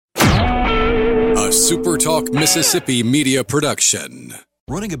A Super Talk Mississippi media production.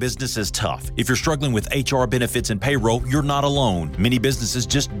 Running a business is tough. If you're struggling with HR, benefits, and payroll, you're not alone. Many businesses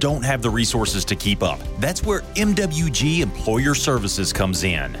just don't have the resources to keep up. That's where MWG Employer Services comes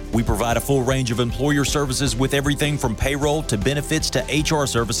in. We provide a full range of employer services with everything from payroll to benefits to HR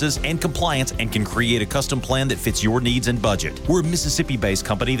services and compliance, and can create a custom plan that fits your needs and budget. We're a Mississippi-based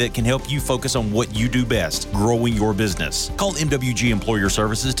company that can help you focus on what you do best, growing your business. Call MWG Employer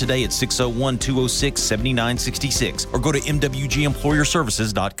Services today at 601-206-7966 or go to MWGEmployerServices.com.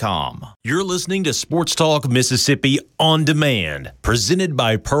 You're listening to Sports Talk Mississippi On Demand, presented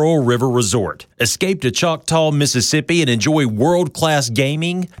by Pearl River Resort. Escape to Choctaw, Mississippi and enjoy world-class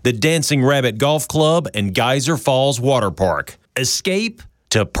gaming, the Dancing Rabbit Golf Club, and Geyser Falls Water Park. Escape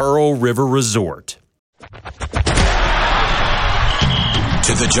to Pearl River Resort. To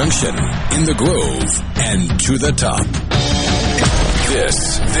the junction, in the Grove, and to the top.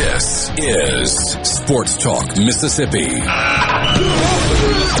 This is Sports Talk Mississippi.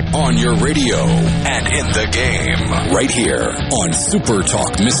 On your radio and in the game, right here on Super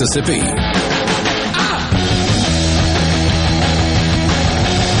Talk Mississippi.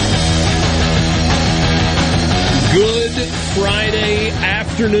 Good Friday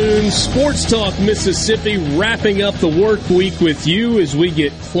afternoon, Sports Talk Mississippi, wrapping up the work week with you as we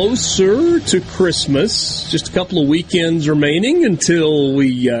get closer to Christmas. Just a couple of weekends remaining until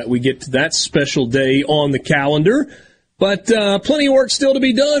we get to that special day on the calendar. But plenty of work still to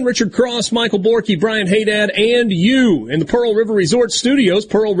be done. Richard Cross, Michael Borky, Brian Haydad, and you in the Pearl River Resort Studios.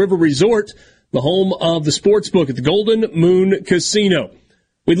 Pearl River Resort, the home of the sportsbook at the Golden Moon Casino.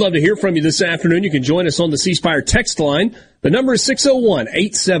 We'd love to hear from you this afternoon. You can join us on the C Spire text line. The number is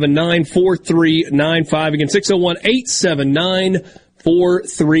 601-879-4395. Again,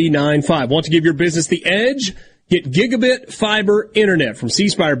 601-879-4395. Want to give your business the edge? Get gigabit fiber internet from C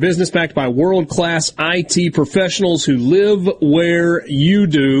Spire Business, backed by world-class IT professionals who live where you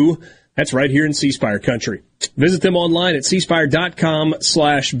do. That's right here in C Spire country. Visit them online at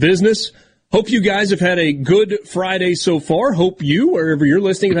cspire.com/business. Hope you guys have had a good Friday so far. Hope you, wherever you're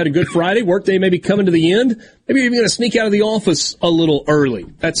listening, have had a good Friday. Workday may be coming to the end. Maybe you're even going to sneak out of the office a little early.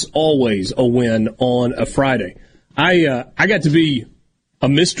 That's always a win on a Friday. I got to be a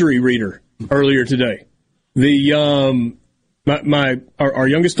mystery reader earlier today. Our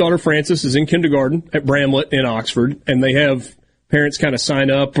youngest daughter, Frances, is in kindergarten at Bramlett in Oxford, and they have parents kind of sign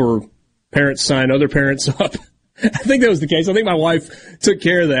up or parents sign other parents up. I think that was the case. I think my wife took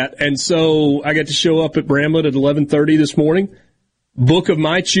care of that. And so I got to show up at Bramlett at 11:30 this morning. Book of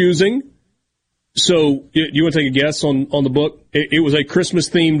my choosing. So you want to take a guess on the book? It was a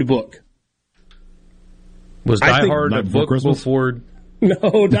Christmas-themed book. Was Die Hard a book before?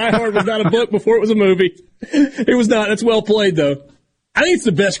 No, Die Hard was not a book before it was a movie. It was not. That's well played, though. I think it's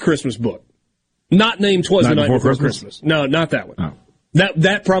the best Christmas book. Not named Twas the Night Before Christmas. No, not that one. Oh.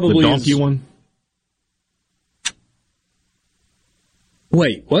 That probably the donkey is. One?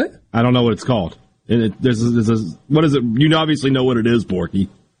 Wait, what? I don't know what it's called. There's what is it? You obviously know what it is, Borky.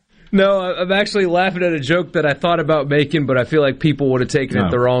 No, I'm actually laughing at a joke that I thought about making, but I feel like people would have taken it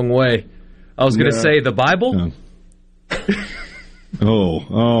the wrong way. I was going to say the Bible. No.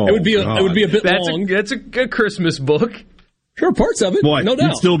 Oh! It would be a bit long. That's a good Christmas book. Sure, parts of it. Boy, no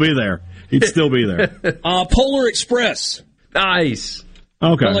doubt. He'd still be there. Polar Express. Nice.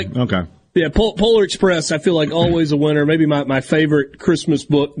 Okay. Okay. Yeah, Polar Express, I feel like always a winner. Maybe my favorite Christmas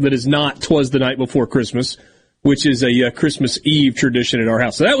book that is not 'Twas the Night Before Christmas, which is a Christmas Eve tradition at our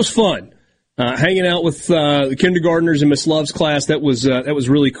house. So that was fun. Hanging out with the kindergartners in Miss Love's class, that was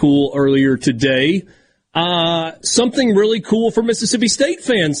really cool earlier today. Something really cool for Mississippi State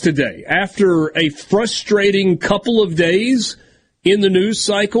fans today. After a frustrating couple of days in the news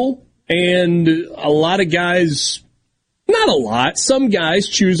cycle, and a lot of guys... Not a lot. Some guys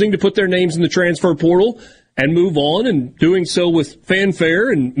choosing to put their names in the transfer portal and move on, and doing so with fanfare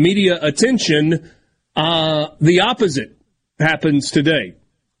and media attention. The opposite happens today.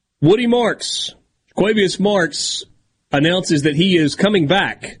 Woody Marks, Quavius Marks, announces that he is coming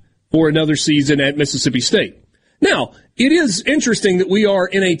back for another season at Mississippi State. Now, it is interesting that we are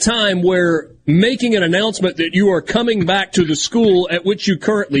in a time where making an announcement that you are coming back to the school at which you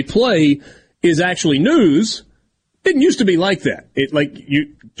currently play is actually news. Didn't used to be like that.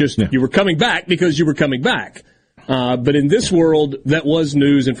 You were coming back because you were coming back. But in this world, that was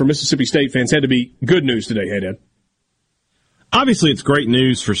news, and for Mississippi State fans, had to be good news today. Hey, Dad. Obviously, it's great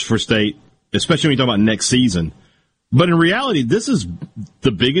news for State, especially when you talk about next season. But in reality, this is the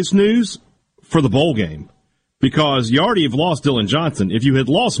biggest news for the bowl game, because you already have lost Dylan Johnson. If you had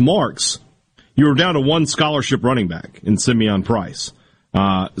lost Marks, you were down to one scholarship running back in Simeon Price.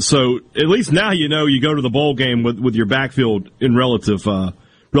 So at least now you know you go to the bowl game with your backfield in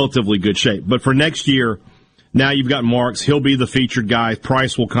relatively good shape. But for next year, now you've got Marks. He'll be the featured guy.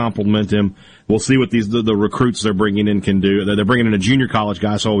 Price will complement him. We'll see what the recruits they're bringing in can do. They're bringing in a junior college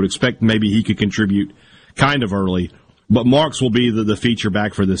guy, so I would expect maybe he could contribute kind of early. But Marks will be the feature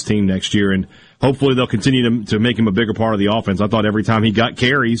back for this team next year, and hopefully they'll continue to make him a bigger part of the offense. I thought every time he got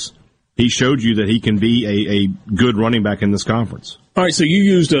carries, he showed you that he can be a good running back in this conference. All right, so you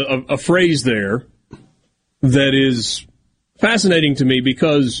used a phrase there that is fascinating to me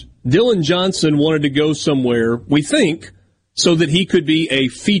because Dylan Johnson wanted to go somewhere, we think, so that he could be a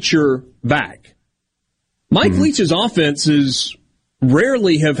feature back. Mike Leach's offenses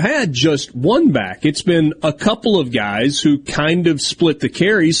rarely have had just one back. It's been a couple of guys who kind of split the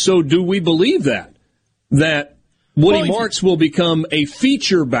carries, so do we believe that Woody Marks will become a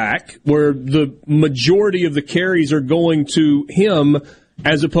feature back where the majority of the carries are going to him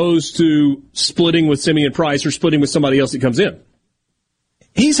as opposed to splitting with Simeon Price or splitting with somebody else that comes in?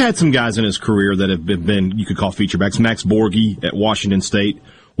 He's had some guys in his career that have been you could call feature backs. Max Borghi at Washington State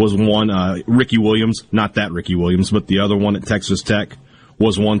was one. Ricky Williams, not that Ricky Williams, but the other one at Texas Tech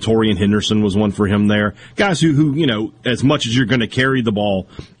was one. Torian Henderson was one for him there. Guys who you know, as much as you're going to carry the ball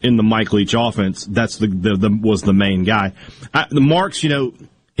in the Mike Leach offense, that's was the main guy. The Marks, you know,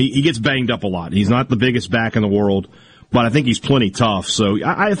 he gets banged up a lot. He's not the biggest back in the world, but I think he's plenty tough. So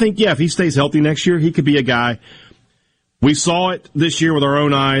I think, yeah, if he stays healthy next year, he could be a guy. We saw it this year with our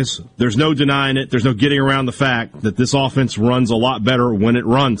own eyes. There's no denying it. There's no getting around the fact that this offense runs a lot better when it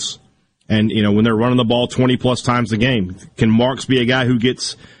runs. And, you know, when they're running the ball 20-plus times a game. Can Marks be a guy who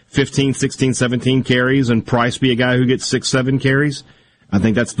gets 15, 16, 17 carries and Price be a guy who gets 6, 7 carries? I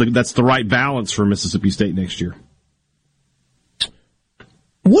think that's the right balance for Mississippi State next year.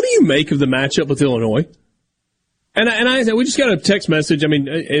 What do you make of the matchup with Illinois? And we just got a text message. I mean,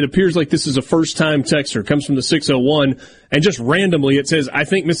 it appears like this is a first-time texter. It comes from the 601, and just randomly it says, I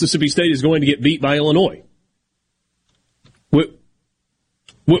think Mississippi State is going to get beat by Illinois.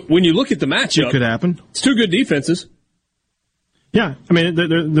 When you look at the matchup, it could happen. It's two good defenses. Yeah, I mean,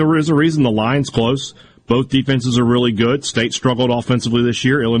 there is a reason the line's close. Both defenses are really good. State struggled offensively this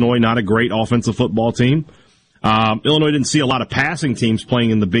year. Illinois, not a great offensive football team. Illinois didn't see a lot of passing teams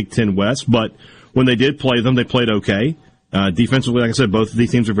playing in the Big Ten West, but when they did play them, they played okay. Defensively, like I said, both of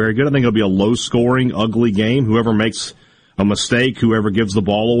these teams are very good. I think it'll be a low-scoring, ugly game. Whoever makes a mistake, whoever gives the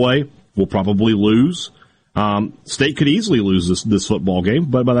ball away, will probably lose. State could easily lose this football game,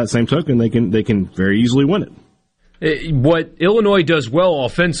 but by that same token, they can very easily win it. What Illinois does well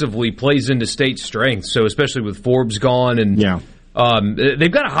offensively plays into State's strengths. So especially with Forbes gone, and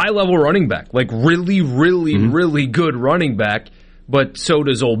they've got a high-level running back, like really good running back. But so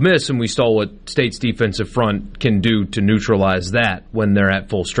does Ole Miss, and we saw what State's defensive front can do to neutralize that when they're at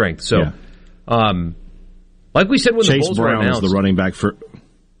full strength. So, like we said when Chase the Bulls Brown were announced, was the running back for.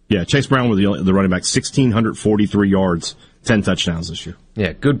 Yeah, Chase Brown was the running back, 1,643 yards, 10 touchdowns this year.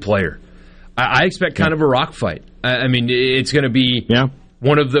 Yeah, good player. I expect kind of a rock fight. I mean, it's going to be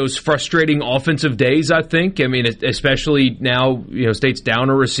one of those frustrating offensive days, I think. I mean, especially now, you know, State's down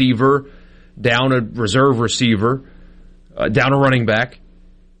a receiver, down a reserve receiver, down a running back.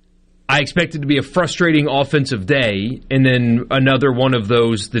 I expect it to be a frustrating offensive day, and then another one of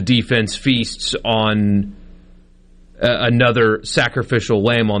those, the defense feasts on another sacrificial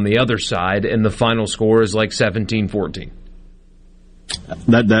lamb on the other side, and the final score is like 17-14.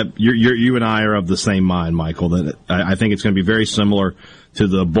 That you and I are of the same mind, Michael. That I think it's going to be very similar to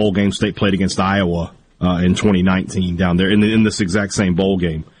the bowl game State played against Iowa in 2019 down there in this exact same bowl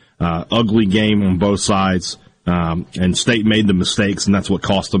game. Ugly game on both sides. And State made the mistakes, and that's what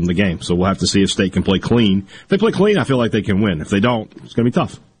cost them the game. So we'll have to see if State can play clean. If they play clean, I feel like they can win. If they don't, it's going to be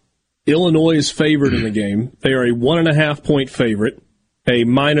tough. Illinois is favored in the game. They are a 1.5-point favorite, a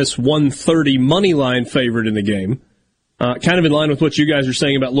minus 130 money line favorite in the game. Kind of in line with what you guys are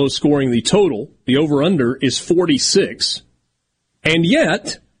saying about low scoring. The total, the over-under, is 46. And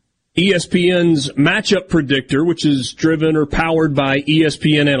yet, ESPN's matchup predictor, which is driven or powered by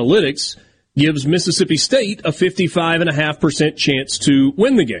ESPN Analytics, gives Mississippi State a 55.5% chance to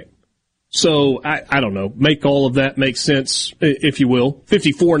win the game. So, I don't know, make all of that make sense, if you will.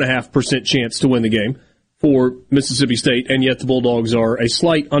 54.5% chance to win the game for Mississippi State, and yet the Bulldogs are a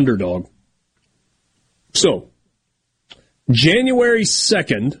slight underdog. So, January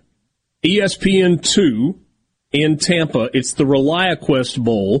 2nd, ESPN2 in Tampa, it's the ReliaQuest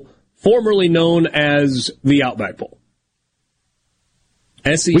Bowl, formerly known as the Outback Bowl.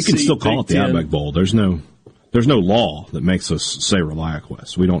 SEC, we can still call it the Big Ten. Outback Bowl. There's no law that makes us say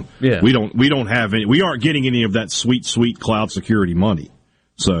ReliaQuest. We don't have any. We aren't getting any of that sweet cloud security money.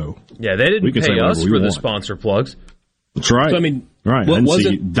 So yeah, they didn't pay us for the sponsor plugs. That's right. So, I mean, right.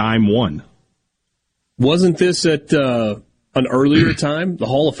 NC dime one. Wasn't this at an earlier time, the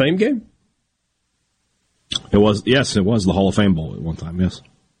Hall of Fame game? It was. Yes, it was the Hall of Fame Bowl at one time. Yes.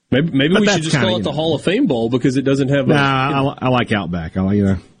 Maybe we should just call it the Hall of Fame Bowl because it doesn't have. I like Outback. I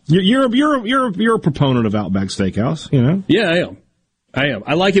like You're a proponent of Outback Steakhouse. You know. Yeah, I am.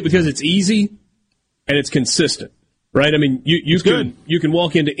 I like it because it's easy and it's consistent. Right. I mean, you can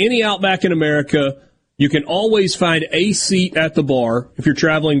walk into any Outback in America. You can always find a seat at the bar if you're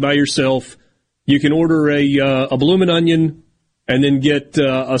traveling by yourself. You can order a bloomin' onion and then get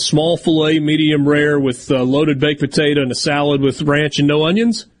a small filet, medium rare with loaded baked potato and a salad with ranch and no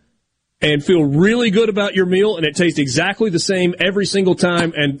onions, and feel really good about your meal. And it tastes exactly the same every single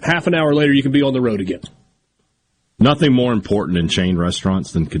time. And half an hour later, you can be on the road again. Nothing more important in chain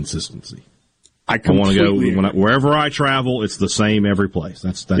restaurants than consistency. I want to go wherever I travel. It's the same every place.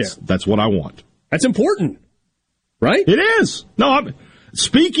 That's what I want. That's important, right? It is. No, I'm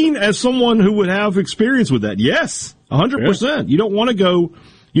speaking as someone who would have experience with that. Yes, 100%. Yeah. You don't want to go.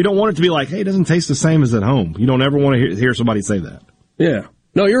 You don't want it to be like, hey, it doesn't taste the same as at home. You don't ever want to hear somebody say that. Yeah.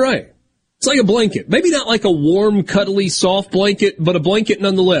 No, you're right. It's like a blanket. Maybe not like a warm, cuddly, soft blanket, but a blanket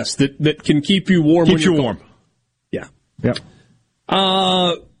nonetheless that can keep you warm. Keeps you warm. Yeah. Yep.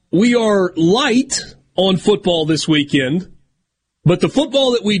 We are light on football this weekend, but the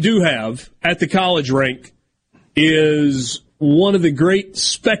football that we do have at the college rank is one of the great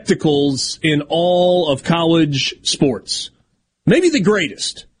spectacles in all of college sports. Maybe the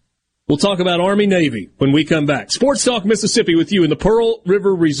greatest. We'll talk about Army-Navy when we come back. Sports Talk Mississippi with you in the Pearl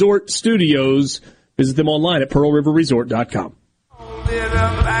River Resort studios. Visit them online at pearlriverresort.com.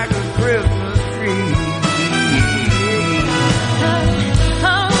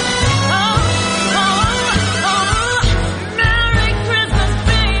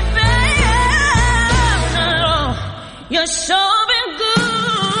 You're sure been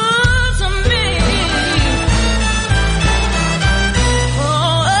good to me.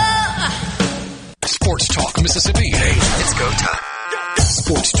 Sports Talk Mississippi. Hey, it's go time.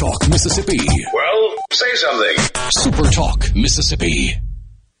 Sports Talk Mississippi. Well, say something. Super Talk Mississippi.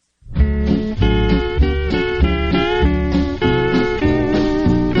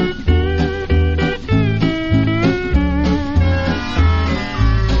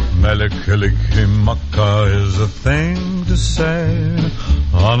 Melikilikimaka is a thing to say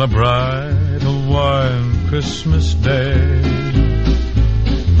on a bright Hawaiian Christmas day.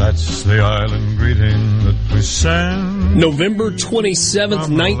 That's the island greeting that we send. November 27th,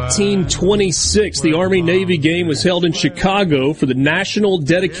 1926, the Army-Navy game was held in Chicago for the national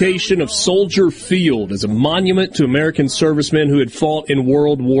dedication of Soldier Field as a monument to American servicemen who had fought in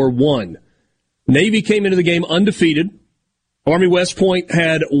World War I. Navy came into the game undefeated. Army West Point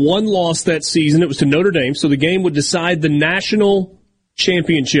had one loss that season. It was to Notre Dame, so the game would decide the national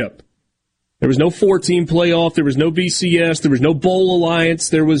championship. There was no 4-team playoff. There was no BCS. There was no Bowl Alliance.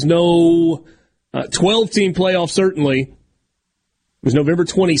 There was no 12-team playoff, certainly. It was November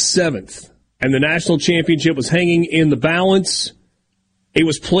 27th, and the national championship was hanging in the balance. It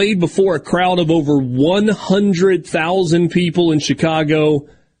was played before a crowd of over 100,000 people in Chicago,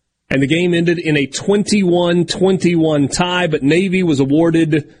 and the game ended in a 21-21 tie, but Navy was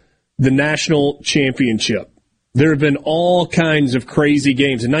awarded the national championship. There have been all kinds of crazy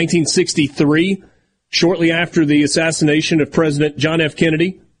games. In 1963, shortly after the assassination of President John F.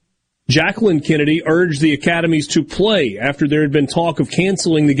 Kennedy, Jacqueline Kennedy urged the academies to play after there had been talk of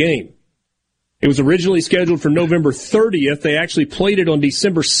canceling the game. It was originally scheduled for November 30th. They actually played it on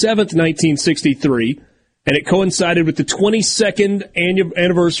December 7th, 1963. And it coincided with the 22nd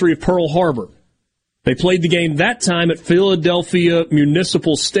anniversary of Pearl Harbor. They played the game that time at Philadelphia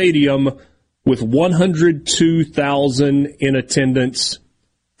Municipal Stadium with 102,000 in attendance.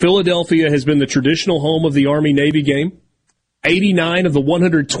 Philadelphia has been the traditional home of the Army-Navy game. 89 of the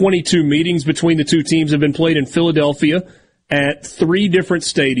 122 meetings between the two teams have been played in Philadelphia at 3 different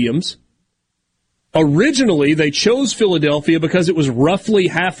stadiums. Originally, they chose Philadelphia because it was roughly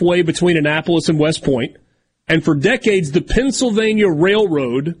halfway between Annapolis and West Point. And for decades, the Pennsylvania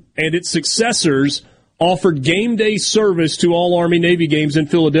Railroad and its successors offered game day service to all Army-Navy games in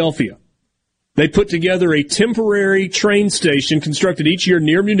Philadelphia. They put together a temporary train station constructed each year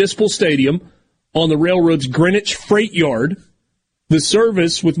near Municipal Stadium on the railroad's Greenwich Freight Yard. The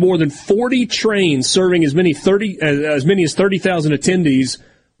service, with more than 40 trains serving as many as 30,000 attendees,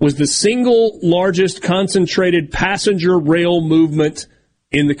 was the single largest concentrated passenger rail movement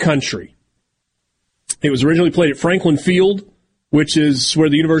in the country. It was originally played at Franklin Field, which is where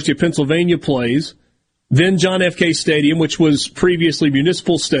the University of Pennsylvania plays. then John F. K. Stadium, which was previously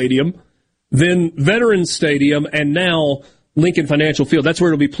Municipal Stadium, then Veterans Stadium, and now Lincoln Financial Field. That's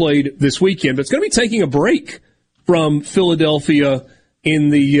where it'll be played this weekend. But it's going to be taking a break from Philadelphia in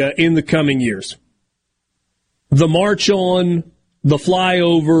the coming years. The march on, the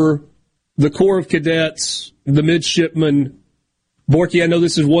flyover, the Corps of Cadets, the midshipmen. Borky, I know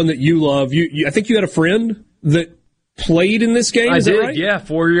this is one that you love. I think you had a friend that played in this game. Is that right? Yeah.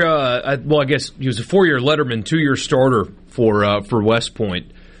 I guess he was a 4-year letterman, 2-year starter for West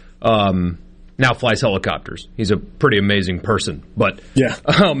Point. Now flies helicopters. He's a pretty amazing person. But yeah,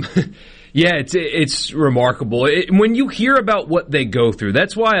 it's remarkable when you hear about what they go through.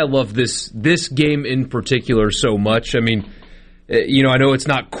 That's why I love this game in particular so much. I mean, I know it's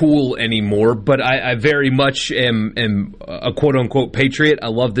not cool anymore, but I very much am a quote-unquote patriot. I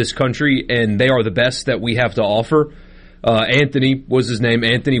love this country, and they are the best that we have to offer. Anthony was his name.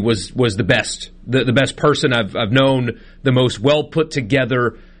 Anthony was the best, the best person I've known, the most well put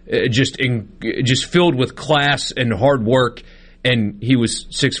together, just filled with class and hard work. And he was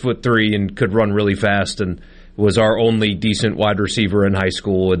 6'3" and could run really fast, and was our only decent wide receiver in high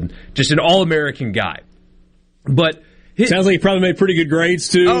school, and just an all-American guy. But sounds like he probably made pretty good grades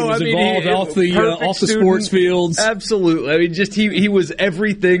too. Involved off the sports fields. Absolutely. I mean, just he was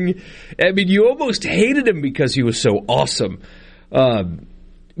everything. I mean, you almost hated him because he was so awesome.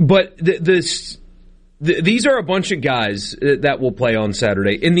 But these are a bunch of guys that will play on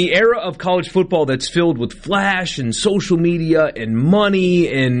Saturday in the era of college football that's filled with flash and social media and money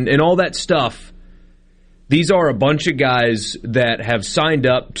and all that stuff. These are a bunch of guys that have signed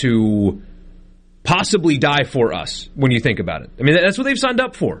up to possibly die for us when you think about it. I mean, that's what they've signed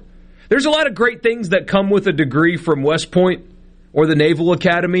up for. There's a lot of great things that come with a degree from West Point or the Naval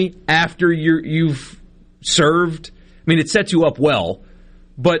Academy after you've served. I mean, it sets you up well,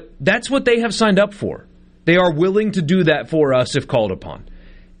 but that's what they have signed up for. They are willing to do that for us if called upon.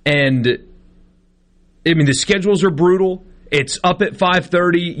 And, I mean, the schedules are brutal. It's up at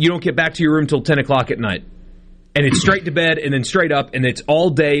 5:30. You don't get back to your room till 10 o'clock at night. And it's straight to bed and then straight up, and it's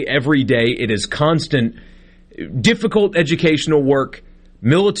all day, every day. It is constant, difficult educational work,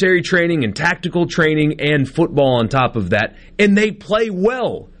 military training and tactical training, and football on top of that. And they play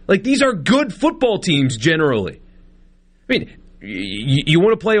well. Like, these are good football teams generally. I mean, you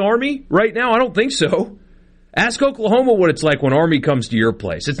want to play Army right now? I don't think so. Ask Oklahoma what it's like when Army comes to your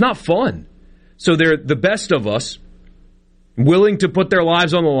place. It's not fun. So they're the best of us, willing to put their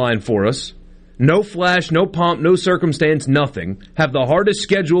lives on the line for us. No flash, no pomp, no circumstance, nothing. Have the hardest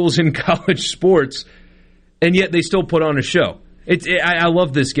schedules in college sports, and yet they still put on a show. I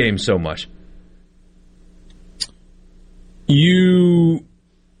love this game so much. Hey,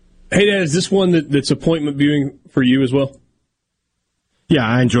 Dad, is this one that's appointment viewing for you as well? Yeah,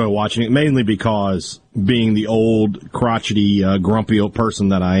 I enjoy watching it, mainly because being the old, crotchety, grumpy old person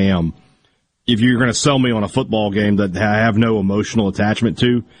that I am, if you're going to sell me on a football game that I have no emotional attachment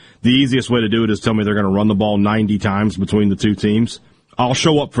to, the easiest way to do it is tell me they're going to run the ball 90 times between the two teams. I'll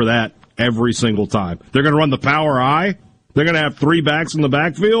show up for that every single time. They're going to run the power I. They're going to have 3 backs in the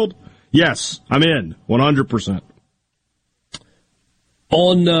backfield. Yes, I'm in 100%.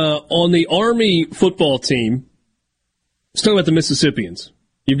 On the Army football team, let's talk about the Mississippians.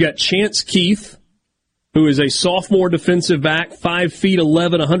 You've got Chance Keith, who is a sophomore defensive back,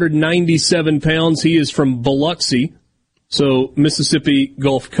 5'11", 197 pounds. He is from Biloxi, so Mississippi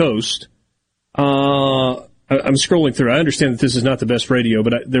Gulf Coast. I'm scrolling through. I understand that this is not the best radio,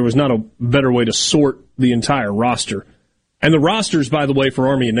 but there was not a better way to sort the entire roster. And the rosters, by the way, for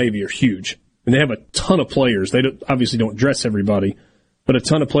Army and Navy are huge. And they have a ton of players. They obviously don't dress everybody, but a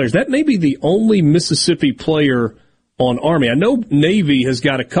ton of players. That may be the only Mississippi player on Army. I know Navy has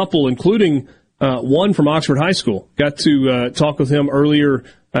got a couple, including one from Oxford High School. Got to talk with him earlier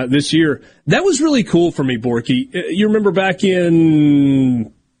this year. That was really cool for me, Borky. You remember back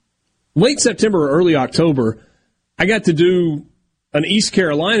in late September or early October, I got to do an East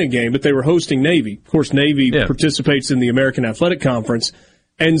Carolina game, but they were hosting Navy. Of course, Navy participates in the American Athletic Conference.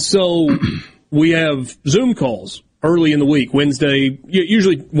 And so we have Zoom calls early in the week, Wednesday.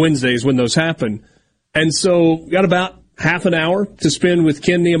 Usually Wednesday is when those happen. And so got about half an hour to spend with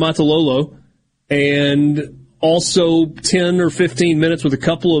Ken Niumatalolo, and also 10 or 15 minutes with a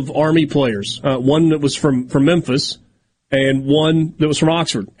couple of Army players, one that was from Memphis and one that was from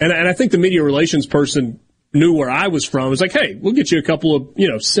Oxford. And I think the media relations person knew where I was from. It was like, hey, we'll get you a couple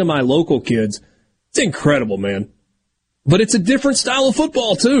of, semi-local kids. It's incredible, man. But it's a different style of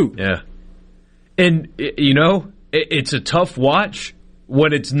football, too. Yeah. And, it's a tough watch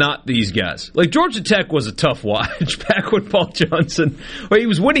when it's not these guys. Like Georgia Tech was a tough watch back when Paul Johnson. Well, he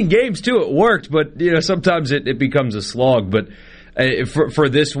was winning games too. It worked, but sometimes it becomes a slog. But for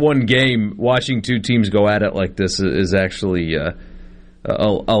this one game, watching two teams go at it like this is actually a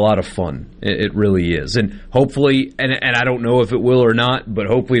lot of fun. It really is. And hopefully, and I don't know if it will or not, but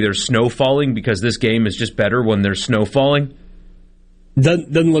hopefully there's snow falling because this game is just better when there's snow falling.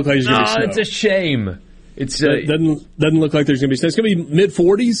 Doesn't look like there's going to be snow. It's a shame. It doesn't look like there's going to be snow. It's going to be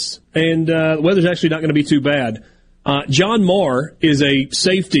mid-40s, and the weather's actually not going to be too bad. John Marr is a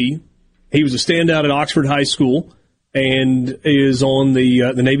safety. He was a standout at Oxford High School and is on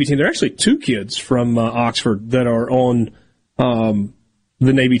the Navy team. There are actually two kids from Oxford that are on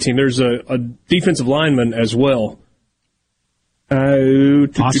the Navy team. There's a defensive lineman as well.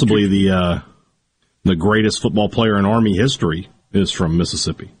 Possibly the greatest football player in Army history is from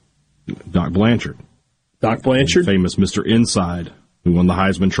Mississippi, Doc Blanchard. Doc Blanchard, famous Mr. Inside, who won the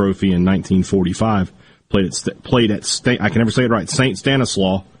Heisman Trophy in 1945, played at I can never say it right, St.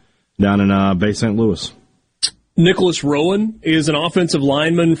 Stanislaus down in Bay St. Louis. Nicholas Rowan is an offensive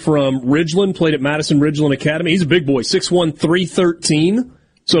lineman from Ridgeland, played at Madison Ridgeland Academy. He's a big boy, 6'1", 313.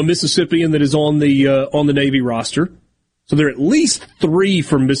 So a Mississippian that is on the Navy roster. So there are at least three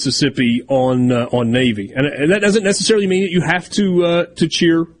from Mississippi on Navy, and that doesn't necessarily mean that you have to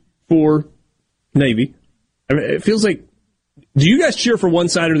cheer for Navy. I mean, it feels like, do you guys cheer for one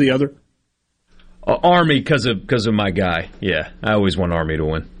side or the other? Army because of my guy. Yeah, I always want Army to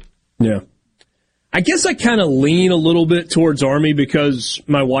win. Yeah, I guess I kind of lean a little bit towards Army because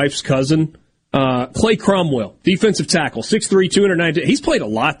my wife's cousin, Clay Cromwell, defensive tackle, 6'3", 290. He's played a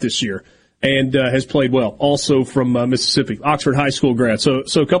lot this year and has played well. Also from Mississippi, Oxford High School grad. So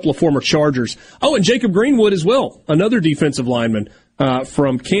a couple of former Chargers. Oh, and Jacob Greenwood as well, another defensive lineman.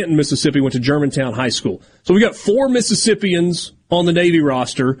 From Canton, Mississippi, went to Germantown High School. So we got 4 Mississippians on the Navy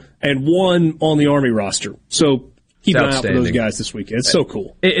roster and 1 on the Army roster. So keep an eye out for those guys this weekend. It's so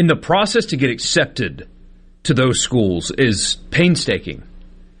cool. And the process to get accepted to those schools is painstaking.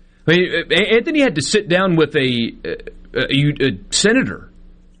 I mean, Anthony had to sit down with a senator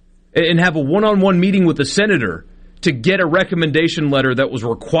and have a one-on-one meeting with a senator to get a recommendation letter that was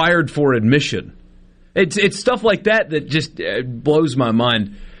required for admission. It's stuff like that just blows my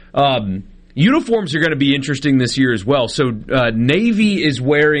mind. Uniforms are going to be interesting this year as well. So Navy is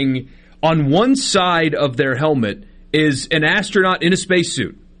wearing, on one side of their helmet is an astronaut in a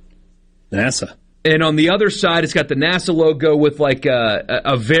spacesuit. NASA. And on the other side, it's got the NASA logo with like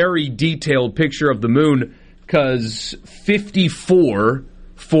a very detailed picture of the moon because 54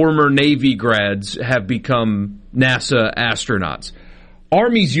 former Navy grads have become NASA astronauts.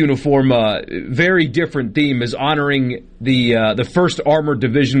 Army's uniform, very different theme, is honoring the 1st Armored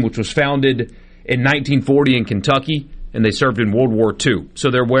Division, which was founded in 1940 in Kentucky, and they served in World War II. So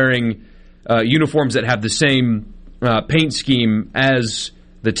they're wearing uniforms that have the same paint scheme as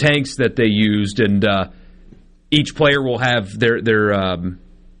the tanks that they used, and each player will have their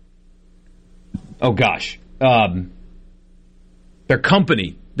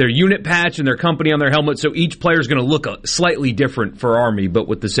company. Their unit patch and their company on their helmet, so each player is going to look slightly different for Army, but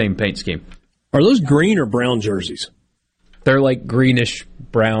with the same paint scheme. Are those green or brown jerseys? They're like greenish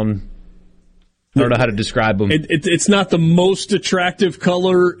brown. I don't know how to describe them. It's not the most attractive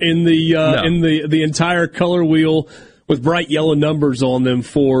color in the entire color wheel, with bright yellow numbers on them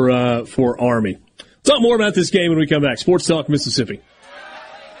for Army. We'll talk more about this game when we come back. Sports Talk Mississippi.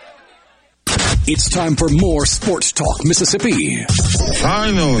 It's time for more Sports Talk Mississippi.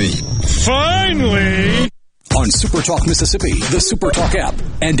 Finally! On Super Talk Mississippi, the Super Talk app,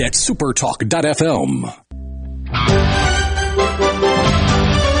 and at supertalk.fm.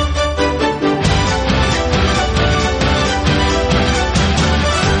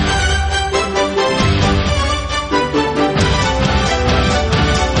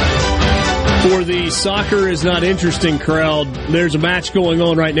 For the soccer is not interesting crowd, there's a match going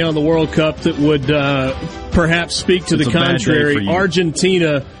on right now in the World Cup that would perhaps speak to the contrary.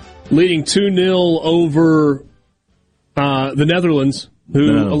 Argentina leading 2-0 over the Netherlands,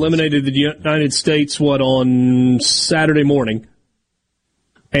 who eliminated the United States, on Saturday morning.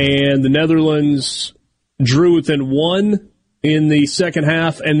 And the Netherlands drew within 1 in the second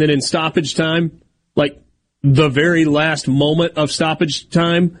half, and then in stoppage time, like the very last moment of stoppage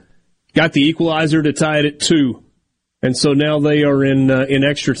time, got the equalizer to tie it at 2. And so now they are in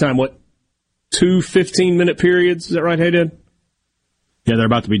extra time. 2 15-minute periods? Is that right, Haydad? Yeah, they're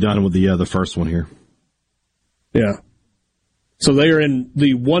about to be done with the first one here. Yeah. So they are in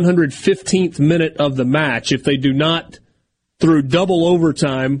the 115th minute of the match. If they do not, through double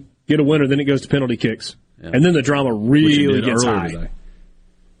overtime, get a winner, then it goes to penalty kicks. Yeah. And then the drama really gets high.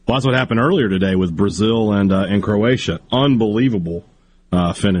 Well, that's what happened earlier today with Brazil and Croatia. Unbelievable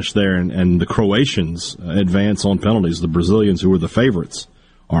finish there, and the Croatians advance on penalties. The Brazilians, who were the favorites,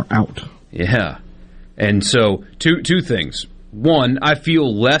 are out. Yeah. And so, two things. One, I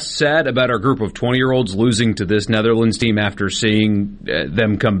feel less sad about our group of 20-year-olds losing to this Netherlands team after seeing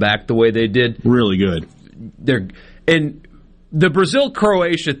them come back the way they did. Really good. And the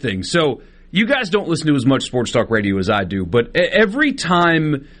Brazil-Croatia thing. So, you guys don't listen to as much sports talk radio as I do, but every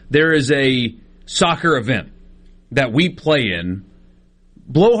time there is a soccer event that we play in,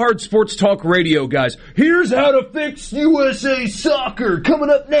 Blowhard Sports Talk Radio guys, here's how to fix USA soccer coming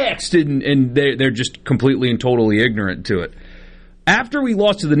up next. And they're just completely and totally ignorant to it. After we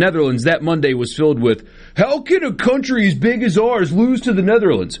lost to the Netherlands, that Monday was filled with, how can a country as big as ours lose to the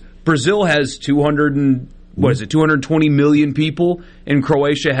Netherlands? Brazil has 220 million people, and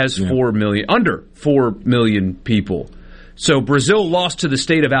Croatia has 4 million, under 4 million people. So Brazil lost to the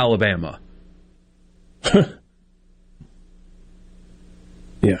state of Alabama.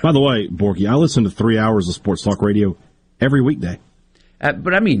 Yeah. By the way, Borky, I listen to 3 hours of sports talk radio every weekday.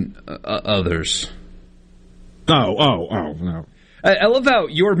 But I mean, others. Oh, no. I love how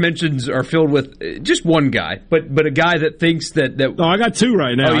your mentions are filled with just one guy, but a guy that thinks that. Oh, I got two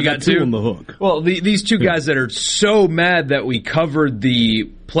right now. Oh, I got two on the hook. Well, these two guys that are so mad that we covered the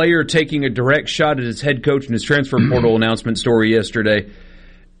player taking a direct shot at his head coach in his transfer portal announcement story yesterday.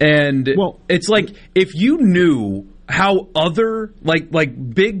 And it's like, if you knew how other, like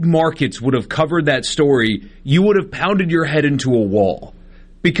big markets would have covered that story, you would have pounded your head into a wall.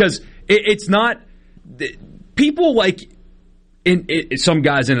 Because it's not... People like... some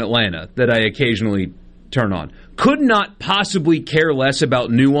guys in Atlanta that I occasionally turn on could not possibly care less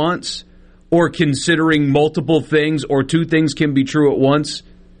about nuance or considering multiple things or two things can be true at once.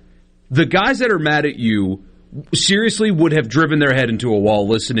 The guys that are mad at you seriously would have driven their head into a wall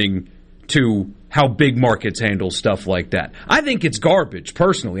listening to how big markets handle stuff like that. I think it's garbage,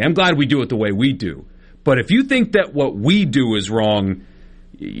 personally. I'm glad we do it the way we do. But if you think that what we do is wrong,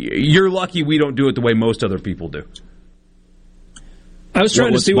 you're lucky we don't do it the way most other people do. I was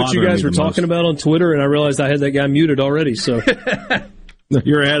trying to see what you guys were talking about on Twitter, and I realized I had that guy muted already. So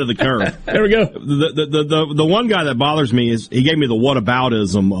you're ahead of the curve. There we go. The one guy that bothers me is he gave me the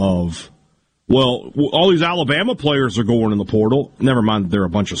whataboutism of, well, all these Alabama players are going in the portal. Never mind, they're a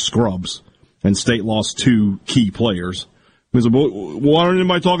bunch of scrubs, and State lost 2 key players. He said, well, why aren't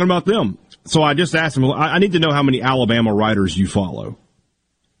anybody talking about them? So I just asked him, I need to know how many Alabama writers you follow,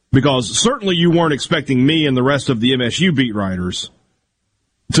 because certainly you weren't expecting me and the rest of the MSU beat writers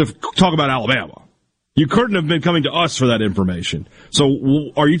to talk about Alabama. You couldn't have been coming to us for that information.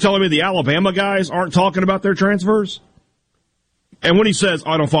 So are you telling me the Alabama guys aren't talking about their transfers? And when he says,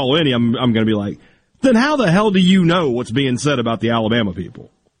 I don't follow any, I'm going to be like, then how the hell do you know what's being said about the Alabama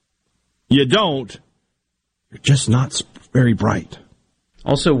people? You don't. You're just not very bright.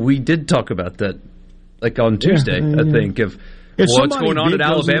 Also, we did talk about that like on Tuesday, I think, of what's going on at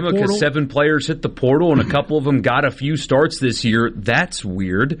Alabama because 7 players hit the portal and a couple of them got a few starts this year. That's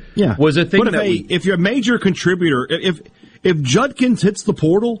weird. Yeah. Was a thing but if you're a major contributor, if Judkins hits the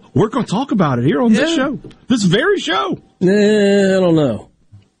portal, we're going to talk about it here on this show. This very show. I don't know.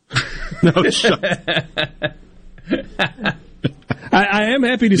 No, shut I am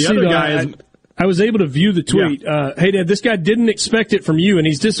happy to see that. I was able to view the tweet. Yeah. Hey, Dad, this guy didn't expect it from you, and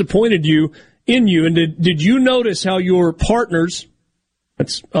he's disappointed in you. And did you notice how your partners,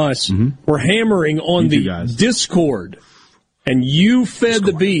 that's us, were hammering on the Discord, and you fed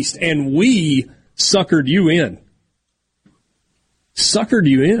the beast, and we suckered you in. Suckered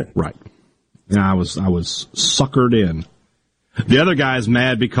you in. Right. Yeah, I was suckered in. The other guy's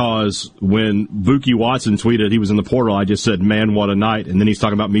mad because when Buki Watson tweeted he was in the portal, I just said, man, what a night. And then he's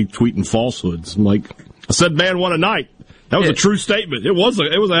talking about me tweeting falsehoods. I'm like, I said, man, what a night. That was a true statement. It was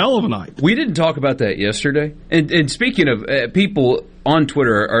a hell of a night. We didn't talk about that yesterday. And speaking of people on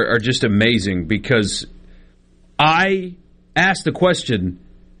Twitter are just amazing because I asked the question,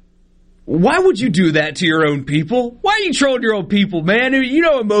 why would you do that to your own people? Why are you trolling your own people, man? You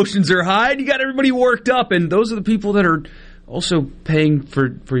know emotions are high and you got everybody worked up. And those are the people that are also paying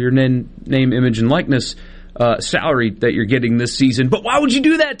for your name, image, and likeness salary that you're getting this season. But why would you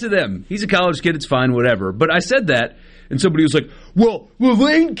do that to them? He's a college kid. It's fine, whatever. But I said that. And somebody was like, well,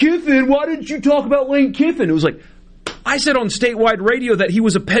 Lane Kiffin, why didn't you talk about Lane Kiffin? It was like, I said on statewide radio that he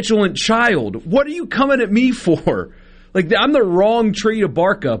was a petulant child. What are you coming at me for? Like, I'm the wrong tree to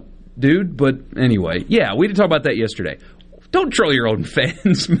bark up, dude. But anyway, yeah, we didn't talk about that yesterday. Don't troll your own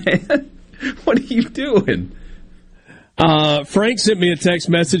fans, man. What are you doing? Frank sent me a text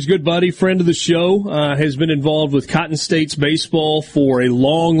message. Good buddy, friend of the show, has been involved with Cotton State's baseball for a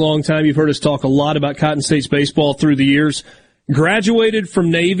long, long time. You've heard us talk a lot about Cotton State's baseball through the years. Graduated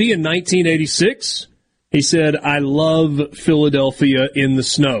from Navy in 1986. He said, I love Philadelphia in the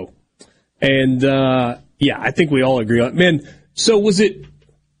snow. And, yeah, I think we all agree on it. Man, so was it,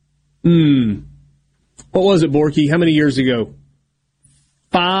 what was it, Borky? How many years ago?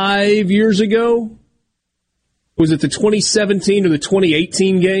 5 years ago? Was it the 2017 or the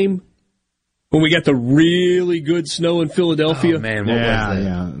 2018 game when we got the really good snow in Philadelphia? Oh, man, what was that?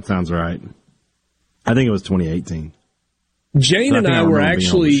 Yeah, that sounds right. I think it was 2018. Jane and I were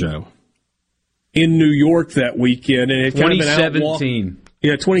actually in New York that weekend, and it kind of been out 2017.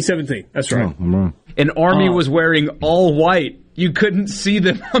 Yeah, 2017. That's right. Oh, I'm wrong. And Army was wearing all white. You couldn't see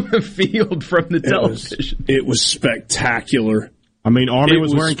them on the field from the television. It was spectacular. I mean, Army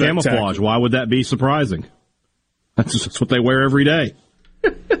was wearing camouflage. Why would that be surprising? That's what they wear every day.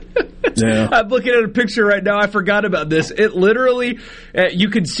 Yeah. I'm looking at a picture right now. I forgot about this. It literally, you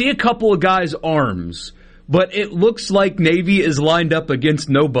can see a couple of guys' arms, but it looks like Navy is lined up against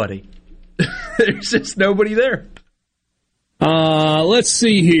nobody. There's just nobody there. Let's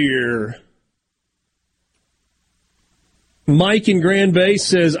see here. Mike in Grand Bay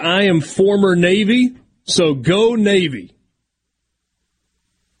says, I am former Navy, so go Navy.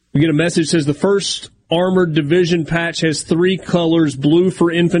 We get a message that says the first Armored Division patch has 3 colors, blue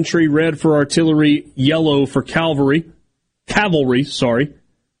for infantry, red for artillery, yellow for cavalry. Sorry.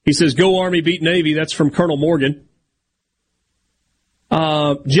 He says, go Army, beat Navy. That's from Colonel Morgan.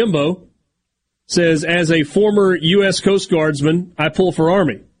 Jimbo says, as a former U.S. Coast Guardsman, I pull for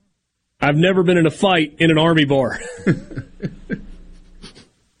Army. I've never been in a fight in an Army bar.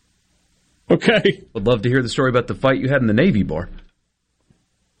 Okay. Would love to hear the story about the fight you had in the Navy bar.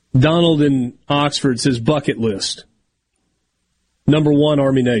 Donald in Oxford says bucket list. Number 1,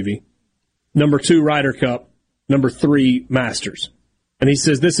 Army Navy. Number 2, Ryder Cup. Number 3, Masters. And he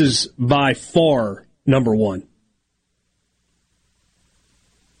says this is by far number 1.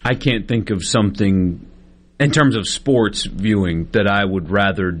 I can't think of something in terms of sports viewing that I would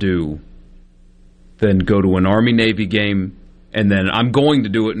rather do than go to an Army-Navy game, and then I'm going to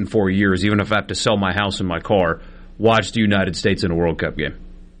do it in 4 years, even if I have to sell my house and my car, watch the United States in a World Cup game.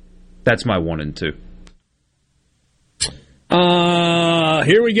 That's my 1 and 2.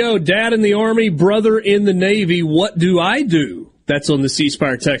 Here we go. Dad in the Army, brother in the Navy. What do I do? That's on the C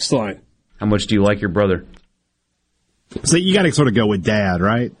Spire text line. How much do you like your brother? So you got to sort of go with Dad,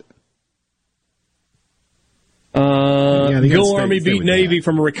 right? Go Army, beat Navy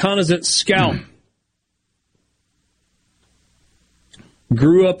from a reconnaissance scout.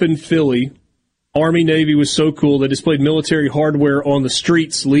 Grew up in Philly. Army Navy was so cool. They displayed military hardware on the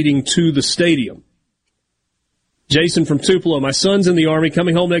streets leading to the stadium. Jason from Tupelo. My son's in the Army,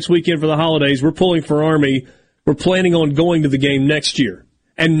 coming home next weekend for the holidays. We're pulling for Army. We're planning on going to the game next year.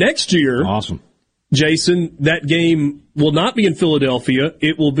 And next year, awesome, Jason, that game will not be in Philadelphia.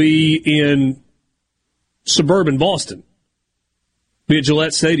 It will be in suburban Boston. Be at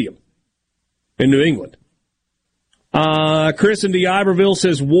Gillette Stadium in New England. Chris in D'Iberville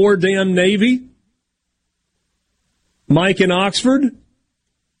says, war damn Navy. Mike in Oxford,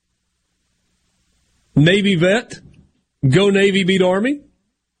 Navy vet, go Navy, beat Army.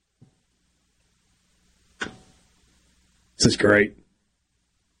 This is great.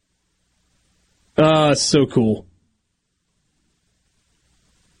 So cool.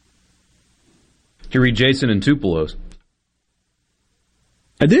 Did you read Jason and Tupelo's?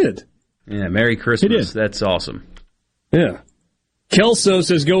 I did. Yeah, Merry Christmas. That's awesome. Yeah. Kelso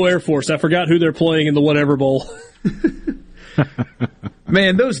says, go Air Force. I forgot who they're playing in the whatever bowl.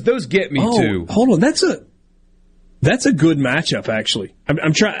 Man, those get me too. Hold on, that's a good matchup actually.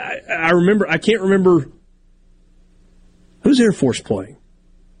 I'm trying. I can't remember who's Air Force playing.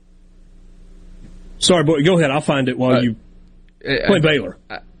 Sorry, boy. Go ahead. I'll find it while you play Baylor.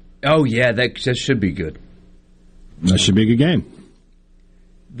 Oh yeah, that should be good. That should be a good game.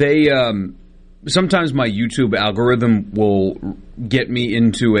 They sometimes my YouTube algorithm will get me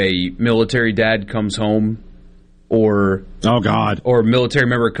into a military dad comes home. Or a military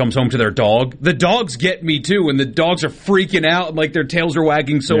member comes home to their dog. The dogs get me too, and the dogs are freaking out, and like their tails are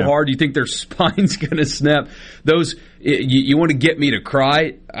wagging so hard you think their spine's gonna snap. Those you want to get me to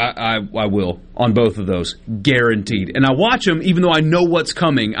cry? I will on both of those, guaranteed. And I watch them, even though I know what's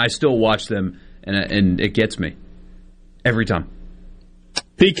coming. I still watch them, and it gets me every time.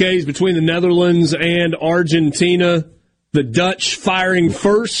 PKs between the Netherlands and Argentina. The Dutch firing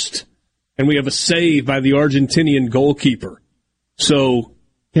first. And we have a save by the Argentinian goalkeeper. So,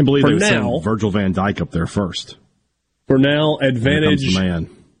 can't believe for they now, sent Virgil van Dijk up there first. for now. Advantage Here comes the man.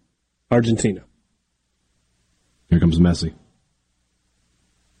 Argentina. Here comes Messi.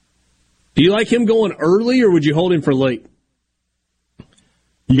 Do you like him going early, or would you hold him for late?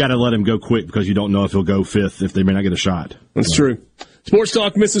 You got to let him go quick because you don't know if he'll go fifth if they may not get a shot. That's true. Sports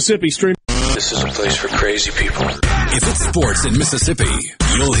Talk Mississippi stream. This is a place for crazy people. If it's sports in Mississippi,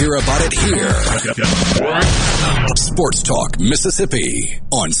 you'll hear about it here. Sports Talk Mississippi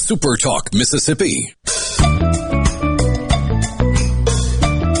on Super Talk Mississippi.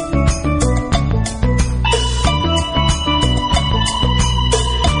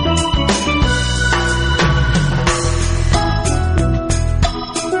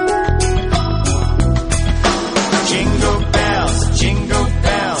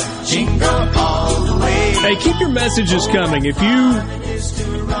 Hey, keep your messages coming. If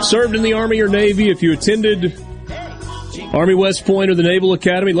you served in the Army or Navy, if you attended Army West Point or the Naval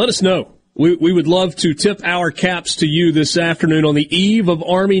Academy, let us know. We would love to tip our caps to you this afternoon on the eve of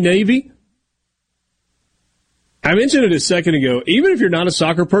Army-Navy. I mentioned it a second ago. Even if you're not a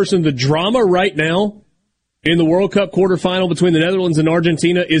soccer person, the drama right now in the World Cup quarterfinal between the Netherlands and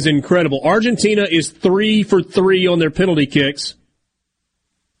Argentina is incredible. Argentina is 3 for 3 on their penalty kicks.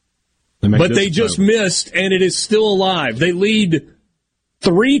 But they just missed, and it is still alive. They lead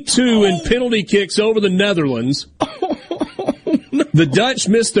 3-2 in penalty kicks over the Netherlands. The Dutch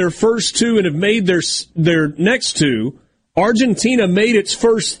missed their first 2 and have made their next 2. Argentina made its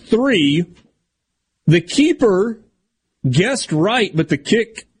first 3. The keeper guessed right, but the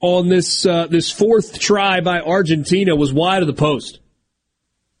kick on this fourth try by Argentina was wide of the post.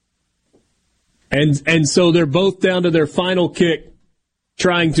 And so they're both down to their final kick,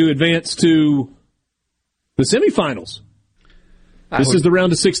 trying to advance to the semifinals. This is the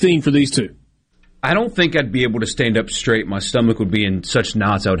round of 16 for these two. I don't think I'd be able to stand up straight. My stomach would be in such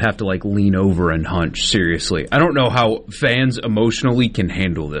knots I would have to lean over and hunch, seriously. I don't know how fans emotionally can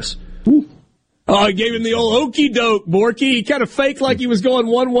handle this. Ooh. Oh, I gave him the old okie doke, Borky. He kind of faked like he was going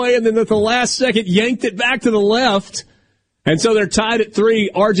one way and then at the last second yanked it back to the left. And so they're tied at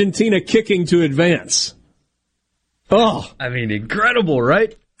 3, Argentina kicking to advance. Oh, I mean, incredible,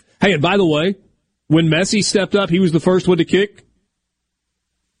 right? Hey, and by the way, when Messi stepped up, he was the first one to kick.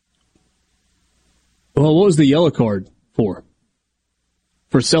 Well, what was the yellow card for?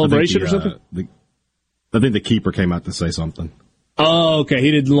 For celebration or something? I think the keeper came out to say something. Oh, okay.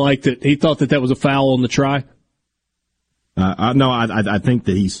 He didn't like that. He thought that was a foul on the try. No, I think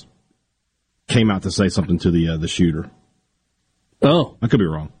that he came out to say something to the shooter. Oh, I could be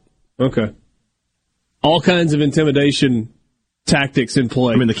wrong. Okay. All kinds of intimidation tactics in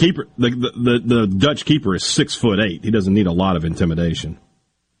play. I mean, the keeper, the Dutch keeper is 6'8". He doesn't need a lot of intimidation.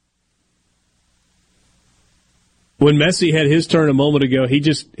 When Messi had his turn a moment ago, he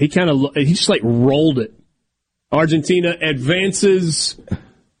just rolled it. Argentina advances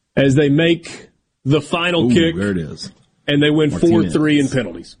as they make the final kick. There it is. And they win 4-3 in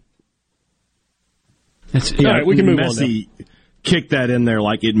penalties. All right, we can move on now. Messi kicked that in there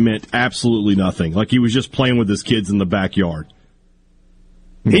like it meant absolutely nothing. Like he was just playing with his kids in the backyard.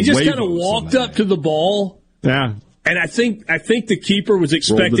 He just kind of walked up to the ball. Yeah. And I think the keeper was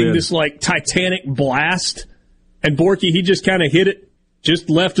expecting this Titanic blast. And Borky, he just kind of hit it just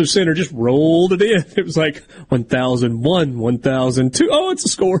left of center, just rolled it in. It was like 1,001, 1,002. Oh, it's a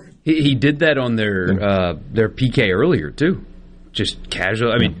score. He did that on their PK earlier too, just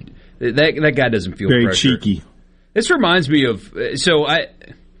casual. I mean, that guy doesn't feel very pressure. cheeky. This reminds me of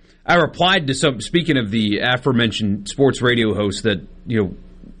I replied to some. Speaking of the aforementioned sports radio hosts that know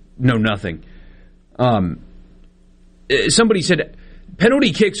nothing. Somebody said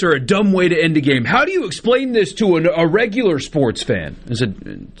penalty kicks are a dumb way to end a game. How do you explain this to a regular sports fan? I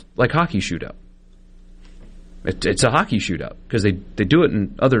said, like hockey shootout. It's a hockey shootout because they do it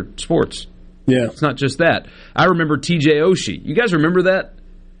in other sports. Yeah, it's not just that. I remember TJ Oshie. You guys remember that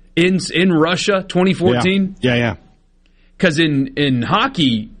in Russia, 2014? Yeah. Because in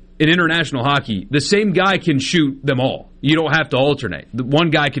hockey, in international hockey, the same guy can shoot them all. You don't have to alternate. The one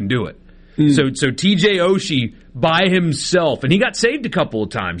guy can do it. So TJ Oshie by himself, and he got saved a couple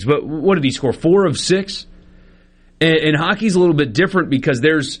of times, but what did he score? 4 of 6? And hockey's a little bit different because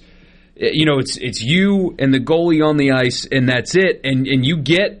there's, it's you and the goalie on the ice, and that's it. And you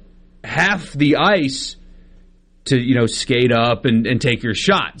get half the ice to, skate up and take your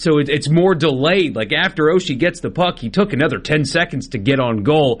shot. So it's more delayed. Like after Oshie gets the puck, he took another 10 seconds to get on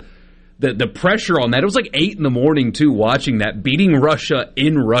goal. The pressure on that, it was like 8 a.m. too, watching that, beating Russia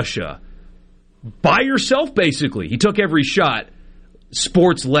in Russia. By yourself, basically. He took every shot.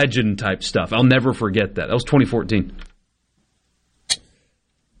 Sports legend type stuff. I'll never forget that. That was 2014.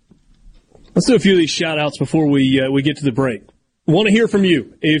 Let's do a few of these shout-outs before we get to the break. I want to hear from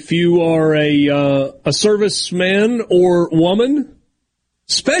you. If you are a serviceman or woman,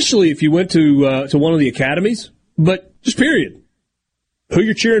 especially if you went to one of the academies, but just period, who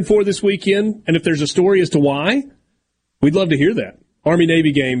you're cheering for this weekend, and if there's a story as to why, we'd love to hear that.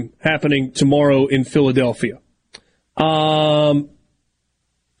 Army-Navy game happening tomorrow in Philadelphia.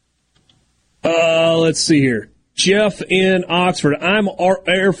 Let's see here. Jeff in Oxford. I'm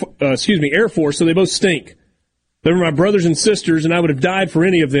Air Force, so they both stink. They were my brothers and sisters, and I would have died for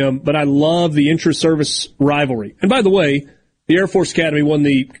any of them, but I love the intra-service rivalry. And by the way, the Air Force Academy won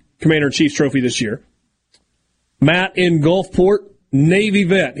the Commander-in-Chief's trophy this year. Matt in Gulfport, Navy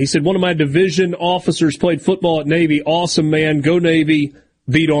vet. He said, one of my division officers played football at Navy. Awesome, man. Go Navy.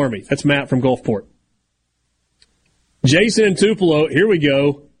 Beat Army. That's Matt from Gulfport. Jason in Tupelo. Here we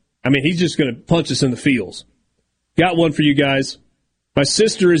go. I mean, he's just going to punch us in the feels. Got one for you guys. My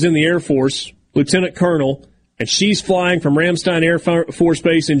sister is in the Air Force, Lieutenant Colonel, and she's flying from Ramstein Air Force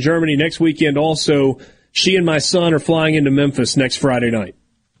Base in Germany next weekend. Also, she and my son are flying into Memphis next Friday night.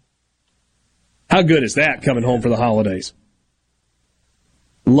 How good is that coming home for the holidays?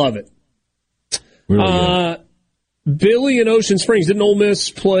 Love it. Really Billy in Ocean Springs. Didn't Ole Miss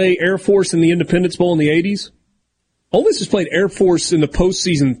play Air Force in the Independence Bowl in the 80s? Ole Miss has played Air Force in the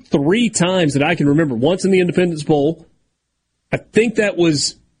postseason 3 times that I can remember. Once in the Independence Bowl. I think it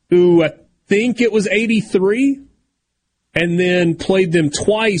was 83. And then played them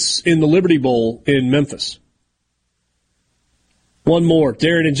twice in the Liberty Bowl in Memphis. One more.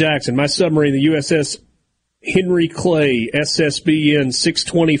 Darren and Jackson. My submarine, the USS Henry Clay, SSBN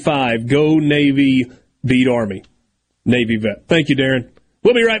 625. Go Navy, beat Army. Navy vet. Thank you, Darren.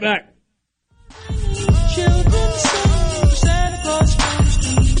 We'll be right back.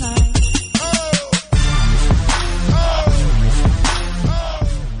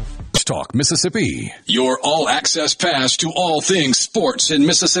 Talk Mississippi, your all-access pass to all things sports in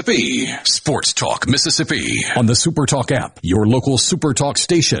Mississippi. Sports Talk Mississippi on the SuperTalk app, your local SuperTalk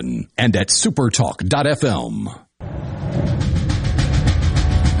station, and at supertalk.fm.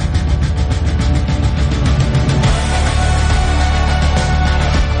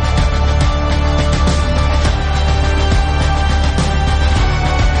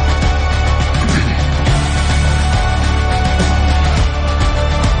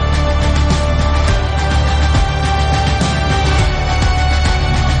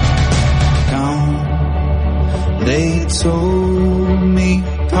 They told me,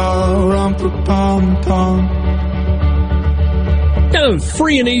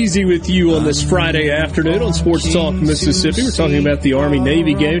 free and easy with you on this Friday afternoon on Sports Talk Mississippi. We're talking about the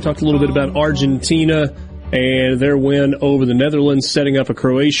Army-Navy game. We talked a little bit about Argentina and their win over the Netherlands, setting up a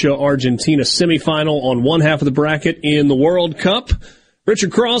Croatia-Argentina semifinal on one half of the bracket in the World Cup.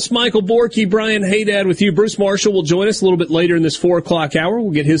 Richard Cross, Michael Borky, Brian Haydad with you. Bruce Marshall will join us a little bit later in this 4 o'clock hour.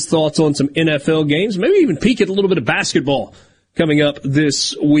 We'll get his thoughts on some NFL games, maybe even peek at a little bit of basketball coming up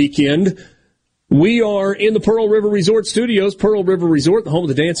this weekend. We are in the Pearl River Resort Studios. Pearl River Resort, the home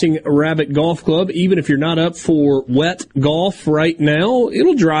of the Dancing Rabbit Golf Club. Even if you're not up for wet golf right now,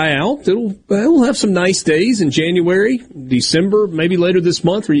 it'll dry out. We'll have some nice days in January, December, maybe later this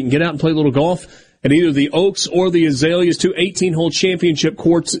month, where you can get out and play a little golf at either the Oaks or the Azaleas, 2 18-hole championship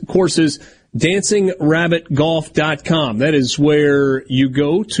courses, dancingrabbitgolf.com. That is where you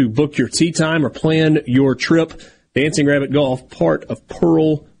go to book your tee time or plan your trip. Dancing Rabbit Golf, part of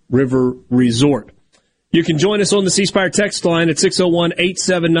Pearl River Resort. You can join us on the C Spire text line at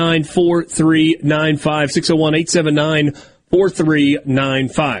 601-879-4395,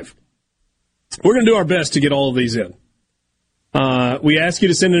 601-879-4395. We're going to do our best to get all of these in. We ask you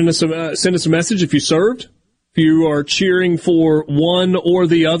to send us a message if you served, if you are cheering for one or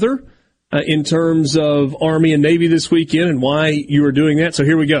the other in terms of Army and Navy this weekend and why you are doing that. So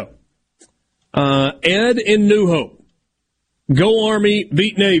here we go. Ed in New Hope. Go Army,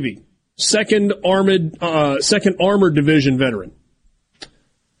 beat Navy. Second Armored Division veteran.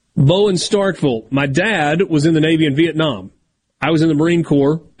 Bo in Starkville. My dad was in the Navy in Vietnam. I was in the Marine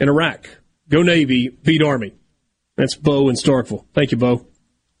Corps in Iraq. Go Navy, beat Army. That's Bo in Starkville. Thank you, Bo.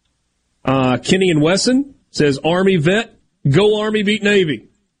 Kenny in Wesson says Army vet. Go Army, beat Navy.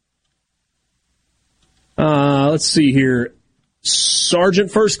 Let's see here.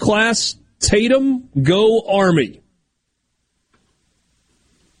 Sergeant First Class Tatum, go Army.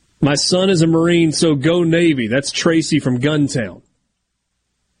 My son is a Marine, so go Navy. That's Tracy from Guntown.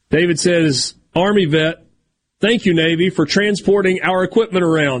 David says, Army vet, thank you, Navy, for transporting our equipment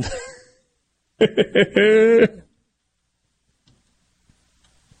around.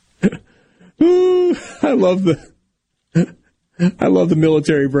 Ooh, I love I love the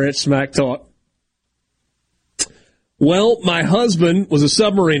military branch smack talk. Well, my husband was a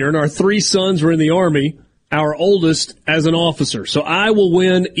submariner, and our 3 sons were in the Army, our oldest as an officer. So I will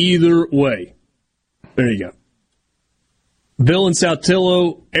win either way. There you go. Bill in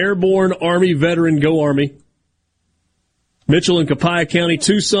Saltillo, airborne Army veteran, go Army. Mitchell in Copiah County,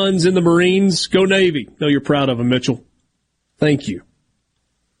 2 sons in the Marines, go Navy. Know you're proud of them, Mitchell. Thank you.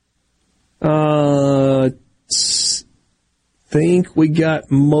 Think we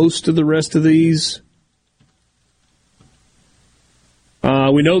got most of the rest of these.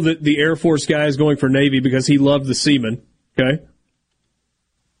 We know that the Air Force guy is going for Navy because he loved the seamen. Okay.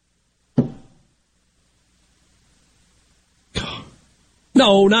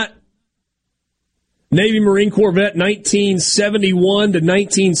 No, not Navy Marine Corvette 1971 to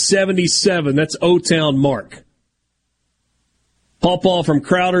 1977. That's O-Town Mark. Paul from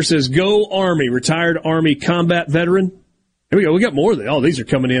Crowder says, go Army, retired Army combat veteran. Here we go. We got more of them. Oh, these are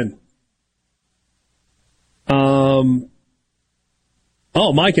coming in.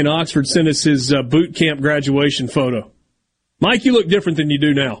 Mike in Oxford sent us his boot camp graduation photo. Mike, you look different than you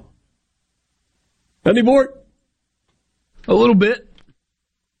do now. Doesn't he, Bort? A little bit.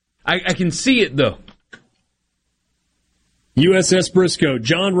 I can see it, though. USS Briscoe,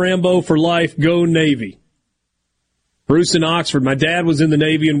 John Rambo for life, go Navy. Bruce in Oxford, my dad was in the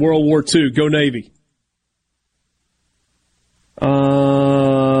Navy in World War II, go Navy.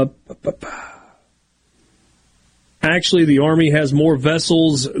 Actually, the Army has more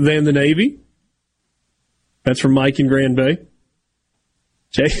vessels than the Navy. That's from Mike in Grand Bay.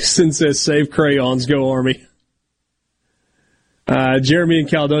 Jason says, save crayons, go Army. Jeremy in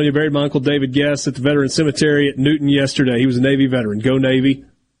Caledonia buried my Uncle David Guest at the Veteran Cemetery at Newton yesterday. He was a Navy veteran. Go Navy.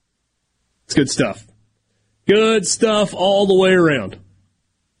 It's good stuff. Good stuff all the way around.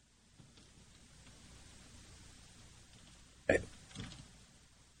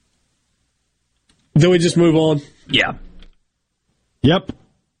 Then we just move on? Yeah. Yep.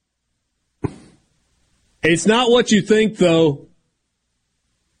 It's not what you think, though.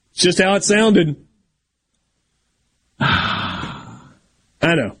 It's just how it sounded.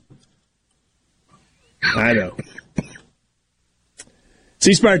 I know.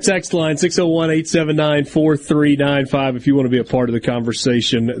 C-Spire text line, 601-879-4395 if you want to be a part of the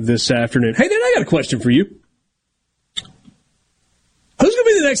conversation this afternoon. Hey, then I got a question for you. Who's going to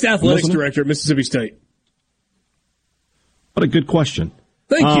be the next athletics director at Mississippi State? What a good question.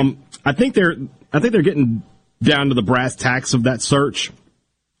 Thank you. I think they're getting down to the brass tacks of that search.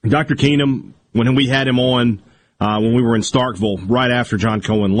 Dr. Keenum, when we had him on, when we were in Starkville, right after John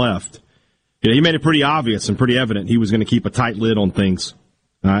Cohen left, he made it pretty obvious and pretty evident he was going to keep a tight lid on things.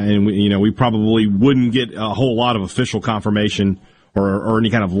 And we probably wouldn't get a whole lot of official confirmation or any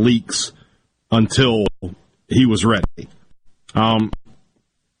kind of leaks until he was ready. I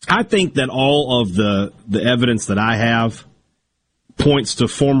think that all of the evidence that I have points to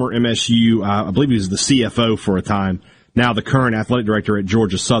former MSU, I believe he was the CFO for a time, now the current athletic director at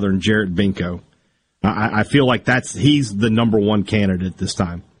Georgia Southern, Jarrett Binko. I feel like he's the number one candidate this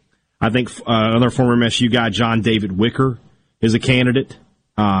time. I think another former MSU guy, John David Wicker, is a candidate.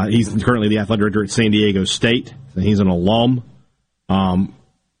 He's currently the athletic director at San Diego State. He's an alum.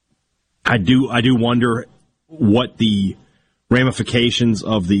 I do wonder what the ramifications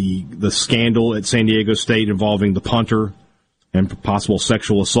of the scandal at San Diego State involving the punter and possible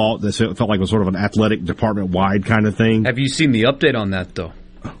sexual assault. This felt like it was sort of an athletic department-wide kind of thing. Have you seen the update on that, though?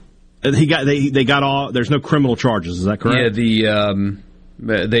 They got all. There's no criminal charges. Is that correct? Yeah.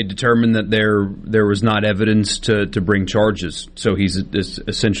 They determined that there was not evidence to bring charges, so he's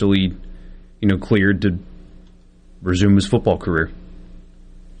essentially, cleared to resume his football career.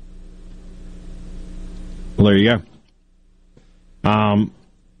 Well, there you go. And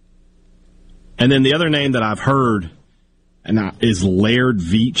then the other name that I've heard is Laird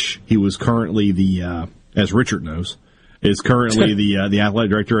Veach. He was currently as Richard knows, is currently the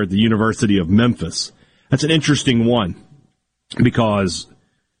athletic director at the University of Memphis. That's an interesting one because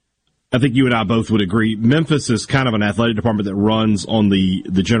I think you and I both would agree Memphis is kind of an athletic department that runs on the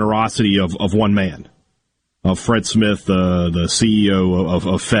generosity of one man, of Fred Smith, the CEO of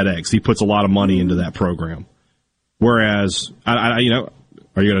FedEx. He puts a lot of money into that program. Whereas, are you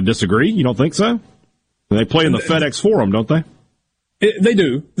going to disagree? You don't think so? They play in the FedEx Forum, don't they? They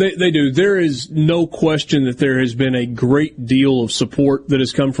do. They do. There is no question that there has been a great deal of support that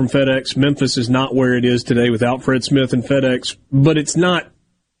has come from FedEx. Memphis is not where it is today without Fred Smith and FedEx, but it's not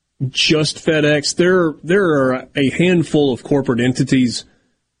just FedEx. There are a handful of corporate entities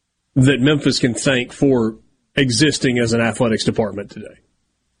that Memphis can thank for existing as an athletics department today.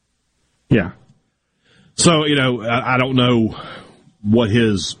 Yeah. So, I don't know what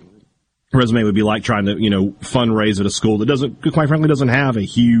his resume would be like trying to, fundraise at a school that quite frankly, doesn't have a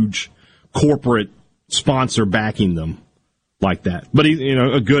huge corporate sponsor backing them like that. But he's,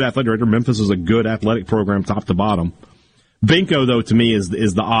 a good athletic director. Memphis is a good athletic program top to bottom. Binko, though, to me is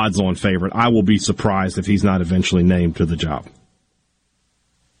the odds-on favorite. I will be surprised if he's not eventually named to the job.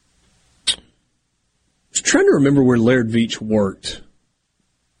 I was trying to remember where Laird Veach worked.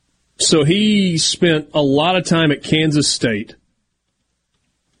 So he spent a lot of time at Kansas State.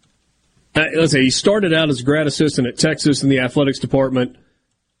 Let's say he started out as a grad assistant at Texas in the athletics department,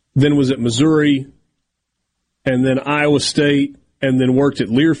 then was at Missouri, and then Iowa State, and then worked at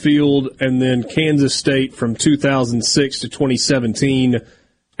Learfield, and then Kansas State from 2006 to 2017,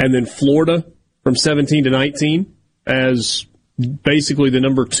 and then Florida from 17 to 19 as basically the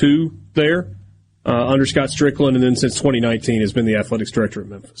number 2 there under Scott Strickland, and then since 2019 has been the athletics director at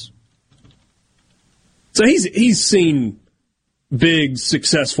Memphis. So he's seen big,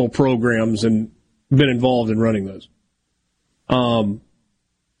 successful programs and been involved in running those.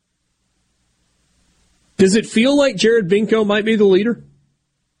 Does it feel like Jared Binko might be the leader?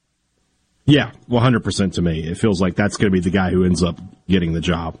 Yeah, 100% to me. It feels like that's going to be the guy who ends up getting the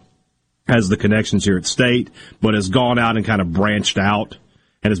job. Has the connections here at State, but has gone out and kind of branched out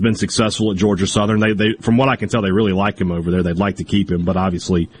and has been successful at Georgia Southern. They from what I can tell, they really like him over there. They'd like to keep him, but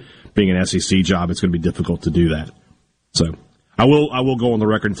obviously being an SEC job, it's going to be difficult to do that. So I will go on the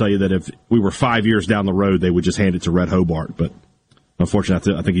record and tell you that if we were 5 years down the road, they would just hand it to Red Hobart. But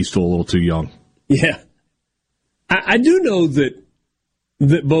unfortunately, I think he's still a little too young. Yeah. I do know that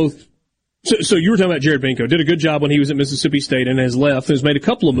both. So you were talking about Jared Binko. Did a good job when he was at Mississippi State and has left and has made a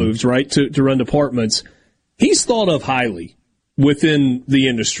couple of moves, right, to run departments. He's thought of highly within the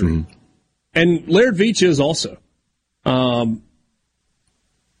industry. Mm-hmm. And Laird Veach is also. I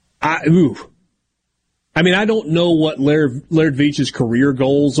don't know what Laird Veach's career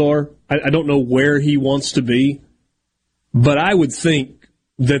goals are. I don't know where he wants to be. But I would think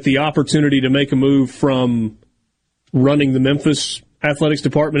that the opportunity to make a move from running the Memphis athletics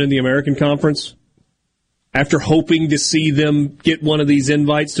department in the American Conference, after hoping to see them get one of these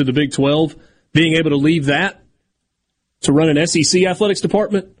invites to the Big 12, being able to leave that to run an SEC athletics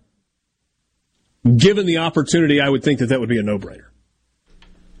department, given the opportunity, I would think that would be a no-brainer.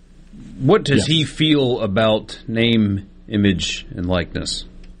 What does he feel about name, image, and likeness?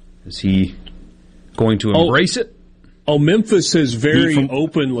 Is he going to embrace it? Oh, Memphis has very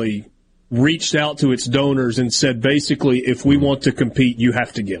openly reached out to its donors and said, basically, if we want to compete, you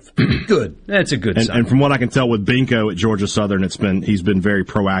have to give. Good. That's a good sign. And from what I can tell with Binko at Georgia Southern, he's been very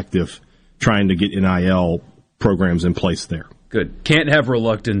proactive trying to get NIL programs in place there. Good. Can't have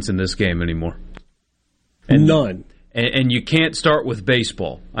reluctance in this game anymore. None. And you can't start with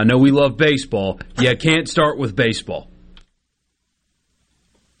baseball. I know we love baseball. You can't start with baseball.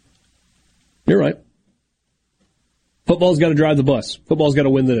 You're right. Football's got to drive the bus. Football's got to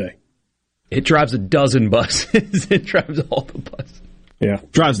win the day. It drives a dozen buses. It drives all the buses. Yeah.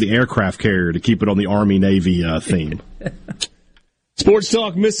 Drives the aircraft carrier to keep it on the Army-Navy theme. Sports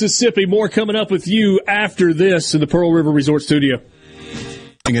Talk Mississippi. More coming up with you after this in the Pearl River Resort Studio.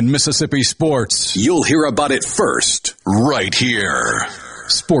 In Mississippi sports, you'll hear about it first, right here.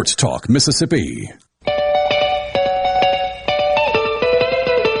 Sports Talk Mississippi.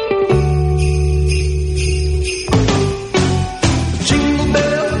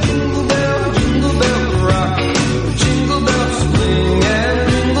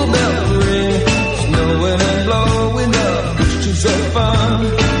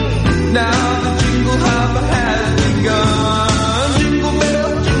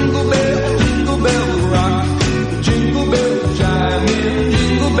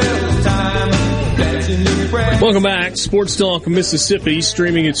 Welcome back. Sports Talk Mississippi,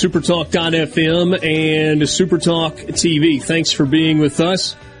 streaming at supertalk.fm and Supertalk TV. Thanks for being with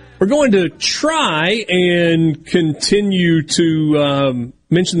us. We're going to try and continue to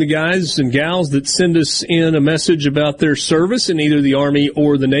mention the guys and gals that send us in a message about their service in either the Army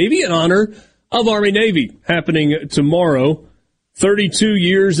or the Navy in honor of Army-Navy happening tomorrow. 32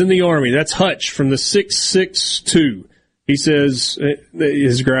 years in the Army. That's Hutch from the 662. He says,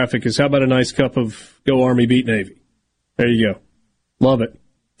 his graphic is, how about a nice cup of Go Army, Beat Navy? There you go. Love it.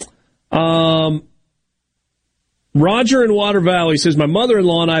 Roger in Water Valley says, my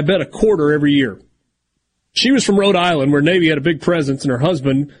mother-in-law and I bet a quarter every year. She was from Rhode Island, where Navy had a big presence, and her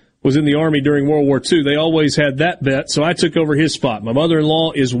husband was in the Army during World War II. They always had that bet, so I took over his spot. My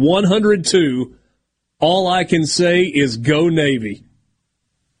mother-in-law is 102. All I can say is go Navy.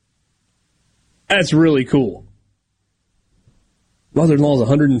 That's really cool. Mother-in-law is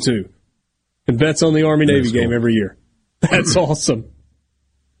 102. and bets on the Army-Navy game every year. That's awesome.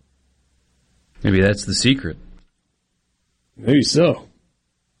 Maybe that's the secret. Maybe so.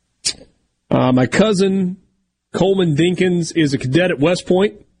 My cousin, Coleman Dinkins, is a cadet at West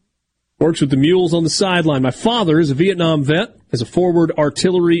Point, works with the Mules on the sideline. My father is a Vietnam vet, as a forward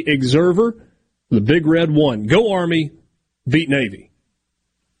artillery observer. The Big Red 1. Go Army, beat Navy.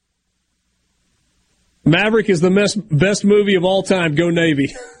 Maverick is the best movie of all time. Go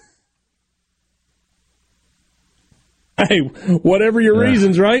Navy. Hey, whatever your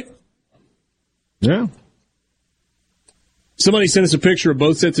reasons, right? Yeah. Somebody sent us a picture of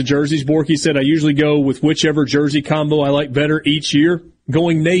both sets of jerseys. Borky said, I usually go with whichever jersey combo I like better each year.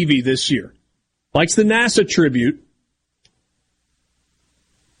 Going Navy this year. Likes the NASA tribute.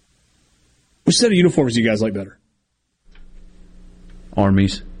 Which set of uniforms do you guys like better?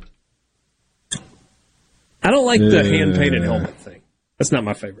 Army's. I don't like the hand-painted helmet thing. That's not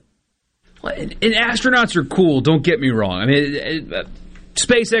my favorite. And astronauts are cool, don't get me wrong. I mean,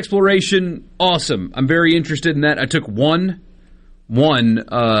 space exploration, awesome. I'm very interested in that. I took one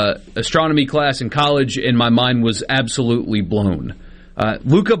astronomy class in college, and my mind was absolutely blown.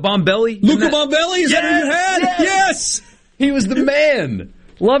 Luca Bombelli? Luca Bombelli? Is that who you had? Yes! He was the man.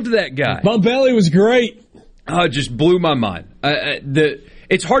 Loved that guy. Bombelli was great. It just blew my mind.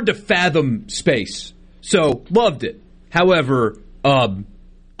 It's hard to fathom space, so loved it. However,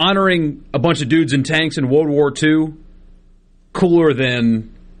 honoring a bunch of dudes in tanks in World War II, cooler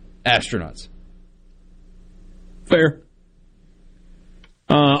than astronauts. Fair.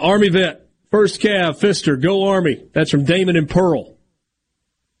 Army vet, first Cav, Pfister, go Army. That's from Damon and Pearl.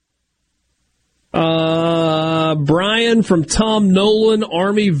 Brian from Tom Nolan,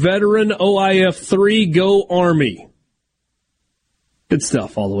 Army veteran, OIF 3, go Army. Good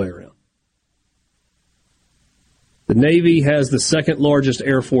stuff all the way around. The Navy has the second largest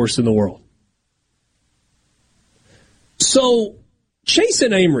Air Force in the world. So, Chase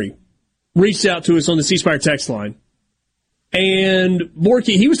and Amory reached out to us on the C Spire text line. And,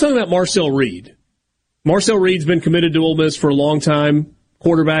 Borky, he was talking about Marcel Reed. Marcel Reed's been committed to Ole Miss for a long time.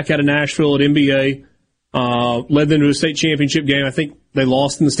 Quarterback out of Nashville at NBA. Led them to a state championship game. I think they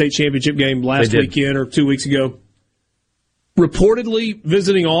lost in the state championship game last weekend or 2 weeks ago. Reportedly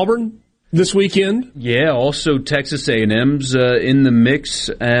visiting Auburn this weekend. Yeah, also Texas A&M's in the mix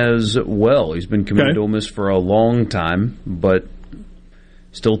as well. He's been committed to Ole Miss for a long time, but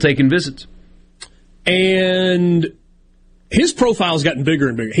still taking visits. And his profile has gotten bigger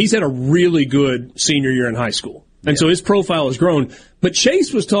and bigger. He's had a really good senior year in high school. And so his profile has grown. But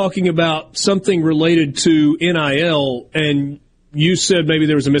Chase was talking about something related to NIL, and you said maybe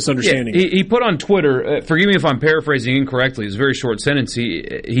there was a misunderstanding. Yeah, he put on Twitter, forgive me if I'm paraphrasing incorrectly, it's a very short sentence.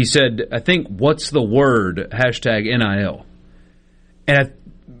 He said, I think, what's the word, hashtag NIL. And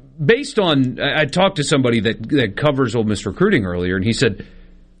based on, I talked to somebody that covers Ole Miss recruiting earlier, and he said,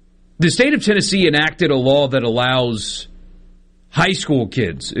 the state of Tennessee enacted a law that allows high school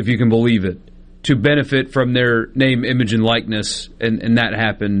kids, if you can believe it, to benefit from their name, image, and likeness, and that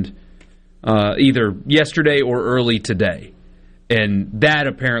happened either yesterday or early today. And that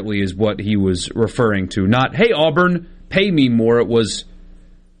apparently is what he was referring to. Not, hey, Auburn, pay me more. It was,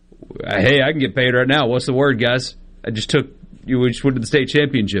 hey, I can get paid right now. What's the word, guys? We just went to the state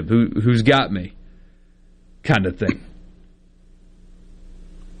championship. Who's got me? Kind of thing.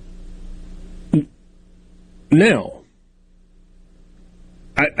 Now,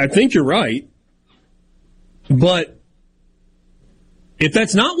 I think you're right. But if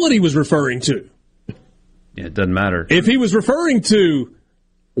that's not what he was referring to, yeah, it doesn't matter. If he was referring to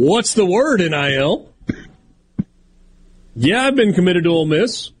what's the word NIL, yeah, I've been committed to Ole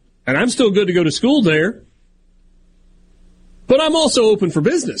Miss, and I'm still good to go to school there, but I'm also open for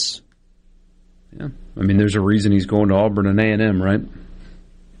business. Yeah, I mean, there's a reason he's going to Auburn and A&M, right?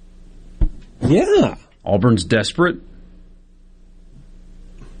 Yeah. Auburn's desperate.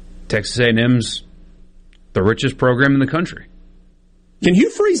 Texas A&M's the richest program in the country. Can Hugh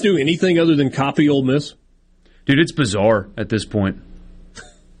Freeze do anything other than copy Ole Miss? Dude, it's bizarre at this point.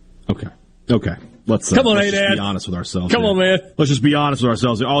 Okay. Let's Come on, let's just Dad. be honest with ourselves. Come on, man. Let's just be honest with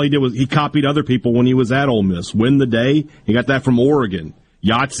ourselves. All he did was he copied other people when he was at Ole Miss. Win the day. He got that from Oregon.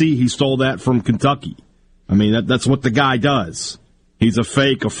 Yahtzee, he stole that from Kentucky. I mean, that's what the guy does. He's a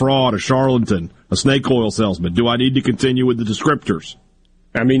fake, a fraud, a charlatan, a snake oil salesman. Do I need to continue with the descriptors?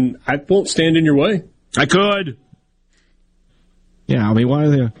 I mean, I won't stand in your way. I could. Yeah, I mean,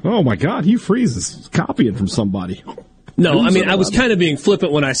 why? Oh my God, Hugh Freeze is copying from somebody. No, I mean, I was kind of being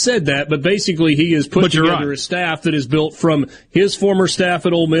flippant when I said that, but basically he is put together a staff that is built from his former staff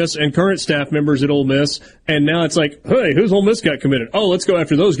at Ole Miss and current staff members at Ole Miss, and now it's like, hey, who's Ole Miss got committed? Oh, let's go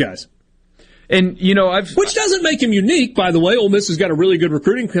after those guys. And, which doesn't make him unique, by the way. Ole Miss has got a really good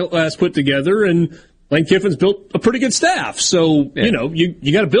recruiting class put together, and Lane Kiffin's built a pretty good staff. So,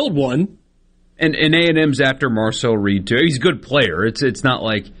 you got to build one. And A&M's after Marcel Reed, too. He's a good player. It's not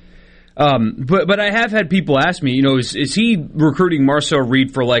like... But I have had people ask me, is he recruiting Marcel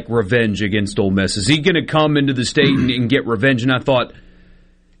Reed for, revenge against Ole Miss? Is he going to come into the state and get revenge? And I thought,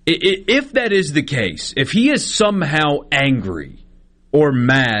 if that is the case, if he is somehow angry or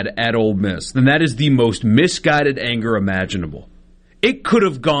mad at Ole Miss, then that is the most misguided anger imaginable. It could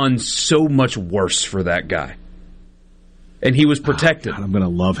have gone so much worse for that guy. And he was protected. God, I'm going to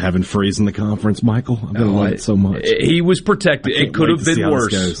love having Freeze in the conference, Michael. I'm going to love it so much. He was protected. It could have been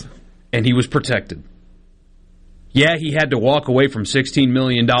worse. And he was protected. Yeah, he had to walk away from $16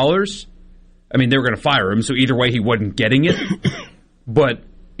 million. I mean, they were going to fire him, so either way he wasn't getting it. But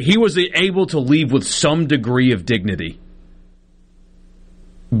he was able to leave with some degree of dignity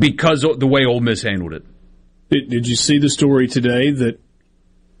because of the way Ole Miss handled it. Did you see the story today that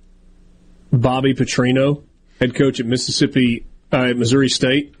Bobby Petrino, head coach at Missouri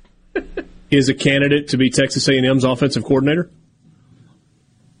State, is a candidate to be Texas A&M's offensive coordinator?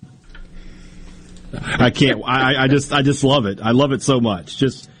 I can't. I just love it. I love it so much.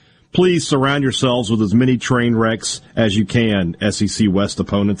 Just please surround yourselves with as many train wrecks as you can, SEC West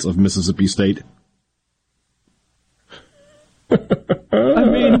opponents of Mississippi State. I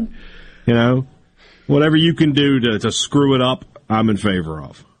mean, whatever you can do to screw it up, I'm in favor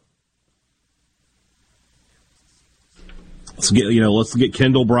of. Let's get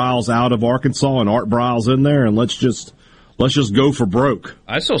Kendall Briles out of Arkansas and Art Briles in there, and let's just go for broke.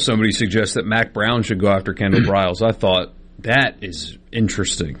 I saw somebody suggest that Mac Brown should go after Kendall Briles. I thought, that is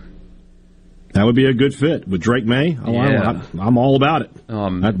interesting. That would be a good fit with Drake May. I'm all about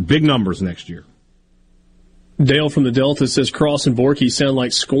it. Big numbers next year. Dale from the Delta says Cross and Borky sound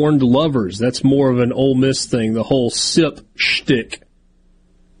like scorned lovers. That's more of an Ole Miss thing, the whole sip shtick.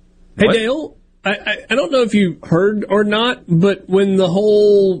 Hey, Dale, I don't know if you heard or not, but when the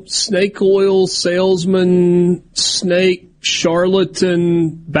whole snake oil salesman, snake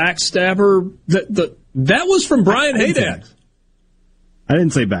charlatan, backstabber, that was from Brian Haydad. I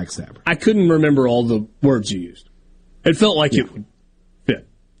didn't say backstabber. I couldn't remember all the words you used. It felt like it would fit.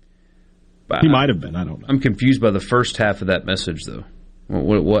 He might have been. I don't know. I'm confused by the first half of that message, though.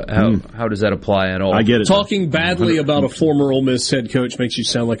 How does that apply at all? I get it. Talking badly about a former Ole Miss head coach makes you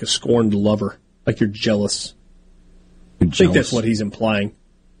sound like a scorned lover, like you're jealous. I think that's what he's implying.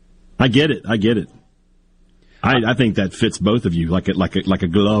 I get it. I think that fits both of you like a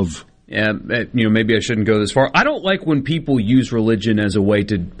glove. Yeah, maybe I shouldn't go this far. I don't like when people use religion as a way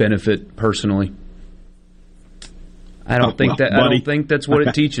to benefit personally. I don't think that's what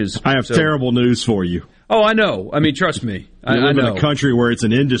it teaches. I have terrible news for you. Oh, I know. I mean, trust me. I live in a country where it's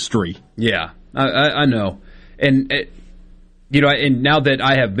an industry. Yeah, I know. And and now that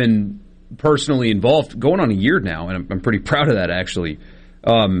I have been personally involved, going on a year now, and I'm pretty proud of that actually.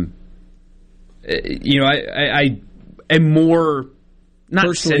 I am more not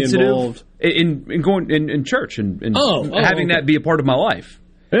personally sensitive involved in going in church and having that be a part of my life.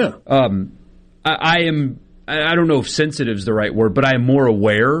 Yeah. I am. I don't know if sensitive is the right word, but I am more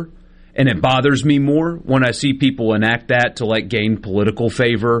aware, and it bothers me more when I see people enact that to gain political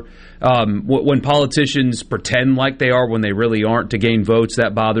favor. When politicians pretend like they are when they really aren't to gain votes,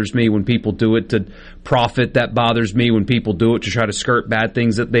 that bothers me. When people do it to profit, that bothers me. When people do it to try to skirt bad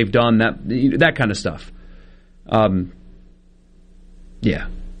things that they've done, that kind of stuff. Yeah,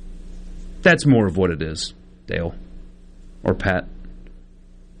 that's more of what it is, Dale or Pat.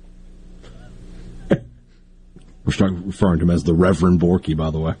 We're referring to him as the Reverend Borky, by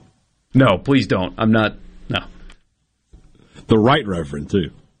the way. No, please don't. I'm not. No. The Right Reverend,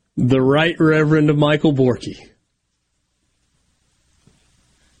 too. The Right Reverend of Michael Borky.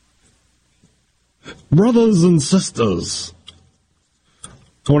 Brothers and sisters.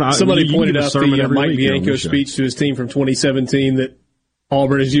 Somebody pointed out the Mike Bianco speech to his team from 2017 that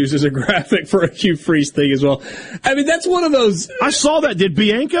Auburn has used as a graphic for a Hugh Freeze thing as well. I mean, that's one of those. I saw that. Did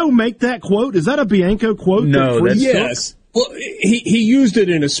Bianco make that quote? Is that a Bianco quote? No, that's yes. Well, he used it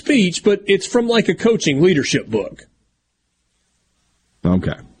in a speech, but it's from a coaching leadership book.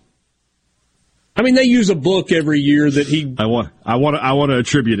 Okay. I mean, they use a book every year that he. I want to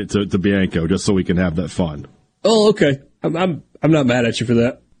attribute it to Bianco just so we can have that fun. Oh, okay. I'm not mad at you for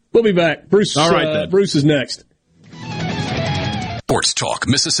that. We'll be back. Bruce. All right, then. Bruce is next. Sports Talk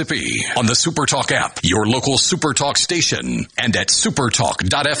Mississippi on the SuperTalk app, your local SuperTalk station, and at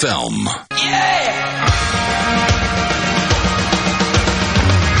supertalk.fm. Yeah!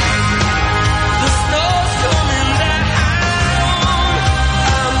 The snow's coming down.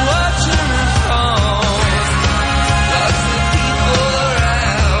 I'm watching it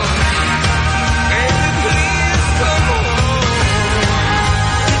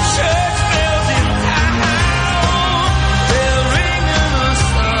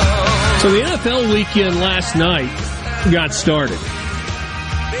So the NFL weekend last night got started.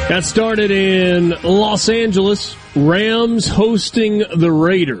 Got started in Los Angeles. Rams hosting the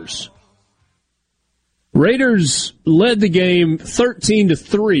Raiders. Raiders led the game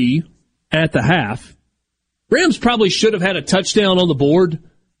 13-3 at the half. Rams probably should have had a touchdown on the board,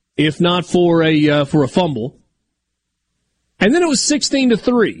 if not for a fumble. And then it was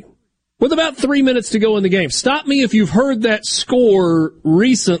 16-3 with about 3 minutes to go in the game. Stop me if you've heard that score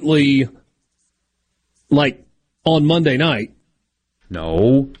recently, like on Monday night.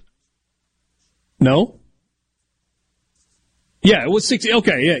 No. Yeah, it was 60.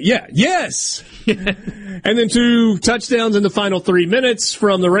 Okay, yeah, yes. And then 2 touchdowns in the final 3 minutes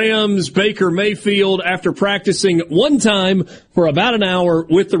from the Rams. Baker Mayfield, after practicing one time for about an hour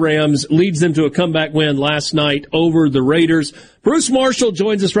with the Rams, leads them to a comeback win last night over the Raiders. Bruce Marshall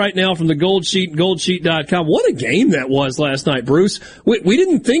joins us right now from the Gold Sheet, goldsheet.com. What a game that was last night, Bruce. We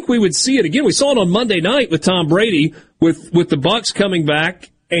didn't think we would see it again. We saw it on Monday night with Tom Brady, with the Bucs coming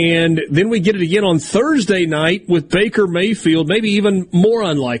back. And then we get it again on Thursday night with Baker Mayfield, maybe even more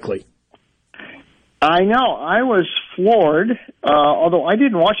unlikely. I know. I was floored, although I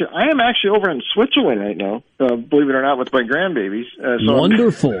didn't watch it. I am actually over in Switzerland right now, believe it or not, with my grandbabies. So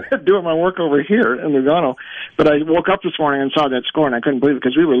wonderful. I'm doing my work over here in Lugano. But I woke up this morning and saw that score, and I couldn't believe it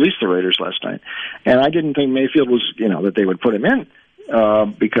because we released the Raiders last night. And I didn't think Mayfield was, that they would put him in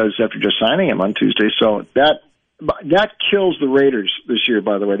because after just signing him on Tuesday. So that kills the Raiders this year,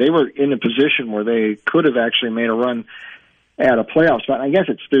 by the way. They were in a position where they could have actually made a run at a playoff spot. I guess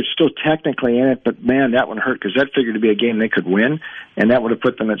they're still technically in it, but man, that one hurt because that figured to be a game they could win, and that would have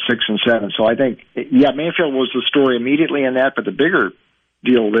put them at 6-7. So I think, Mayfield was the story immediately in that, but the bigger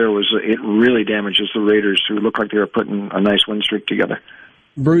deal there was it really damages the Raiders, who look like they were putting a nice win streak together.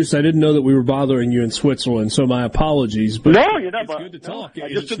 Bruce, I didn't know that we were bothering you in Switzerland, so my apologies. But no, you're not. It's good to talk. I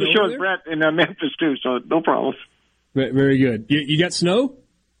just did the show with Brett in Memphis, too, so no problem. Very good. You got snow?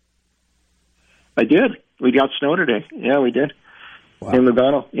 I did. We got snow today. Yeah, we did. Wow. In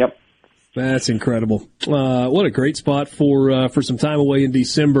Lugano. Yep. That's incredible. What a great spot for some time away in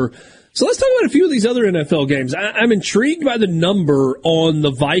December. So let's talk about a few of these other NFL games. I'm intrigued by the number on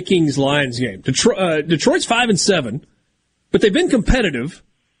the Vikings-Lions game. Detroit's 5-7, but they've been competitive.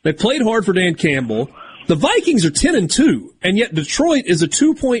 They played hard for Dan Campbell. The Vikings are 10-2, and yet Detroit is a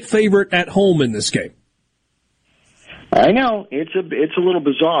 2-point favorite at home in this game. I know it's a little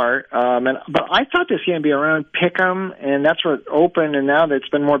bizarre, but I thought this game would be around Pick'em, and that's where it opened. And now it's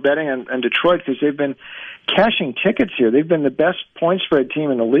been more betting on Detroit because they've been cashing tickets here. They've been the best point spread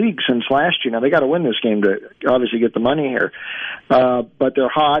team in the league since last year. Now they got to win this game to obviously get the money here, but they're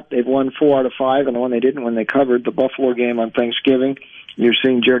hot. They've won 4 out of 5, and the one they didn't win they covered. The Buffalo game on Thanksgiving. You're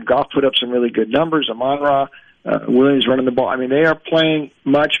seeing Jared Goff put up some really good numbers. Amon-Ra. Williams running the ball. I mean, they are playing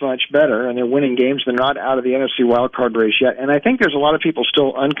much, much better, and they're winning games. They're not out of the NFC wildcard race yet. And I think there's a lot of people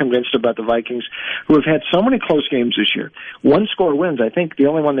still unconvinced about the Vikings, who have had so many close games this year. One-score wins. I think the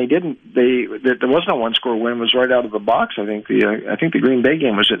only one there was no one-score win was right out of the box. I think the Green Bay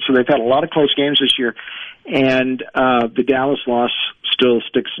game was it. So they've had a lot of close games this year, and the Dallas loss still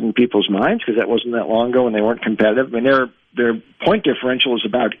sticks in people's minds because that wasn't that long ago and they weren't competitive. I mean, their point differential is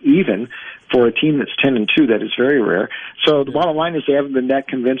about even for a team that's 10-2. That is very rare. So the bottom line is they haven't been that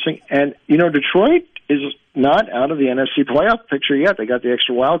convincing. And, Detroit is not out of the NFC playoff picture yet. They got the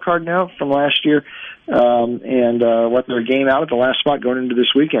extra wild card now from last year. They're a game out at the last spot going into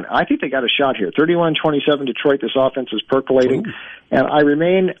this weekend. I think they got a shot here. 31-27 Detroit. This offense is percolating. Ooh. And I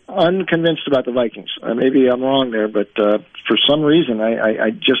remain unconvinced about the Vikings. Maybe I'm wrong there, but for some reason,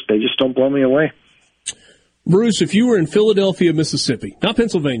 they just don't blow me away. Bruce, if you were in Philadelphia, Mississippi, not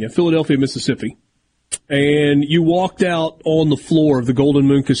Pennsylvania, Philadelphia, Mississippi, and you walked out on the floor of the Golden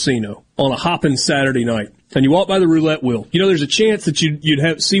Moon Casino on a hopping Saturday night, and you walked by the roulette wheel, there's a chance that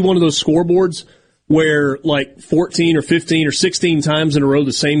you'd see one of those scoreboards where like 14 or 15 or 16 times in a row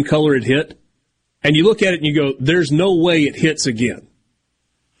the same color had hit, and you look at it and you go, there's no way it hits again.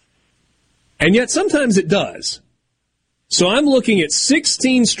 And yet sometimes it does. So I'm looking at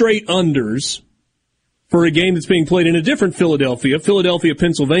 16 straight unders for a game that's being played in a different Philadelphia,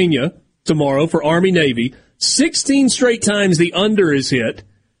 Pennsylvania, tomorrow for Army-Navy. 16 straight times the under is hit.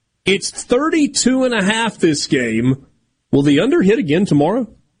 It's 32.5 this game. Will the under hit again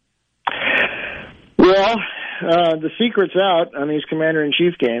tomorrow? Well, the secret's out on these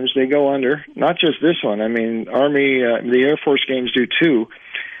Commander-in-Chief games. They go under. Not just this one. I mean, Army, the Air Force games do too.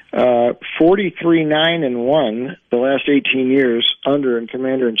 43-9-1 the last 18 years under in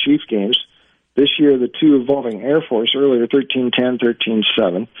Commander-in-Chief games. This year, the two involving Air Force, earlier 13-10,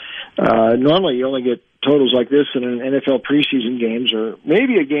 13-7. Normally, you only get totals like this in an NFL preseason games or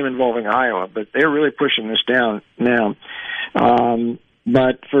maybe a game involving Iowa, but they're really pushing this down now.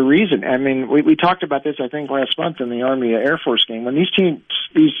 But for a reason. I mean, we talked about this, I think, last month in the Army Air Force game. When these teams,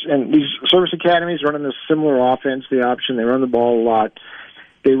 these service academies running this similar offense, the option, they run the ball a lot.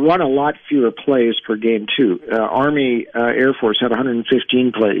 They run a lot fewer plays per game, too. Army Air Force had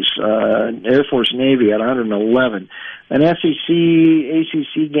 115 plays. Air Force Navy had 111. An SEC,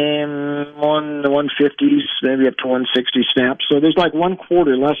 ACC game, 150s, maybe up to 160 snaps. So there's like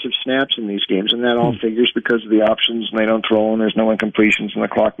 1/4 less of snaps in these games, and that all figures because of the options, and they don't throw, and there's no incompletions, and the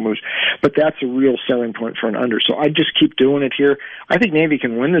clock moves. But that's a real selling point for an under. So I just keep doing it here. I think Navy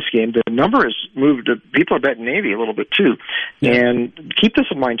can win this game. The number has moved. People are betting Navy a little bit, too. Yeah. And keep this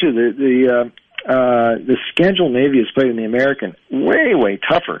in mind, too. The schedule Navy has played in the American, way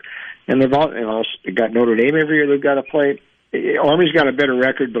tougher. And they've got Notre Dame every year they've got to play. Army's got a better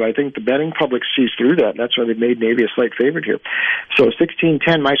record, but I think the betting public sees through that. That's why they made Navy a slight favorite here. So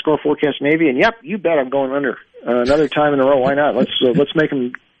 16-10, my score forecast Navy, and yep, you bet I'm going under another time in a row. Why not? Let's make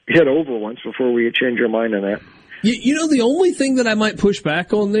them hit over once before we change our mind on that. You know, the only thing that I might push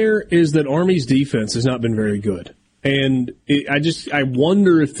back on there is that Army's defense has not been very good. And I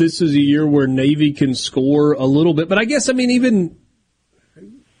wonder if this is a year where Navy can score a little bit. But I guess, I mean, even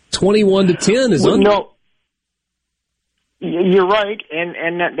 21-10 is under. No, you're right, and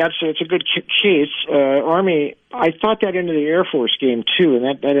it's a good case. Army, I thought that into the Air Force game too, and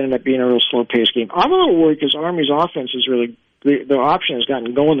that ended up being a real slow-paced game. I'm a little worried because Army's offense is really the option has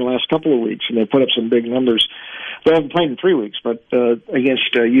gotten going the last couple of weeks, and they put up some big numbers. They haven't played in 3 weeks, but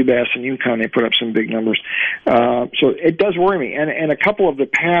against UMass and UConn, they put up some big numbers. So it does worry me. And a couple of the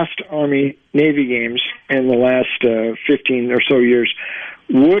past Army-Navy games in the last 15 or so years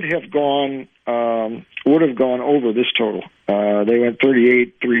would have gone over this total. They went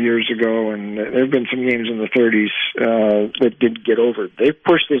 38 3 years ago, and there have been some games in the 30s that didn't get over. They've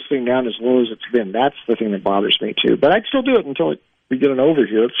pushed this thing down as low as it's been. That's the thing that bothers me, too. But I'd still do it until we get an over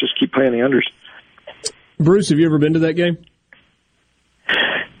here. Let's just keep playing the unders. Bruce, have you ever been to that game?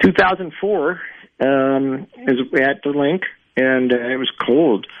 2004 is at the link, and it was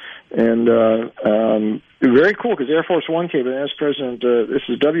cold. And very cool because Air Force One came in as President. This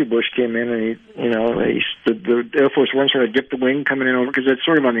is W. Bush came in, and the Air Force One sort of dipped the wing coming in over because it's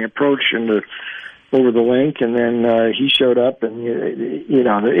sort of on the approach and over the link, and then he showed up, and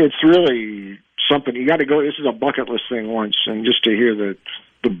it's really something. You got to go. This is a bucket list thing once, and just to hear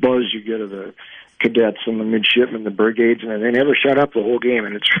the buzz you get of the cadets and the midshipmen, the brigades, and they never shut up the whole game,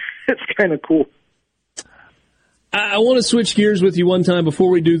 and it's kind of cool. I want to switch gears with you one time. Before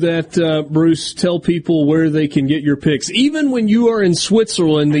we do that, Bruce, tell people where they can get your picks. Even when you are in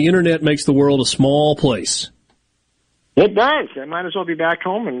Switzerland, the internet makes the world a small place. It does. I might as well be back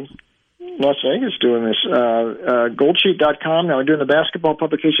home in Las Vegas doing this. Goldsheet.com. Now, we're doing the basketball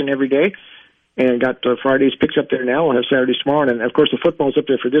publication every day. And got Friday's picks up there now. We'll have Saturdays tomorrow. And, of course, the football's up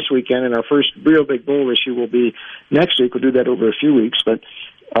there for this weekend. And our first real big bowl issue will be next week. We'll do that over a few weeks. But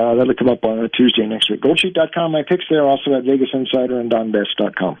that'll come up on a Tuesday next week. Goldsheet.com, my picks there. Also at Vegas Insider and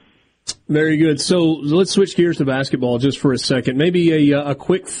DonBest.com. Very good. So let's switch gears to basketball just for a second. Maybe a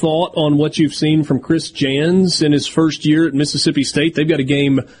quick thought on what you've seen from Chris Jans in his first year at Mississippi State. They've got a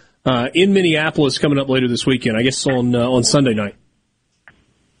game in Minneapolis coming up later this weekend, I guess on Sunday night.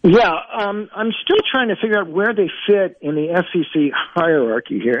 Yeah, I'm still trying to figure out where they fit in the SEC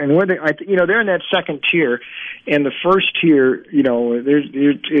hierarchy here, and where they're in that second tier, and the first tier,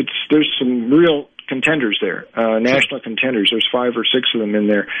 there's some real contenders there, national contenders. There's 5 or 6 of them in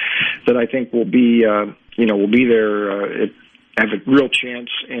there that I think will be there, have a real chance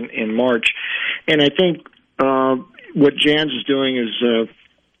in March, and I think what Jans is doing is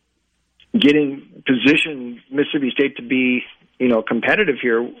position Mississippi State to be competitive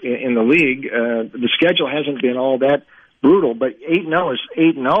here in the league. The schedule hasn't been all that brutal, but 8-0 is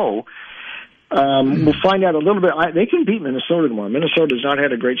 8-0. We'll find out a little bit. They can beat Minnesota tomorrow. Minnesota has not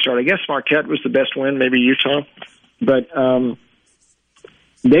had a great start. I guess Marquette was the best win, maybe Utah. But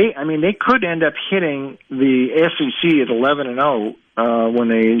they could end up hitting the SEC at 11-0 when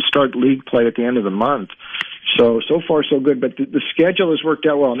they start league play at the end of the month. So far, so good. But the schedule has worked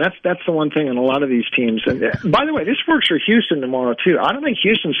out well, and that's the one thing in a lot of these teams. And by the way, this works for Houston tomorrow, too. I don't think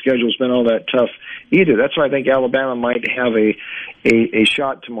Houston's schedule's been all that tough either. That's why I think Alabama might have a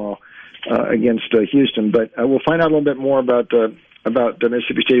shot tomorrow against Houston. But we'll find out a little bit more about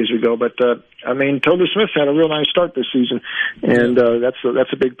Mississippi State as we go. But, Toby Smith had a real nice start this season, and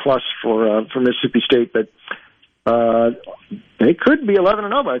that's a big plus for Mississippi State. But they could be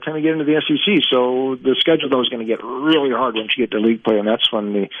 11-0 by the time you get into the SEC. So the schedule, though, is going to get really hard once you get to league play, and that's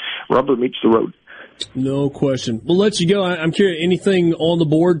when the rubber meets the road. No question. We'll let you go. I'm curious, anything on the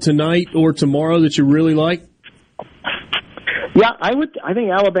board tonight or tomorrow that you really like? Yeah, I think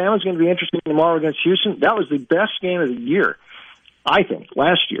Alabama's going to be interesting tomorrow against Houston. That was the best game of the year, I think,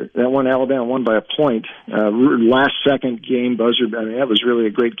 last year. That one, Alabama won by a point. Last-second game buzzer. I mean, that was really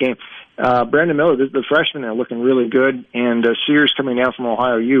a great game. Brandon Miller, the freshman, are looking really good, and Sears coming down from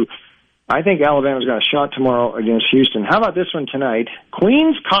Ohio U. I think Alabama's got a shot tomorrow against Houston. How about this one tonight?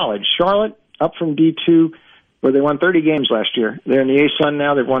 Queens College, Charlotte, up from D2, where they won 30 games last year. They're in the A-Sun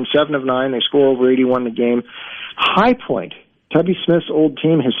now. They've won 7 of 9. They score over 81 the game. High Point, Tubby Smith's old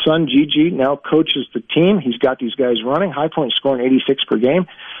team, his son, Gigi, now coaches the team. He's got these guys running. High Point scoring 86 per game.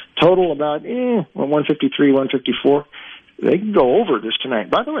 Total about 153, 154. They can go over this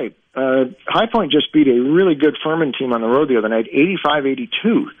tonight. By the way, High Point just beat a really good Furman team on the road the other night,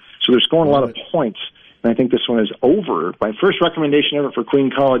 85-82. So they're scoring a lot of points. And I think this one is over. My first recommendation ever for Queen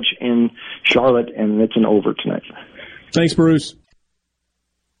College in Charlotte, and it's an over tonight. Thanks, Bruce.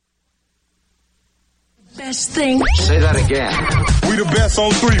 Best thing. Say that again. We the best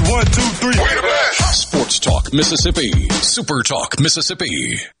on 3. 1, 2, 3. We the best. Sports Talk Mississippi. Super Talk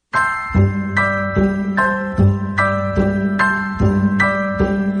Mississippi.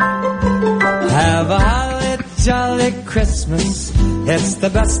 Have a holly jolly Christmas. It's the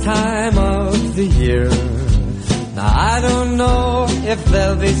best time of the year. Now I don't know if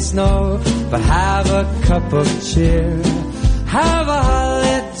there'll be snow, but have a cup of cheer. Have a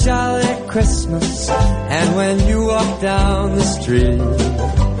holly jolly Christmas. And when you walk down the street,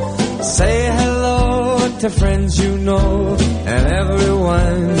 say hello to friends you know and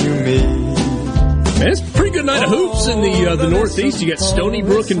everyone you meet. Man, it's a pretty good night of hoops in the Northeast. You got Stony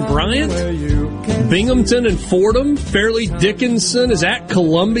Brook and Bryant, Binghamton and Fordham. Fairleigh Dickinson is at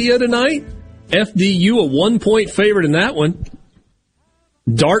Columbia tonight. FDU a 1-point favorite in that one.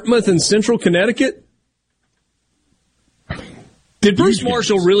 Dartmouth and Central Connecticut. Did Bruce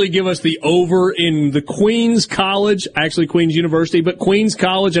Marshall really give us the over in the Queens College, actually Queens University, but Queens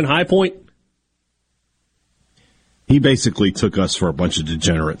College and High Point? He basically took us for a bunch of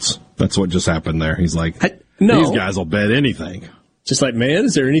degenerates. That's what just happened there. He's like, no. These guys will bet anything. Just like, man,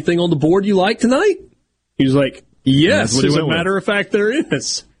 is there anything on the board you like tonight? He was like, yes, as a matter of fact, there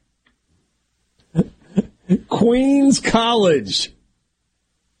is. Queens College.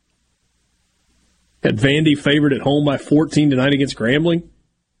 Had Vandy favored at home by 14 tonight against Grambling.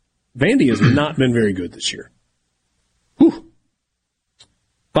 Vandy has not been very good this year.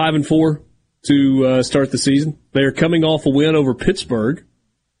 5-4 to start the season. They are coming off a win over Pittsburgh.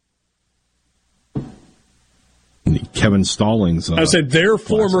 Kevin Stallings. I said their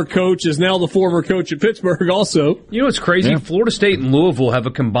former coach is now the former coach at Pittsburgh also. You know what's crazy? Yeah. Florida State and Louisville have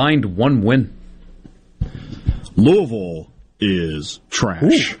a combined 1 win. Louisville is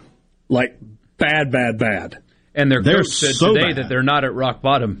trash. Ooh. Like bad. And their coach said so today that they're not at rock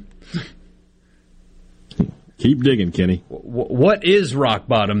bottom. Keep digging, Kenny. What is rock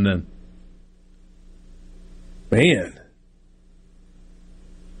bottom then? Man.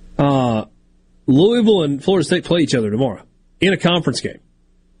 Louisville and Florida State play each other tomorrow in a conference game.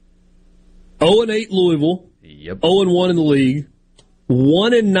 0-8 Louisville. Yep. 0-1 in the league.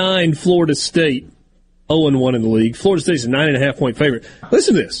 1-9 Florida State. 0-1 in the league. Florida State's a 9.5-point favorite.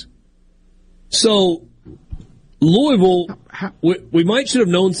 Listen to this. So, Louisville, we might should have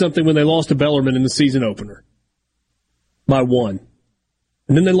known something when they lost to Bellarmine in the season opener by 1.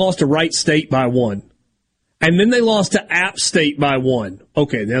 And then they lost to Wright State by 1. And then they lost to App State by 1.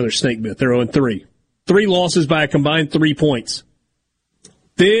 Okay, now they're snake bit. They're 0-3. 3 losses by a combined 3 points.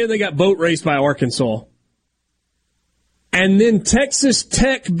 Then they got boat raced by Arkansas. And then Texas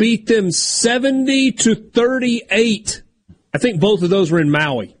Tech beat them 70-38. I think both of those were in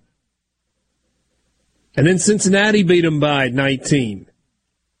Maui. And then Cincinnati beat them by 19.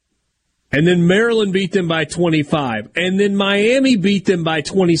 And then Maryland beat them by 25. And then Miami beat them by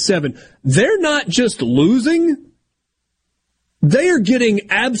 27. They're not just losing. They are getting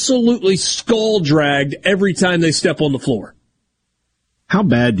absolutely skull-dragged every time they step on the floor. How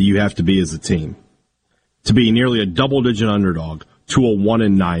bad do you have to be as a team to be nearly a double-digit underdog to a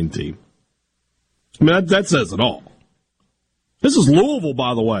 1-9 team? I mean, that says it all. This is Louisville,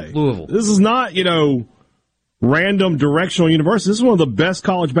 by the way. Louisville. This is not, random directional university. This is one of the best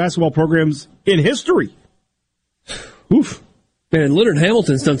college basketball programs in history. Oof. Man, Leonard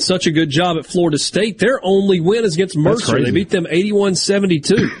Hamilton's done such a good job at Florida State. Their only win is against Mercer. They beat them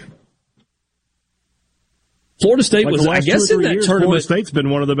 81-72. Florida State was, I guess, in that tournament. Florida State's been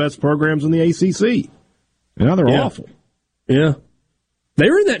one of the best programs in the ACC. Now they're awful. Yeah. They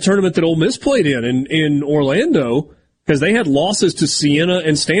were in that tournament that Ole Miss played in Orlando because they had losses to Siena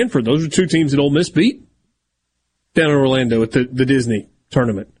and Stanford. Those are two teams that Ole Miss beat down in Orlando at the Disney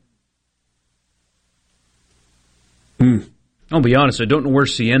tournament. I'll be honest, I don't know where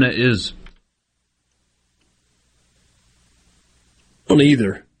Siena is. I don't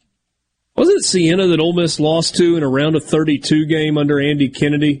either. Wasn't it Siena that Ole Miss lost to in a round of 32 game under Andy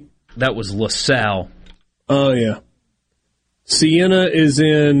Kennedy? That was LaSalle. Oh, yeah. Siena is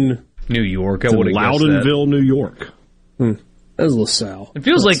in New York. I would have guessed that. Loudonville, New York. That's LaSalle. It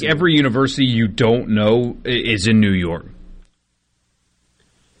feels like every university you don't know is in New York.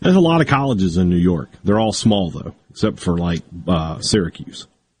 There's a lot of colleges in New York. They're all small, though, except for, like, Syracuse.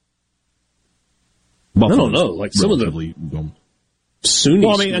 Buffalo's I don't know. Like, some of the SUNY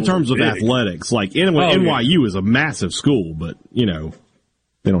well, I mean, in terms of athletics, like, NYU is a massive school, but, you know,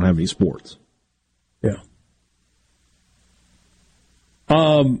 they don't have any sports. Yeah.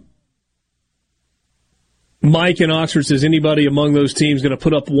 Mike in Oxford says, anybody among those teams going to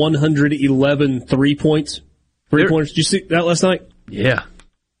put up 111 3-pointers? Did you see that last night? Yeah.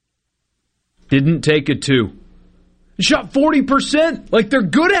 Didn't take a 2. Shot 40%. Like, they're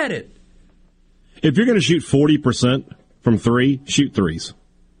good at it. If you're going to shoot 40% from 3, shoot 3s.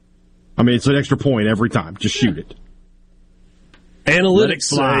 I mean, it's an extra point every time. Just shoot it. Analytics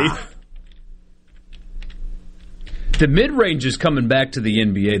say the mid-range is coming back to the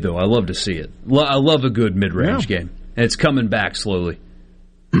NBA, though. I love to see it. I love a good mid-range game. And it's coming back slowly.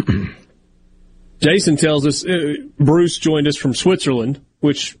 Jason tells us, Bruce joined us from Switzerland,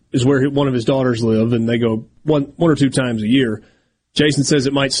 which is where one of his daughters live, and they go one or two times a year. Jason says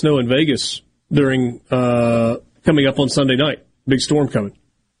it might snow in Vegas during coming up on Sunday night. Big storm coming.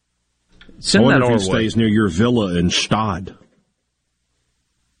 Send that our way. Stays near your villa in Stade.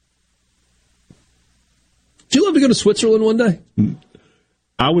 Would you love to go to Switzerland one day?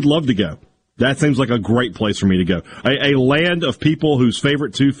 I would love to go. That seems like a great place for me to go. A land of people whose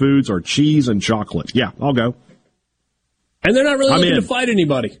favorite two foods are cheese and chocolate. Yeah, I'll go. And they're not really looking to fight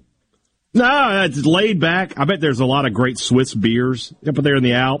anybody. No, it's laid back. I bet there's a lot of great Swiss beers up there in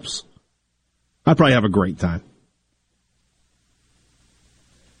the Alps. I'd probably have a great time.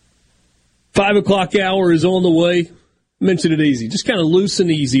 5 o'clock hour is on the way. Mention it easy. Just kind of loose and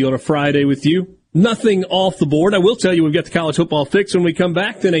easy on a Friday with you. Nothing off the board. I will tell you we've got the college football fix when we come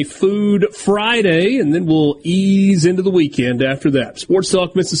back, then a Food Friday, and then we'll ease into the weekend after that. Sports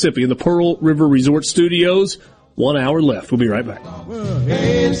Talk Mississippi in the Pearl River Resort Studios. 1 hour left. We'll be right back.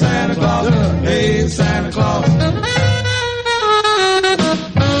 Hey, Santa Claus. Hey, Santa Claus.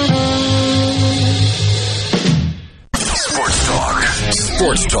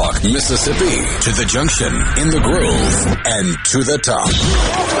 Sports Talk Mississippi. To the junction, in the Grove, and to the top.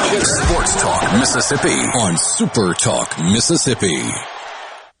 Sports Talk Mississippi on Super Talk Mississippi.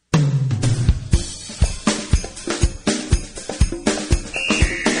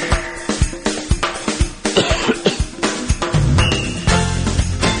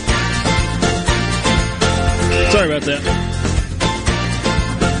 Sorry about that.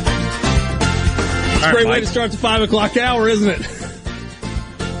 It's a great way to start the 5 o'clock hour, isn't it?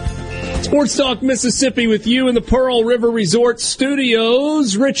 Sports Talk Mississippi with you in the Pearl River Resort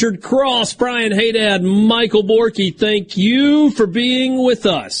Studios. Richard Cross, Brian Haydad, Michael Borky, thank you for being with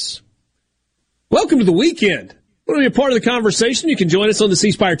us. Welcome to the weekend. Want to be a part of the conversation? You can join us on the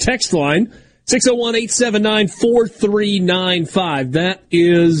C Spire text line, 601-879-4395. That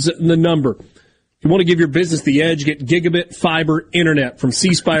is the number. If you want to give your business the edge, get gigabit fiber internet from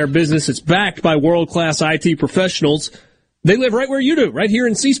C Spire Business. It's backed by world-class IT professionals. They live right where you do, right here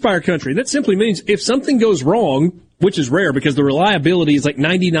in C Spire country. That simply means if something goes wrong, which is rare because the reliability is like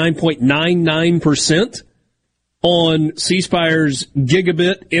 99.99% on C Spire's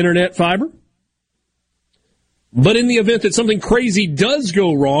gigabit internet fiber. But in the event that something crazy does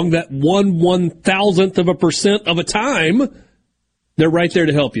go wrong, that 1/1000% of a time, they're right there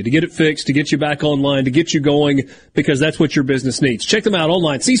to help you, to get it fixed, to get you back online, to get you going, because that's what your business needs. Check them out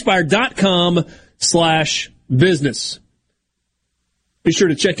online, cspire.com/business. Be sure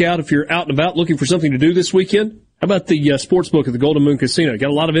to check out if you're out and about looking for something to do this weekend. How about the sports book at the Golden Moon Casino? Got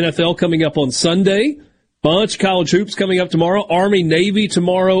a lot of NFL coming up on Sunday. Bunch of college hoops coming up tomorrow. Army, Navy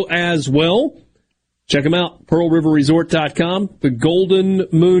tomorrow as well. Check them out. PearlRiverResort.com. The Golden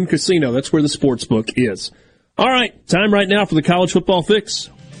Moon Casino. That's where the sports book is. All right. Time right now for the college football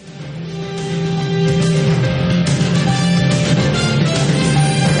fix.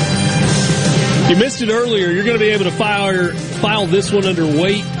 You missed it earlier. You're going to be able to file this one under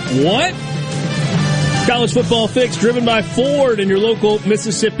wait. What? College football fix driven by Ford and your local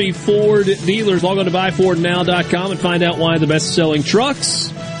Mississippi Ford dealers. Log on to buyfordnow.com and find out why the best-selling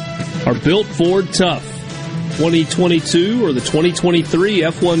trucks are built Ford tough. 2022 or the 2023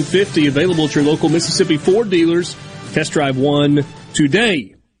 F-150 available at your local Mississippi Ford dealers. Test drive one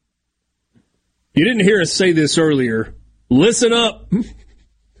today. You didn't hear us say this earlier. Listen up,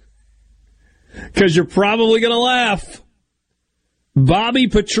 because you're probably going to laugh. Bobby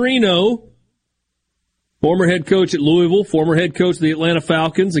Petrino, former head coach at Louisville, former head coach of the Atlanta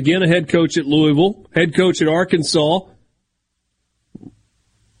Falcons, again a head coach at Louisville, head coach at Arkansas,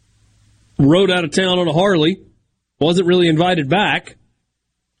 rode out of town on a Harley, wasn't really invited back,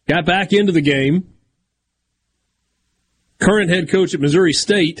 got back into the game, current head coach at Missouri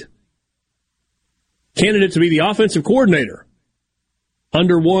State, candidate to be the offensive coordinator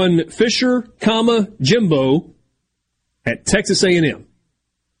under one Fisher, Jimbo at Texas A&M.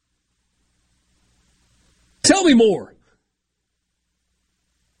 Tell me more.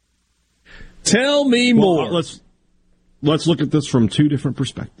 Tell me more. Let's look at this from two different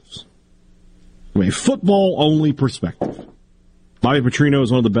perspectives. From a football-only perspective, Bobby Petrino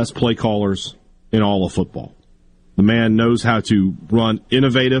is one of the best play callers in all of football. The man knows how to run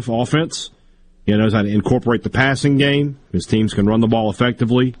innovative offense. He knows how to incorporate the passing game. His teams can run the ball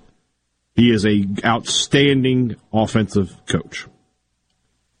effectively. He is an outstanding offensive coach.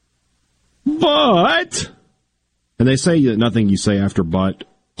 But, and they say that nothing you say after but,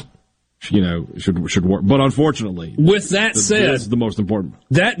 should work. But unfortunately, with that said, this is the most important.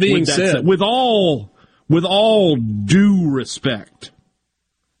 That being said, with all due respect,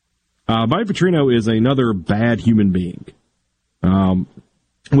 Bobby Petrino is another bad human being,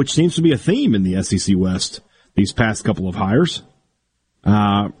 which seems to be a theme in the SEC West these past couple of hires.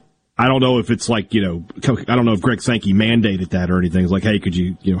 I don't know if it's like, I don't know if Greg Sankey mandated that or anything. It's like, hey, could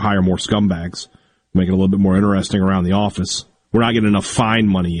you hire more scumbags, make it a little bit more interesting around the office. We're not getting enough fine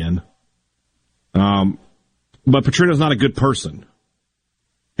money in. But Petrino's not a good person.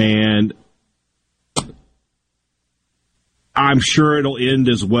 And I'm sure it'll end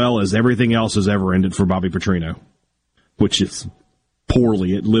as well as everything else has ever ended for Bobby Petrino, which is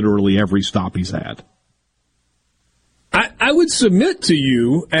poorly at literally every stop he's had. I would submit to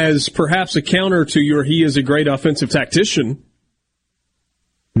you, as perhaps a counter to your he is a great offensive tactician,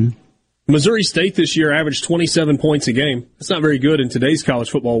 Missouri State this year averaged 27 points a game. That's not very good in today's college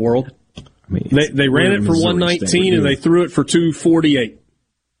football world. I mean, they ran it for 119 and they threw it for 248.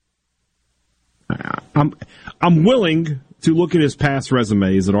 I'm willing to look at his past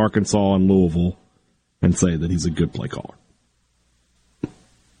resumes at Arkansas and Louisville and say that he's a good play caller.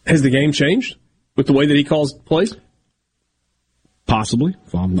 Has the game changed with the way that he calls plays? Possibly.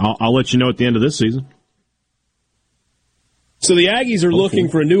 I'll let you know at the end of this season. So the Aggies are looking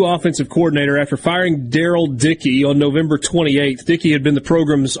for a new offensive coordinator after firing Daryl Dickey on November 28th. Dickey had been the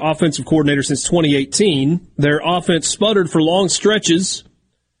program's offensive coordinator since 2018. Their offense sputtered for long stretches,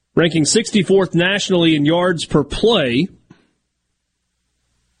 ranking 64th nationally in yards per play.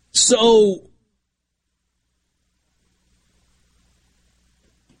 So,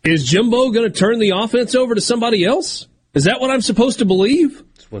 is Jimbo going to turn the offense over to somebody else? Is that what I'm supposed to believe?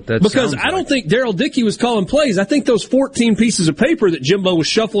 That's what that because sounds I don't think Daryl Dickey was calling plays. I think those 14 pieces of paper that Jimbo was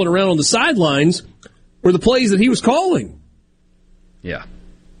shuffling around on the sidelines were the plays that he was calling. Yeah.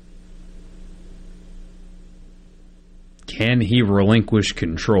 Can he relinquish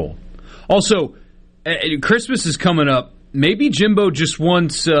control? Also, Christmas is coming up. Maybe Jimbo just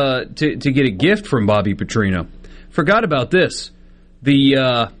wants to get a gift from Bobby Petrino. Forgot about this.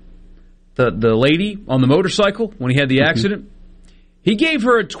 The lady on the motorcycle when he had the accident, he gave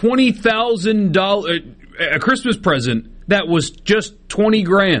her a $20,000 a Christmas present that was just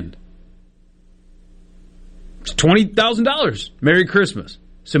 $20,000. It's $20,000. Merry Christmas.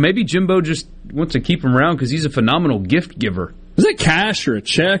 So maybe Jimbo just wants to keep him around because he's a phenomenal gift giver. Is it cash or a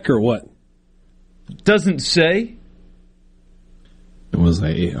check or what? Doesn't say. It was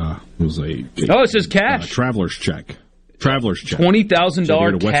a. Oh, it says cash. Traveler's check. Traveler's check.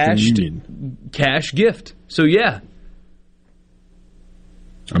 $20,000 cash gift. So, yeah.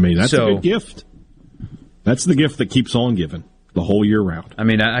 I mean, that's a good gift. That's the gift that keeps on giving the whole year round. I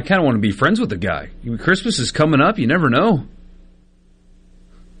mean, I kind of want to be friends with the guy. Christmas is coming up. You never know.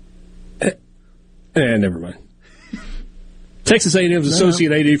 Never mind. Texas A&M's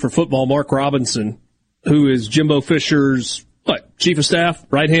Associate AD for football, Mark Robinson, who is Jimbo Fisher's chief of staff,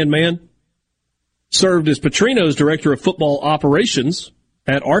 right-hand man, served as Petrino's director of football operations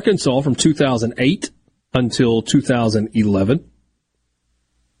at Arkansas from 2008 until 2011.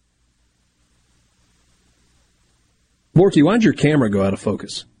 Borky, why'd your camera go out of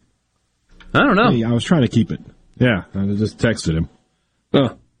focus? I don't know. I was trying to keep it. Yeah, I just texted him.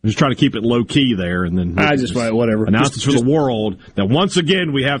 Just trying to keep it low key there, and then whatever. Announces for the world that once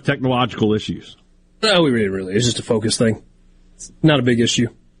again we have technological issues. No, we really. It's just a focus thing. It's not a big issue.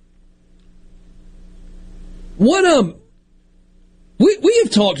 What we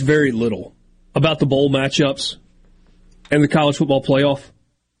have talked very little about the bowl matchups and the college football playoff.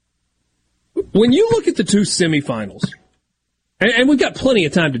 When you look at the two semifinals, and we've got plenty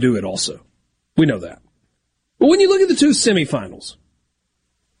of time to do it also. We know that. But when you look at the two semifinals,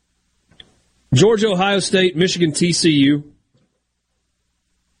 Georgia, Ohio State, Michigan, TCU,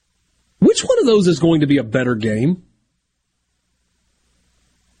 which one of those is going to be a better game?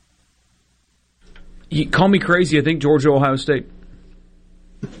 You call me crazy. I think Georgia, Ohio State.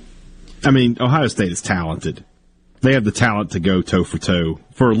 I mean, Ohio State is talented. They have the talent to go toe for toe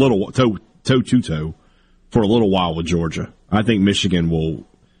for a little toe to toe for a little while with Georgia. I think Michigan will.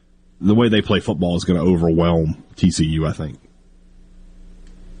 The way they play football is going to overwhelm TCU, I think.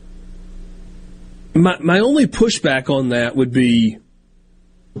 My only pushback on that would be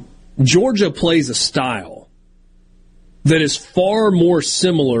Georgia plays a style that is far more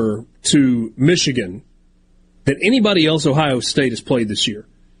similar to Michigan than anybody else Ohio State has played this year.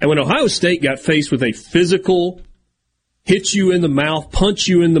 And when Ohio State got faced with a physical, hit you in the mouth, punch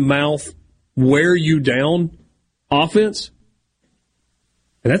you in the mouth, wear you down offense,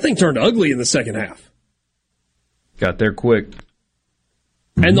 and that thing turned ugly in the second half. Got there quick.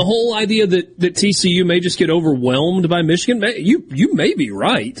 And the whole idea that TCU may just get overwhelmed by Michigan, you may be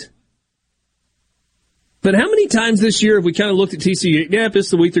right. But how many times this year have we kind of looked at TCU, yeah, if it's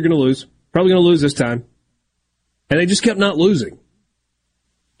the week they're going to lose, probably going to lose this time. And they just kept not losing.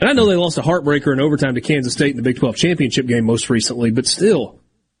 And I know they lost a heartbreaker in overtime to Kansas State in the Big 12 championship game most recently, but still.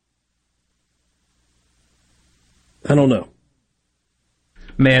 I don't know.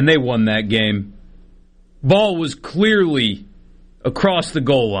 Man, they won that game. Ball was clearly across the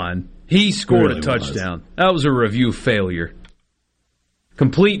goal line. He scored a touchdown. That was a review failure.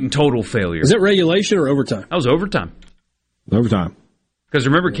 Complete and total failure. Is that regulation or overtime? That was overtime. Overtime. Because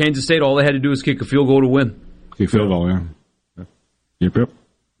remember, Kansas State, all they had to do was kick a field goal to win. Kick a field goal, yeah. Yep.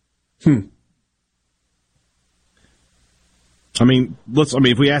 I mean,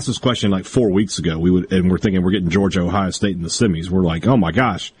 if we asked this question like 4 weeks ago, we're thinking we're getting Georgia, Ohio State in the semis. We're like, oh my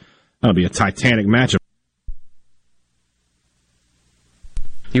gosh, that'll be a titanic matchup.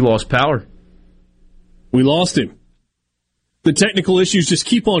 He lost power. We lost him. The technical issues just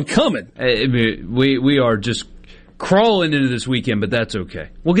keep on coming. We are just crawling into this weekend, but that's okay.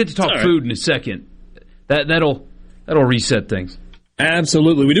 We'll get to talk food in a second. That'll reset things.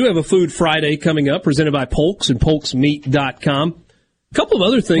 Absolutely. We do have a Food Friday coming up, presented by Polk's and polksmeat.com. A couple of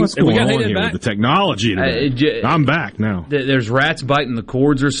other things. What's going on here with the technology today? I'm back now. There's rats biting the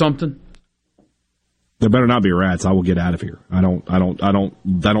cords or something. There better not be rats. I will get out of here. I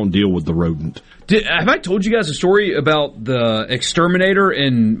don't deal with the rodent. Have I told you guys a story about the exterminator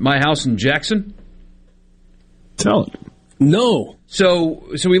in my house in Jackson? Tell it. No. So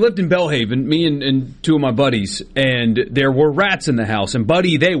we lived in Belhaven, me and two of my buddies, and there were rats in the house. And,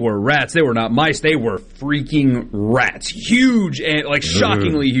 buddy, they were rats. They were not mice. They were freaking rats. Huge,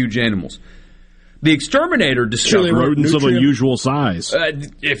 shockingly huge animals. The exterminator discovered... rodents of unusual size.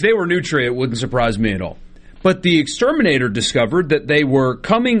 If they were nutria, it wouldn't surprise me at all. But the exterminator discovered that they were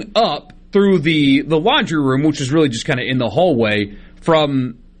coming up through the laundry room, which was really just kind of in the hallway,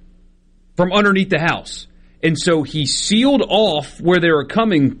 from underneath the house. And so he sealed off where they were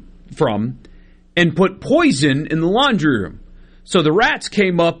coming from and put poison in the laundry room. So the rats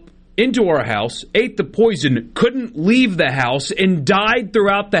came up into our house, ate the poison, couldn't leave the house, and died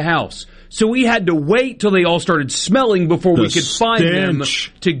throughout the house. So we had to wait till they all started smelling before we could find them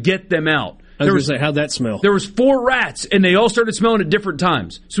to get them out. I was going to say, how'd that smell? There was 4 rats, and they all started smelling at different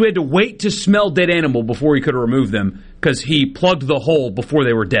times. So we had to wait to smell dead animal before he could remove them because he plugged the hole before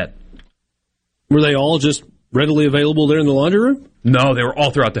they were dead. Were they all just readily available there in the laundry room? No, they were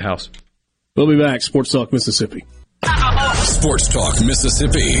all throughout the house. We'll be back. Sports Talk Mississippi. Sports Talk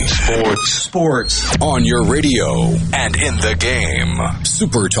Mississippi. Sports. On your radio and in the game.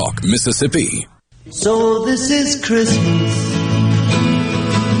 Super Talk Mississippi. So this is Christmas.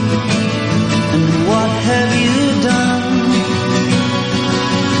 And what have you done?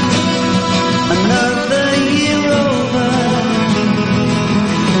 Another year over.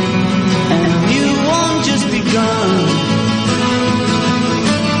 And a new one just begun.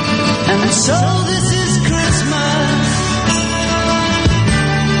 And so this is Christmas.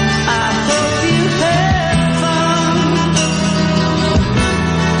 I hope you had fun.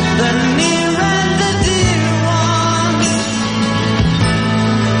 The near and the dear ones,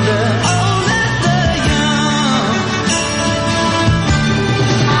 the old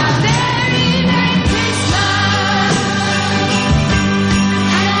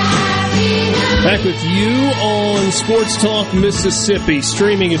Back with you on Sports Talk Mississippi,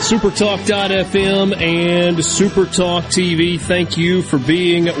 streaming at supertalk.fm and Supertalk TV. Thank you for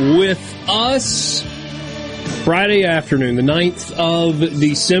being with us. Friday afternoon, the 9th of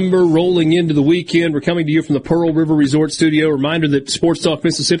December, rolling into the weekend. We're coming to you from the Pearl River Resort Studio. Reminder that Sports Talk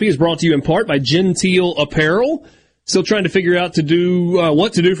Mississippi is brought to you in part by Genteel Apparel. Still trying to figure out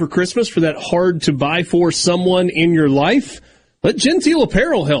what to do for Christmas for that hard-to-buy for someone in your life? Let Genteel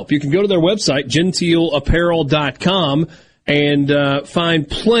Apparel help. You can go to their website, genteelapparel.com, and find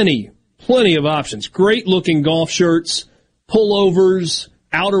plenty of options. Great-looking golf shirts, pullovers,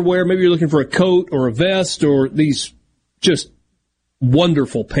 outerwear. Maybe you're looking for a coat or a vest or these just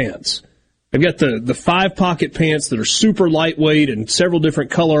wonderful pants. They've got the 5-pocket pants that are super lightweight and several different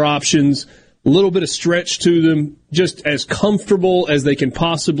color options, a little bit of stretch to them, just as comfortable as they can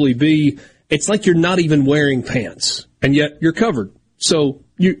possibly be. It's like you're not even wearing pants, and yet you're covered. So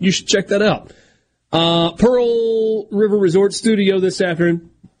you should check that out. Pearl River Resort Studio this afternoon.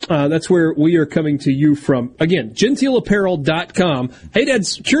 That's where we are coming to you from. Again, genteelapparel.com. Hey,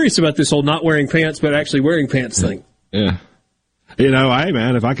 Dad's curious about this whole not wearing pants, but actually wearing pants thing. Yeah. Hey,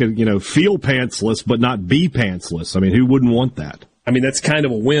 man, if I could, feel pantsless but not be pantsless, I mean, who wouldn't want that? I mean, that's kind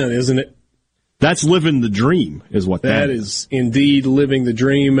of a win, isn't it? That's living the dream, is what that is. Indeed living the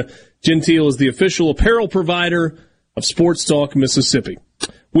dream. Genteel is the official apparel provider of Sports Talk Mississippi.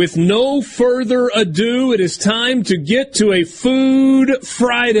 With no further ado, it is time to get to a Food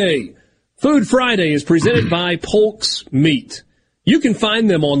Friday. Food Friday is presented by Polk's Meat. You can find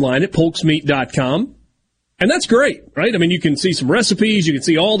them online at polksmeat.com, and that's great, right? I mean, you can see some recipes, you can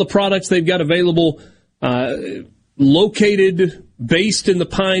see all the products they've got available, located, based in the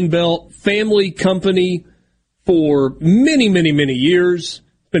Pine Belt, family company for many, many, many years.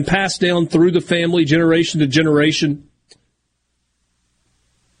 It's been passed down through the family, generation to generation.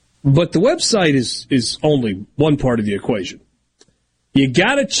 But the website is only one part of the equation. You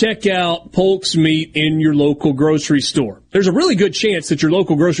got to check out Polk's Meat in your local grocery store. There's a really good chance that your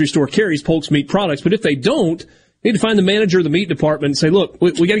local grocery store carries Polk's Meat products, but if they don't, you need to find the manager of the meat department and say, look,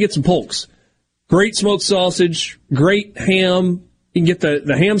 we got to get some Polk's. Great smoked sausage, great ham. You can get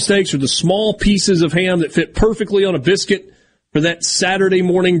the ham steaks or the small pieces of ham that fit perfectly on a biscuit for that Saturday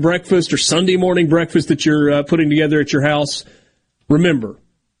morning breakfast or Sunday morning breakfast that you're putting together at your house. Remember,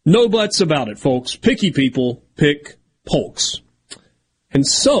 no buts about it, folks. Picky people pick Polk's. And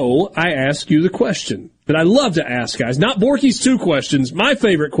so I ask you the question that I love to ask guys. Not Borky's 2 questions. My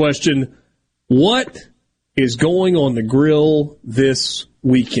favorite question, what is going on the grill this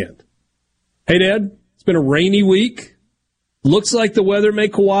weekend? Hey, Dad, it's been a rainy week. Looks like the weather may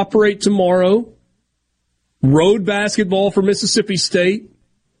cooperate tomorrow. Road basketball for Mississippi State.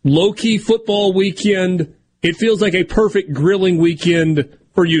 Low-key football weekend. It feels like a perfect grilling weekend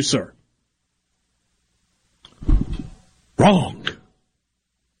for you, sir. Wrong.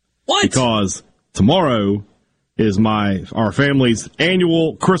 What? Because tomorrow is our family's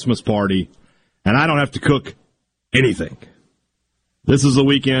annual Christmas party, and I don't have to cook anything. This is the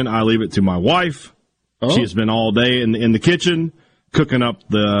weekend I leave it to my wife. Oh. She has been all day in the kitchen, cooking up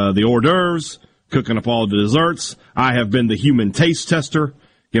the hors d'oeuvres, cooking up all the desserts. I have been the human taste tester,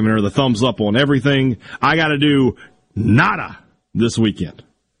 giving her the thumbs up on everything. I got to do nada this weekend.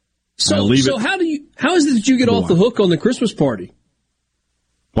 So how is it that you get off the hook on the Christmas party?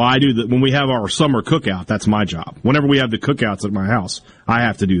 Well, I do that when we have our summer cookout. That's my job. Whenever we have the cookouts at my house, I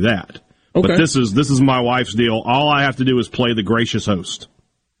have to do that. Okay. But this is my wife's deal. All I have to do is play the gracious host.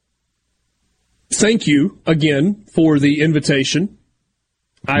 Thank you again for the invitation.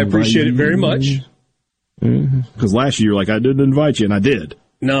 I appreciate it very much. Because last year, I didn't invite you, and I did.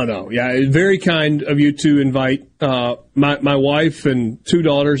 No. Yeah, very kind of you to invite. My wife and 2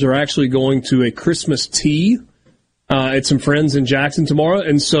 daughters are actually going to a Christmas tea at some friends in Jackson tomorrow,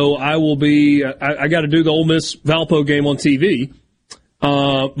 and so I will be. I got to do the Ole Miss Valpo game on TV.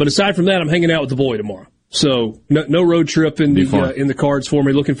 But aside from that, I'm hanging out with the boy tomorrow. So no road trip in the cards for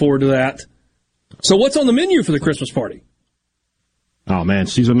me. Looking forward to that. So what's on the menu for the Christmas party? Oh man,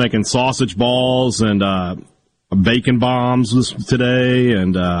 she's been making sausage balls and bacon bombs today,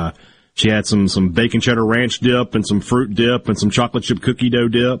 and she had some bacon cheddar ranch dip and some fruit dip and some chocolate chip cookie dough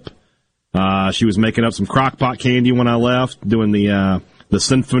dip. She was making up some crock pot candy when I left, doing the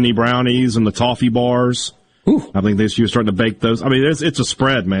symphony brownies and the toffee bars. Ooh. I think she was starting to bake those. I mean, it's a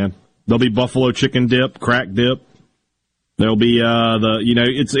spread, man. There'll be buffalo chicken dip, crack dip. There'll be you got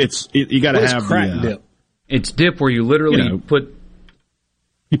to have crack dip. It's dip where you literally put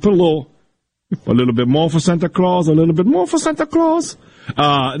a little bit more for Santa Claus, a little bit more for Santa Claus.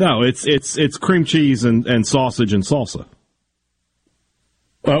 No, it's cream cheese and sausage and salsa.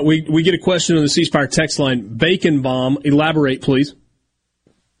 We get a question on the C Spire text line. Bacon bomb. Elaborate, please.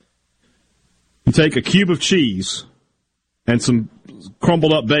 You take a cube of cheese and some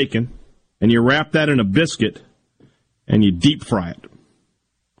crumbled up bacon, and you wrap that in a biscuit, and you deep fry it.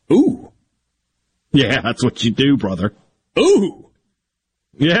 Ooh. Yeah, that's what you do, brother. Ooh.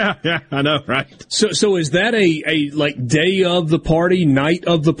 Yeah, I know, right? So is that a like day of the party, night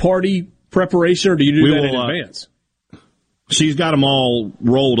of the party preparation, or do you do that in advance? She's got them all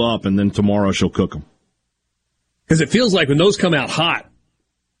rolled up, and then tomorrow she'll cook them. Because it feels like when those come out hot,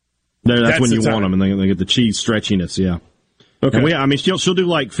 that's when you want them, and they get the cheese stretchiness. Yeah. Okay. And she'll do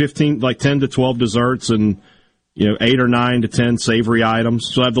like 10 to 12 desserts, and 8 or 9 to 10 savory items.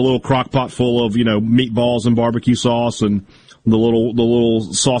 She'll have the little crock pot full of meatballs and barbecue sauce, and the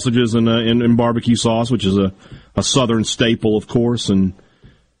little sausages in barbecue sauce, which is a southern staple, of course. And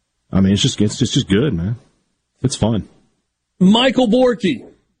it's just good, man. It's fun. Michael Borky,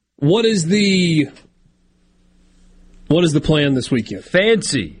 what is the plan this weekend?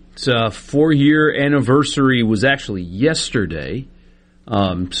 Fancy. It's a 4-year anniversary was actually yesterday.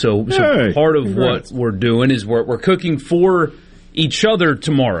 So part of what we're doing is we're cooking for each other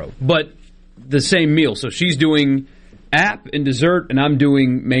tomorrow, but the same meal. So she's doing app and dessert, and I'm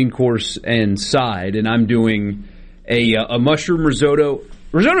doing main course and side, and I'm doing a mushroom risotto.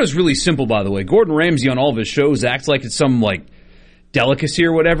 Risotto is really simple, by the way. Gordon Ramsay on all of his shows acts like it's some delicacy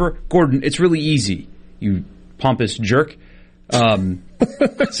or whatever. Gordon, it's really easy, you pompous jerk. So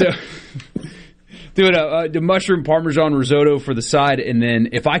doing the mushroom parmesan risotto for the side, and then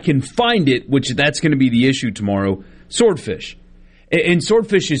if I can find it, which that's going to be the issue tomorrow, swordfish. And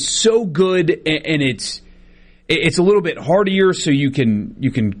swordfish is so good, and it's a little bit heartier, so you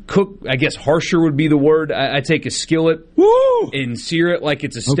can cook. I guess harsher would be the word. I take a skillet and sear it like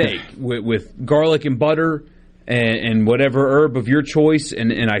it's a steak with garlic and butter and whatever herb of your choice,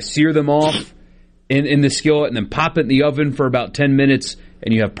 and I sear them off in the skillet, and then pop it in the oven for about 10 minutes,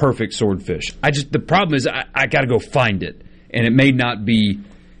 and you have perfect swordfish. The problem is I got to go find it, and it may not be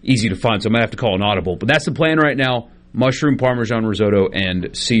easy to find, so I might have to call an audible. But that's the plan right now: mushroom parmesan risotto and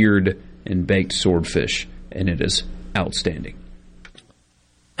seared and baked swordfish, and it is outstanding.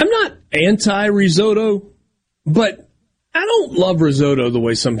 I'm not anti-risotto, but I don't love risotto the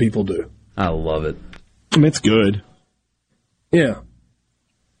way some people do. I love it. It's good. Yeah.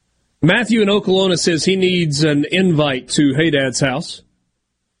 Matthew in Oklahoma says he needs an invite to Hey Dad's house.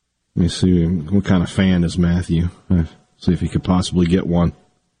 Let me see what kind of fan is Matthew. See if he could possibly get one.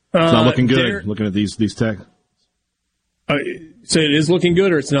 It's not looking good. Looking at these texts. So it is looking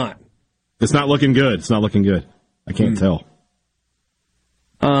good, or it's not? It's not looking good. It's not looking good. I can't tell.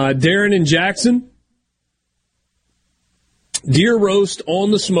 Darren in Jackson. Deer roast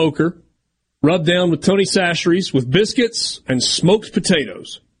on the smoker, rubbed down with Tony Chachere's with biscuits and smoked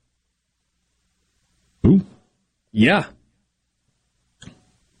potatoes. Ooh. Yeah.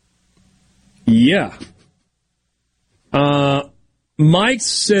 Yeah. Mike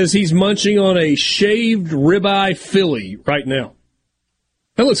says he's munching on a shaved ribeye Philly right now.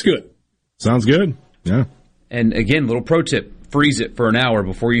 That looks good. Sounds good. Yeah. And again, little pro tip: freeze it for an hour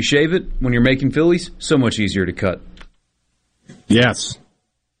before you shave it. When you're making Phillies, so much easier to cut. Yes.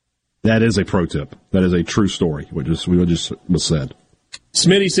 That is a pro tip. That is a true story, what just was said.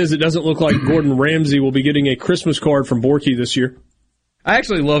 Smitty says it doesn't look like Gordon Ramsay will be getting a Christmas card from Borky this year. I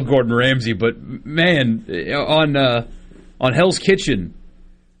actually love Gordon Ramsay, but man, on Hell's Kitchen,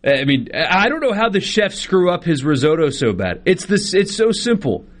 I don't know how the chefs screw up his risotto so bad. It's so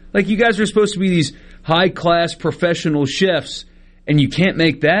simple. Like, you guys are supposed to be these high-class professional chefs, and you can't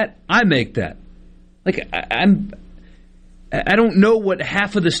make that? I make that. Like, I don't know what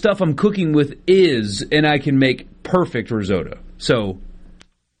half of the stuff I'm cooking with is, and I can make perfect risotto. So,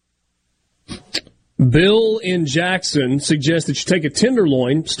 Bill in Jackson suggests that you take a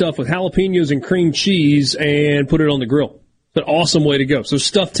tenderloin stuffed with jalapenos and cream cheese and put it on the grill. It's an awesome way to go. So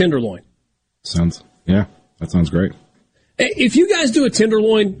stuffed tenderloin. That sounds great. If you guys do a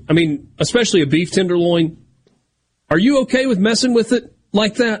tenderloin, especially a beef tenderloin, are you okay with messing with it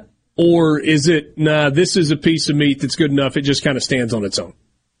like that? Or is it, nah, this is a piece of meat that's good enough, it just kind of stands on its own?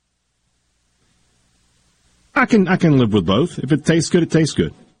 I can live with both. If it tastes good, it tastes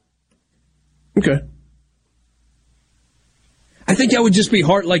good. Okay. I think that would just be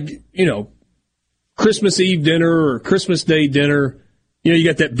hard, Christmas Eve dinner or Christmas Day dinner. You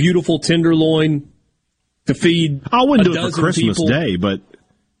got that beautiful tenderloin to feed. I wouldn't do it for Christmas Day, but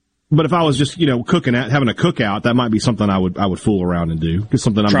if I was just cooking out, having a cookout, that might be something I would fool around and do. It's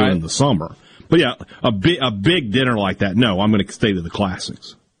something I'm doing in the summer. But yeah, a big dinner like that. No, I'm going to stay to the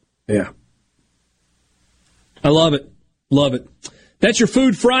classics. Yeah, I love it. Love it. That's your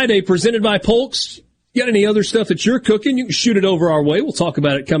Food Friday presented by Polk's. You got any other stuff that you're cooking? You can shoot it over our way. We'll talk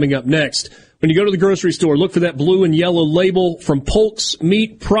about it coming up next. When you go to the grocery store, look for that blue and yellow label from Polk's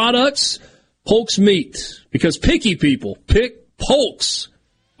Meat Products. Polk's Meat, because picky people pick Polk's.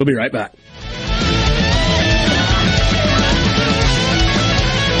 We'll be right back.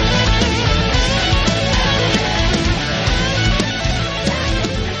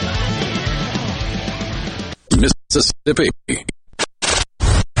 Mississippi.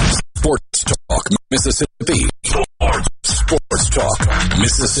 Sports Talk Mississippi. Sports Talk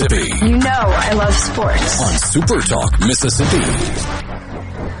Mississippi. You know I love sports. On Super Talk Mississippi.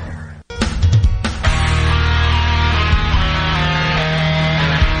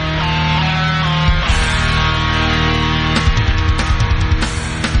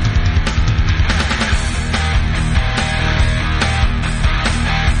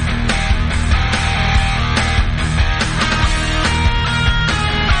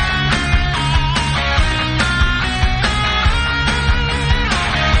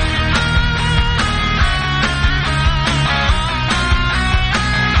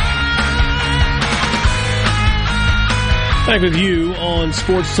 Back with you on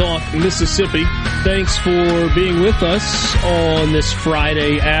Sports Talk Mississippi. Thanks for being with us on this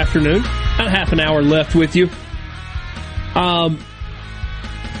Friday afternoon. About half an hour left with you.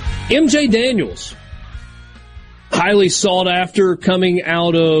 MJ Daniels, highly sought after coming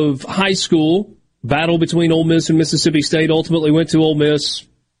out of high school. Battle between Ole Miss and Mississippi State. Ultimately went to Ole Miss.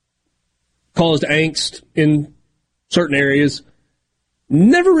 Caused angst in certain areas.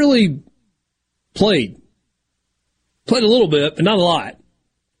 Never really played. Played a little bit, but not a lot.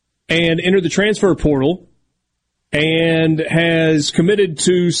 And entered the transfer portal and has committed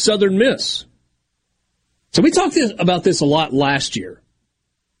to Southern Miss. So we talked about this a lot last year.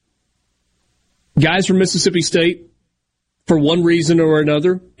 Guys from Mississippi State, for one reason or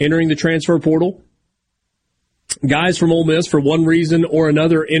another, entering the transfer portal. Guys from Ole Miss, for one reason or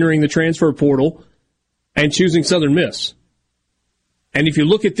another, entering the transfer portal and choosing Southern Miss. And if you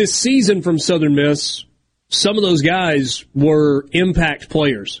look at this season from Southern Miss, some of those guys were impact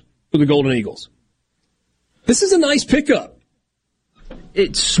players for the Golden Eagles. This is a nice pickup.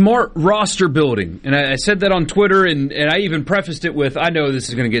 It's smart roster building. And I said that on Twitter, and I even prefaced it with, I know this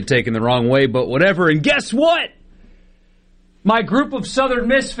is going to get taken the wrong way, but whatever. And guess what? My group of Southern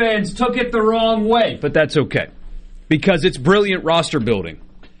Miss fans took it the wrong way. But that's okay, because it's brilliant roster building.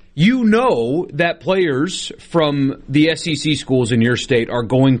 You know that players from the SEC schools in your state are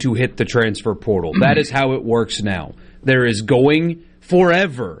going to hit the transfer portal. That is how it works now. There is going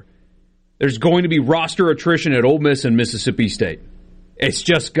forever. There's going to be roster attrition at Ole Miss and Mississippi State. It's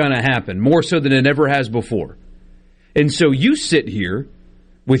just going to happen, more so than it ever has before. And so you sit here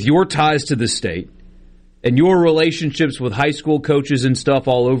with your ties to the state and your relationships with high school coaches and stuff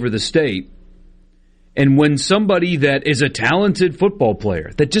all over the state. And when somebody that is a talented football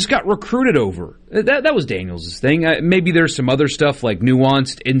player that just got recruited over, that was Daniels' thing. Maybe there's some other stuff like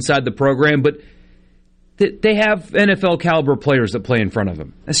nuanced inside the program, but they have NFL caliber players that play in front of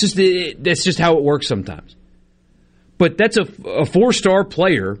them. That's just how it works sometimes. But that's a 4-star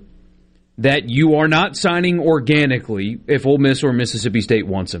player that you are not signing organically if Ole Miss or Mississippi State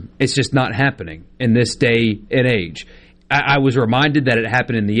wants him. It's just not happening in this day and age. I was reminded that it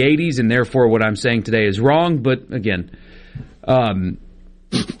happened in the 80s, and therefore what I'm saying today is wrong. But again,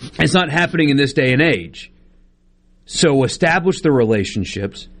 it's not happening in this day and age. So establish the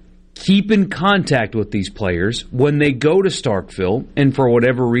relationships. Keep in contact with these players. When they go to Starkville, and for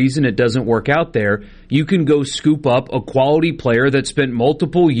whatever reason it doesn't work out there, you can go scoop up a quality player that spent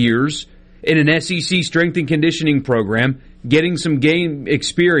multiple years in an SEC strength and conditioning program, getting some game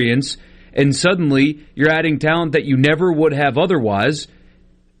experience, and suddenly you're adding talent that you never would have otherwise.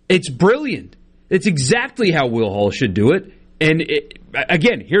 It's brilliant. It's exactly how Will Hall should do it. And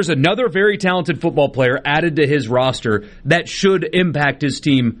again, here's another very talented football player added to his roster that should impact his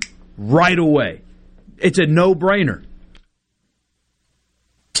team right away. It's a no-brainer.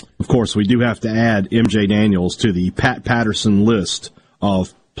 Of course, we do have to add MJ Daniels to the Pat Patterson list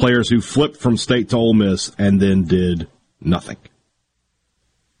of players who flipped from State to Ole Miss and then did nothing.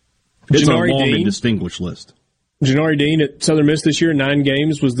 It's Janari a long Dean, and distinguished list. Janari Dean at Southern Miss this year, 9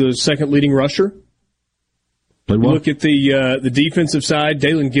 games, was the second leading rusher. Played well. Look at the defensive side,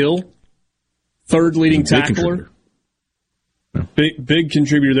 Dalen Gill, third leading tackler. Big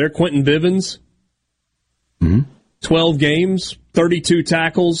contributor there. Quentin Bivens, 12 games, 32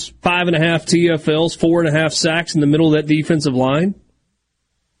 tackles, 5.5 TFLs, 4.5 sacks in the middle of that defensive line.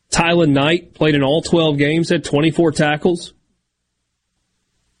 Tylen Knight played in all 12 games, had 24 tackles.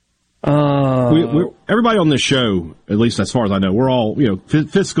 Everybody on this show, at least as far as I know, we're all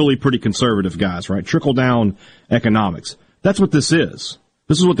fiscally pretty conservative guys, right? Trickle down economics. That's what this is.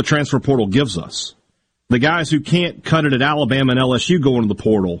 This is what the transfer portal gives us. The guys who can't cut it at Alabama and LSU go into the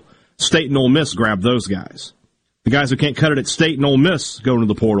portal. State and Ole Miss grab those guys. The guys who can't cut it at State and Ole Miss go into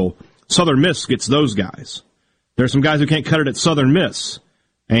the portal. Southern Miss gets those guys. There's some guys who can't cut it at Southern Miss.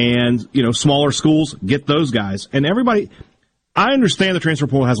 And, smaller schools get those guys. And everybody, I understand the transfer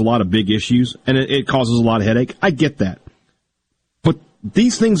portal has a lot of big issues, and it causes a lot of headache. I get that. But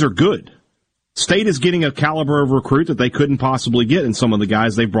these things are good. State is getting a caliber of recruit that they couldn't possibly get in some of the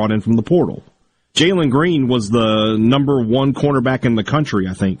guys they've brought in from the portal. Jalen Green was the number 1 cornerback in the country,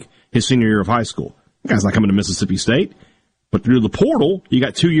 I think, his senior year of high school. The guy's not coming to Mississippi State. But through the portal, you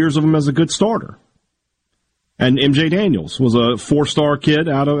got 2 years of him as a good starter. And MJ Daniels was a 4-star kid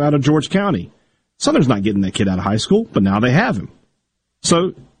out of George County. Southern's not getting that kid out of high school, but now they have him.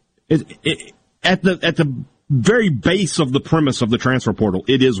 So at the very base of the premise of the transfer portal,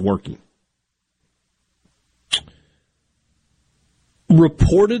 it is working.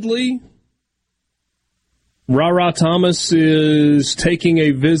 Reportedly, Ra Thomas is taking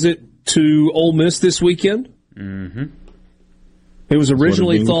a visit to Ole Miss this weekend. Mm-hmm. It was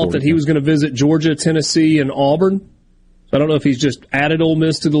originally thought that he was going to visit Georgia, Tennessee, and Auburn. So I don't know if he's just added Ole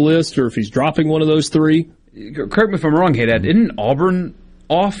Miss to the list or if he's dropping one of those 3. Correct me if I'm wrong, Haydad. Isn't Auburn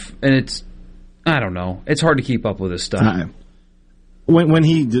off? And I don't know. It's hard to keep up with this stuff. When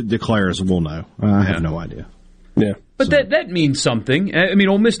he declares, we'll know. I have no idea. Yeah. But that means something. I mean,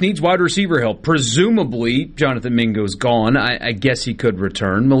 Ole Miss needs wide receiver help. Presumably, Jonathan Mingo's gone. I guess he could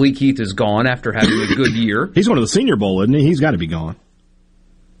return. Malik Heath is gone after having a good year. He's one of the Senior Bowl, isn't he? He's got to be gone.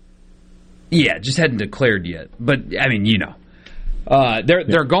 Yeah, just hadn't declared yet. But, I mean,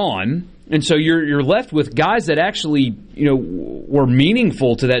 they're gone. And so you're left with guys that actually, were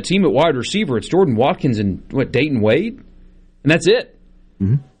meaningful to that team at wide receiver. It's Jordan Watkins and, Dayton Wade? And that's it.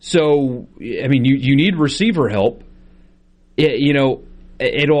 Mm-hmm. So, I mean, you need receiver help. It'll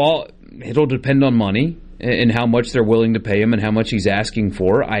depend on money and how much they're willing to pay him and how much he's asking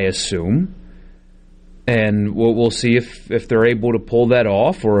for, I assume. And we'll see if they're able to pull that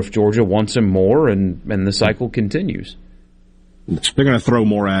off or if Georgia wants him more and the cycle continues. They're going to throw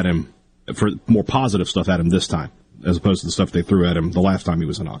more at him, for more positive stuff at him this time, as opposed to the stuff they threw at him the last time he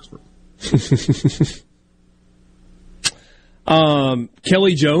was in Oxford.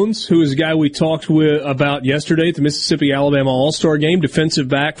 Kelly Jones, who is a guy we talked about yesterday at the Mississippi-Alabama All-Star Game, defensive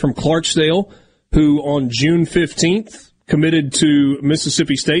back from Clarksdale, who on June 15th committed to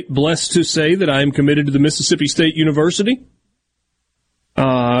Mississippi State. Blessed to say that I am committed to the Mississippi State University.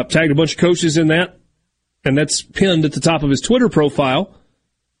 Tagged a bunch of coaches in that, and that's pinned at the top of his Twitter profile.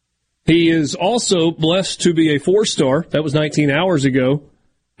 He is also blessed to be a 4-star. That was 19 hours ago.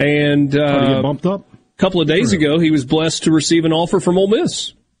 And he get bumped up? A couple of days ago, he was blessed to receive an offer from Ole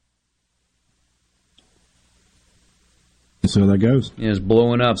Miss. So that goes. It's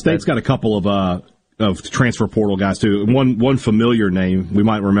blowing up. State's got a couple of transfer portal guys, too. One familiar name, we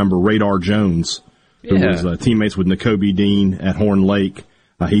might remember, Radar Jones, who was teammates with N'Kobe Dean at Horn Lake.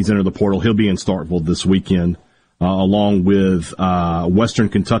 He's entered the portal. He'll be in Starkville this weekend, along with Western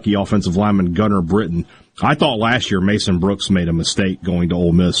Kentucky offensive lineman Gunnar Britton. I thought last year Mason Brooks made a mistake going to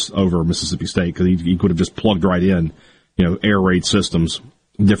Ole Miss over Mississippi State because he could have just plugged right in, air raid systems,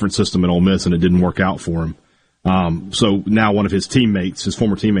 different system at Ole Miss, and it didn't work out for him. So now one of his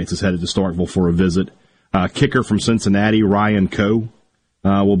former teammates, is headed to Starkville for a visit. Kicker from Cincinnati, Ryan Coe,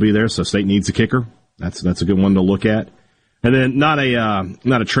 will be there. So State needs a kicker. That's a good one to look at. And then not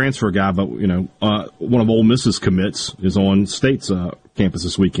a transfer guy, but one of Ole Miss's commits is on State's campus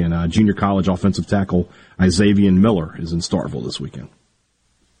this weekend. Junior college offensive tackle Xavier Miller is in Starkville this weekend.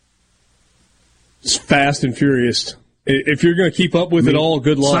 It's fast and furious. If you're going to keep up with it all,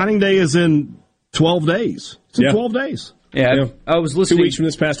 good luck. Signing day is in 12 days. It's in 12 days. Yeah, I was listening. 2 weeks from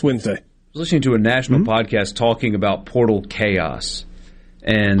this past Wednesday. I was listening to a national podcast talking about portal chaos.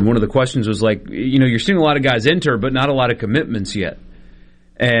 And one of the questions was like, you're seeing a lot of guys enter, but not a lot of commitments yet.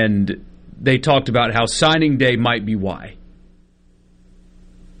 And they talked about how signing day might be why.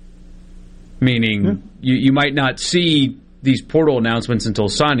 Meaning, you might not see these portal announcements until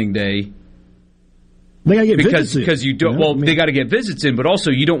signing day. They got to get visits in. Because you don't. Well, they got to get visits in, but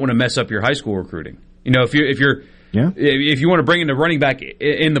also you don't want to mess up your high school recruiting. If you want to bring in a running back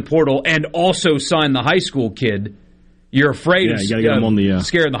in the portal and also sign the high school kid, you're afraid of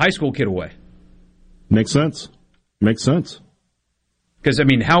scaring the high school kid away. Makes sense. Because,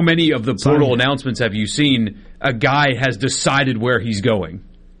 how many of the portal announcements have you seen a guy has decided where he's going?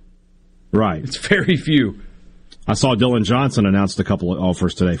 Right. It's very few. I saw Dylan Johnson announced a couple of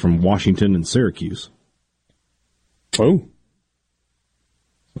offers today from Washington and Syracuse. Oh.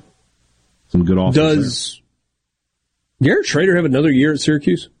 Some good offers. Does Garrett Schrader have another year at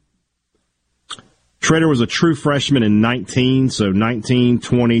Syracuse? Schrader was a true freshman in 19, so 19,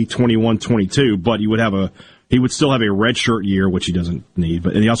 20, 21, 22, but he would still have a redshirt year, which he doesn't need,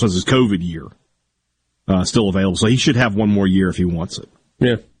 and he also has his COVID year still available, so he should have one more year if he wants it.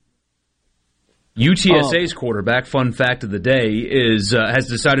 Yeah. UTSA's quarterback, fun fact of the day, has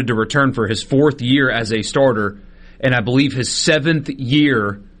decided to return for his 4th year as a starter, and I believe his 7th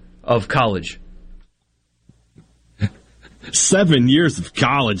year of college. 7 years of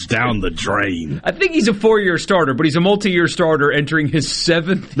college down the drain. I think he's a 4-year starter, but he's a multi-year starter entering his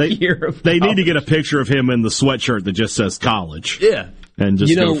 7th year of college. They need to get a picture of him in the sweatshirt that just says college. Yeah. And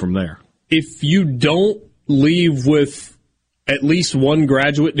just go from there. If you don't leave with at least one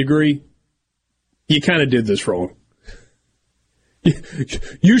graduate degree, you kind of did this wrong.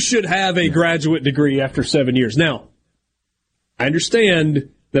 You should have a graduate degree after 7 years. Now, I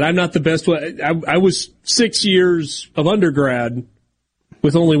understand that I'm not the best one. I was 6 years of undergrad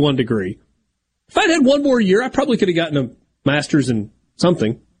with only one degree. If I'd had one more year, I probably could have gotten a master's in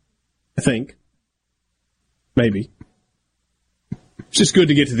something, I think. Maybe. It's just good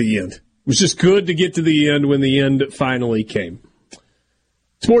to get to the end. It was just good to get to the end when the end finally came.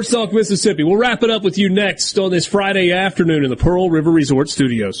 Sports Talk Mississippi. We'll wrap it up with you next on this Friday afternoon in the Pearl River Resort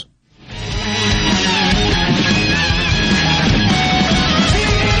Studios.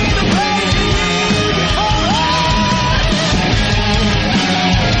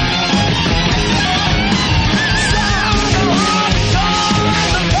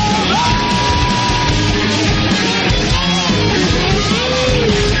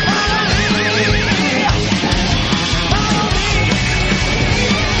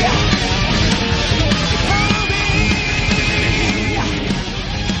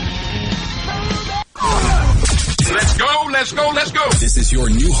 Let's go. This is your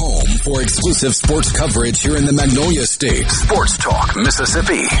new home for exclusive sports coverage here in the Magnolia State. Sports Talk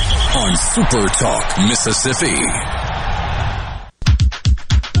Mississippi on Super Talk Mississippi.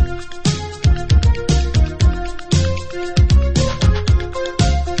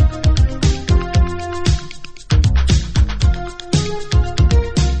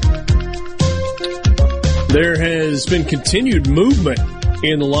 There has been continued movement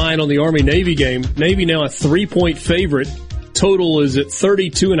in the line on the Army-Navy game. Navy now a 3-point favorite. Total is at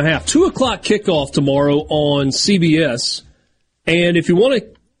 32.5. 2 o'clock kickoff tomorrow on CBS. And if you want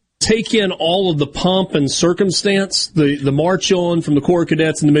to take in all of the pomp and circumstance, the march on from the Corps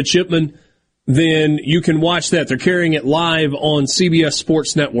Cadets and the midshipmen, then you can watch that. They're carrying it live on CBS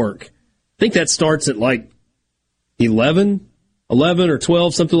Sports Network. I think that starts at like 11 or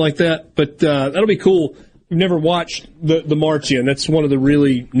 12, something like that. But that'll be cool. We've never watched the march in. That's one of the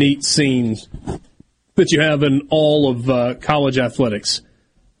really neat scenes that you have in all of college athletics.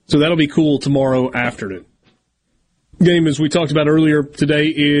 So that'll be cool tomorrow afternoon. Game, as we talked about earlier today,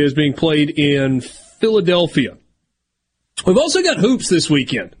 is being played in Philadelphia. We've also got hoops this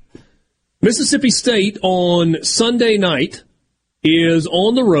weekend. Mississippi State on Sunday night is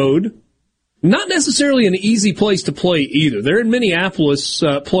on the road. Not necessarily an easy place to play either. They're in Minneapolis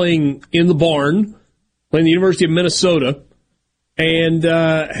playing in the barn, playing the University of Minnesota. And,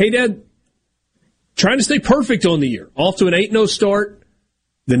 hey, Dad, trying to stay perfect on the year. Off to an 8-0 start.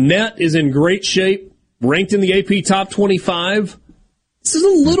 The net is in great shape, ranked in the AP Top 25. This is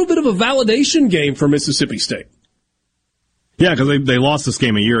a little bit of a validation game for Mississippi State. Yeah, because they lost this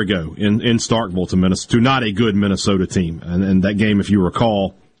game a year ago in Starkville to not a good Minnesota team. And that game, if you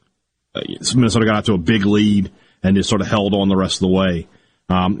recall, Minnesota got out to a big lead and just sort of held on the rest of the way.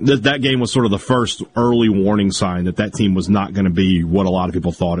 That game was sort of the first early warning sign that team was not going to be what a lot of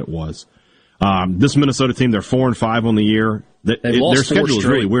people thought it was. This Minnesota team, they're 4-5 on the year. Their schedule is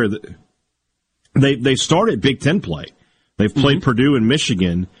really weird. They started Big Ten play. They've played Purdue and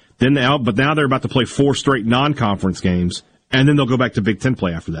Michigan, but now they're about to play 4 straight non-conference games, and then they'll go back to Big Ten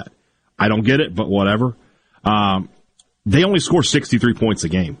play after that. I don't get it, but whatever. They only score 63 points a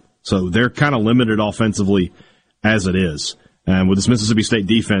game, so they're kind of limited offensively as it is. And with this Mississippi State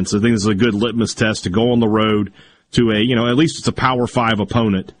defense, I think this is a good litmus test to go on the road to at least it's a Power 5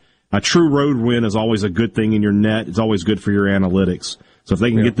 opponent. A true road win is always a good thing in your net. It's always good for your analytics. So if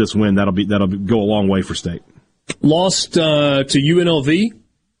they can get this win, that'll go a long way for State. Lost to UNLV.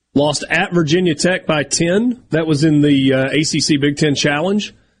 Lost at Virginia Tech by 10. That was in the ACC Big Ten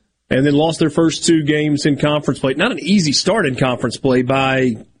Challenge. And then lost their first 2 games in conference play. Not an easy start in conference play,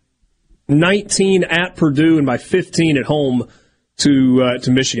 by 19 at Purdue and by 15 at home to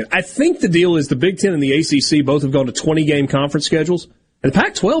Michigan. I think the deal is the Big Ten and the ACC both have gone to 20-game conference schedules, and the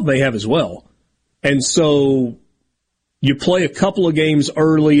Pac-12 may have as well. And so you play a couple of games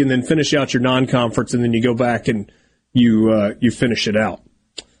early and then finish out your non-conference, and then you go back and you finish it out.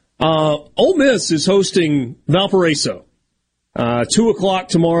 Ole Miss is hosting Valparaiso. 2:00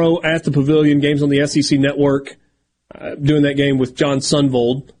 tomorrow at the Pavilion. Games on the SEC Network. Doing that game with John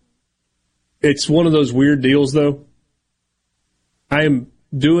Sunvold. It's one of those weird deals, though. I am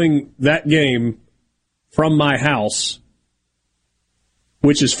doing that game from my house,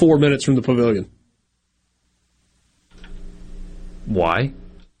 which is 4 minutes from the Pavilion. Why?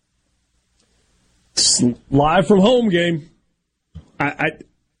 It's live from home game. I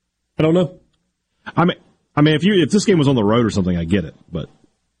don't know. I mean, if this game was on the road or something, I get it, but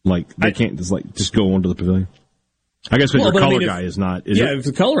they can't just go onto the Pavilion. I guess because your color guy is not. If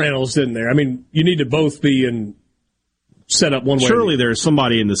the color analyst isn't there, I mean, you need to both be set up one way. Surely there's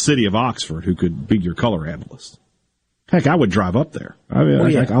somebody in the city of Oxford who could be your color analyst. Heck, I would drive up there. I'll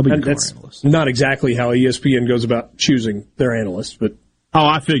be your color analyst. Not exactly how ESPN goes about choosing their analyst, but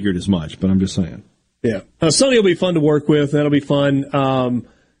I figured as much, but I'm just saying. Yeah, Sonny will be fun to work with. That'll be fun.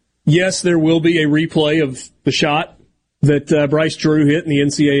 Yes, there will be a replay of the shot that Bryce Drew hit in the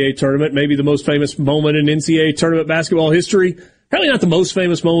NCAA tournament, maybe the most famous moment in NCAA tournament basketball history. Probably not the most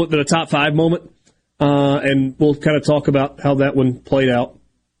famous moment, but a top 5 moment. And we'll kind of talk about how that one played out.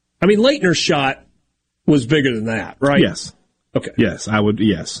 I mean, Leitner's shot was bigger than that, right? Yes. Okay. Yes, I would.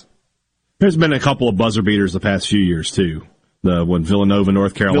 Yes. There's been a couple of buzzer beaters the past few years too. Villanova,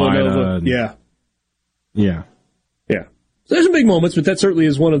 North Carolina. Yeah. Yeah. Yeah. So there's some big moments, but that certainly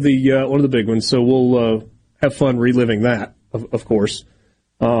is one of the big ones. So we'll have fun reliving that, of course.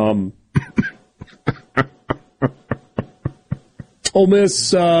 Ole Miss,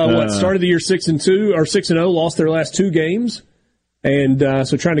 started the year 6-2 or 6-0, lost their last 2 games, and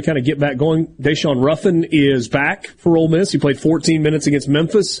so trying to kind of get back going. Deshaun Ruffin is back for Ole Miss. He played 14 minutes against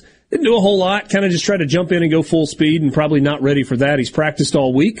Memphis. Didn't do a whole lot. Kind of just tried to jump in and go full speed, and probably not ready for that. He's practiced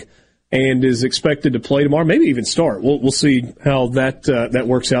all week and is expected to play tomorrow, maybe even start. We'll see how that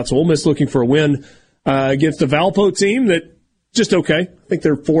works out. So Ole Miss looking for a win against a Valpo team that just okay. I think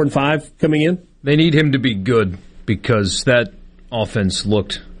they're 4-5 coming in. They need him to be good because that offense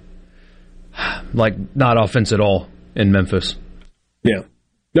looked like not offense at all in Memphis. Yeah.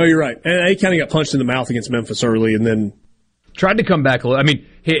 No, you're right. And he kind of got punched in the mouth against Memphis early and then tried to come back a little. I mean,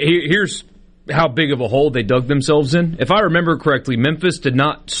 here's how big of a hole they dug themselves in. If I remember correctly, Memphis did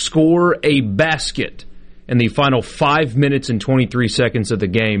not score a basket in the final 5 minutes and 23 seconds of the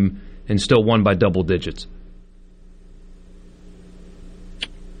game and still won by double digits.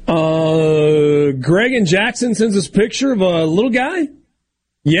 Greg and Jackson sends us a picture of a little guy.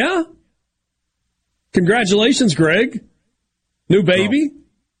 Yeah. Congratulations, Greg. New baby. Girl.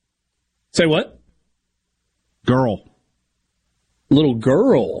 Say what? Girl. Little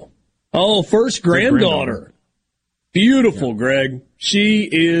girl. Oh, first granddaughter. Beautiful, yeah. Greg. She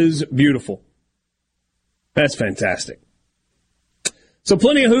is beautiful. That's fantastic. So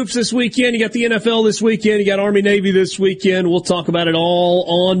plenty of hoops this weekend. You got the NFL this weekend. You got Army-Navy this weekend. We'll talk about it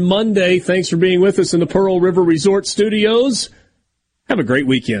all on Monday. Thanks for being with us in the Pearl River Resort Studios. Have a great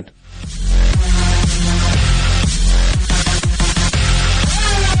weekend.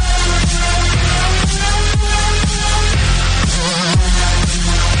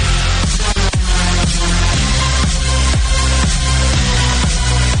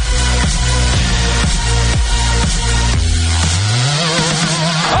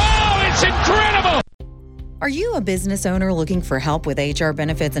 Are you a business owner looking for help with HR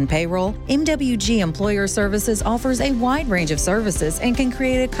benefits and payroll? MWG Employer Services offers a wide range of services and can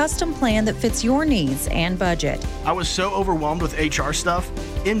create a custom plan that fits your needs and budget. I was so overwhelmed with HR stuff,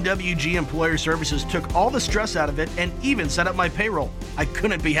 MWG Employer Services took all the stress out of it and even set up my payroll. I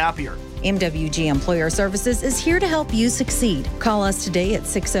couldn't be happier. MWG Employer Services is here to help you succeed. Call us today at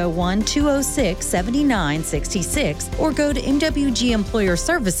 601-206-7966 or go to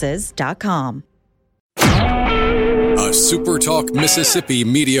MWGEmployerServices.com. A SuperTalk Mississippi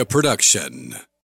media production.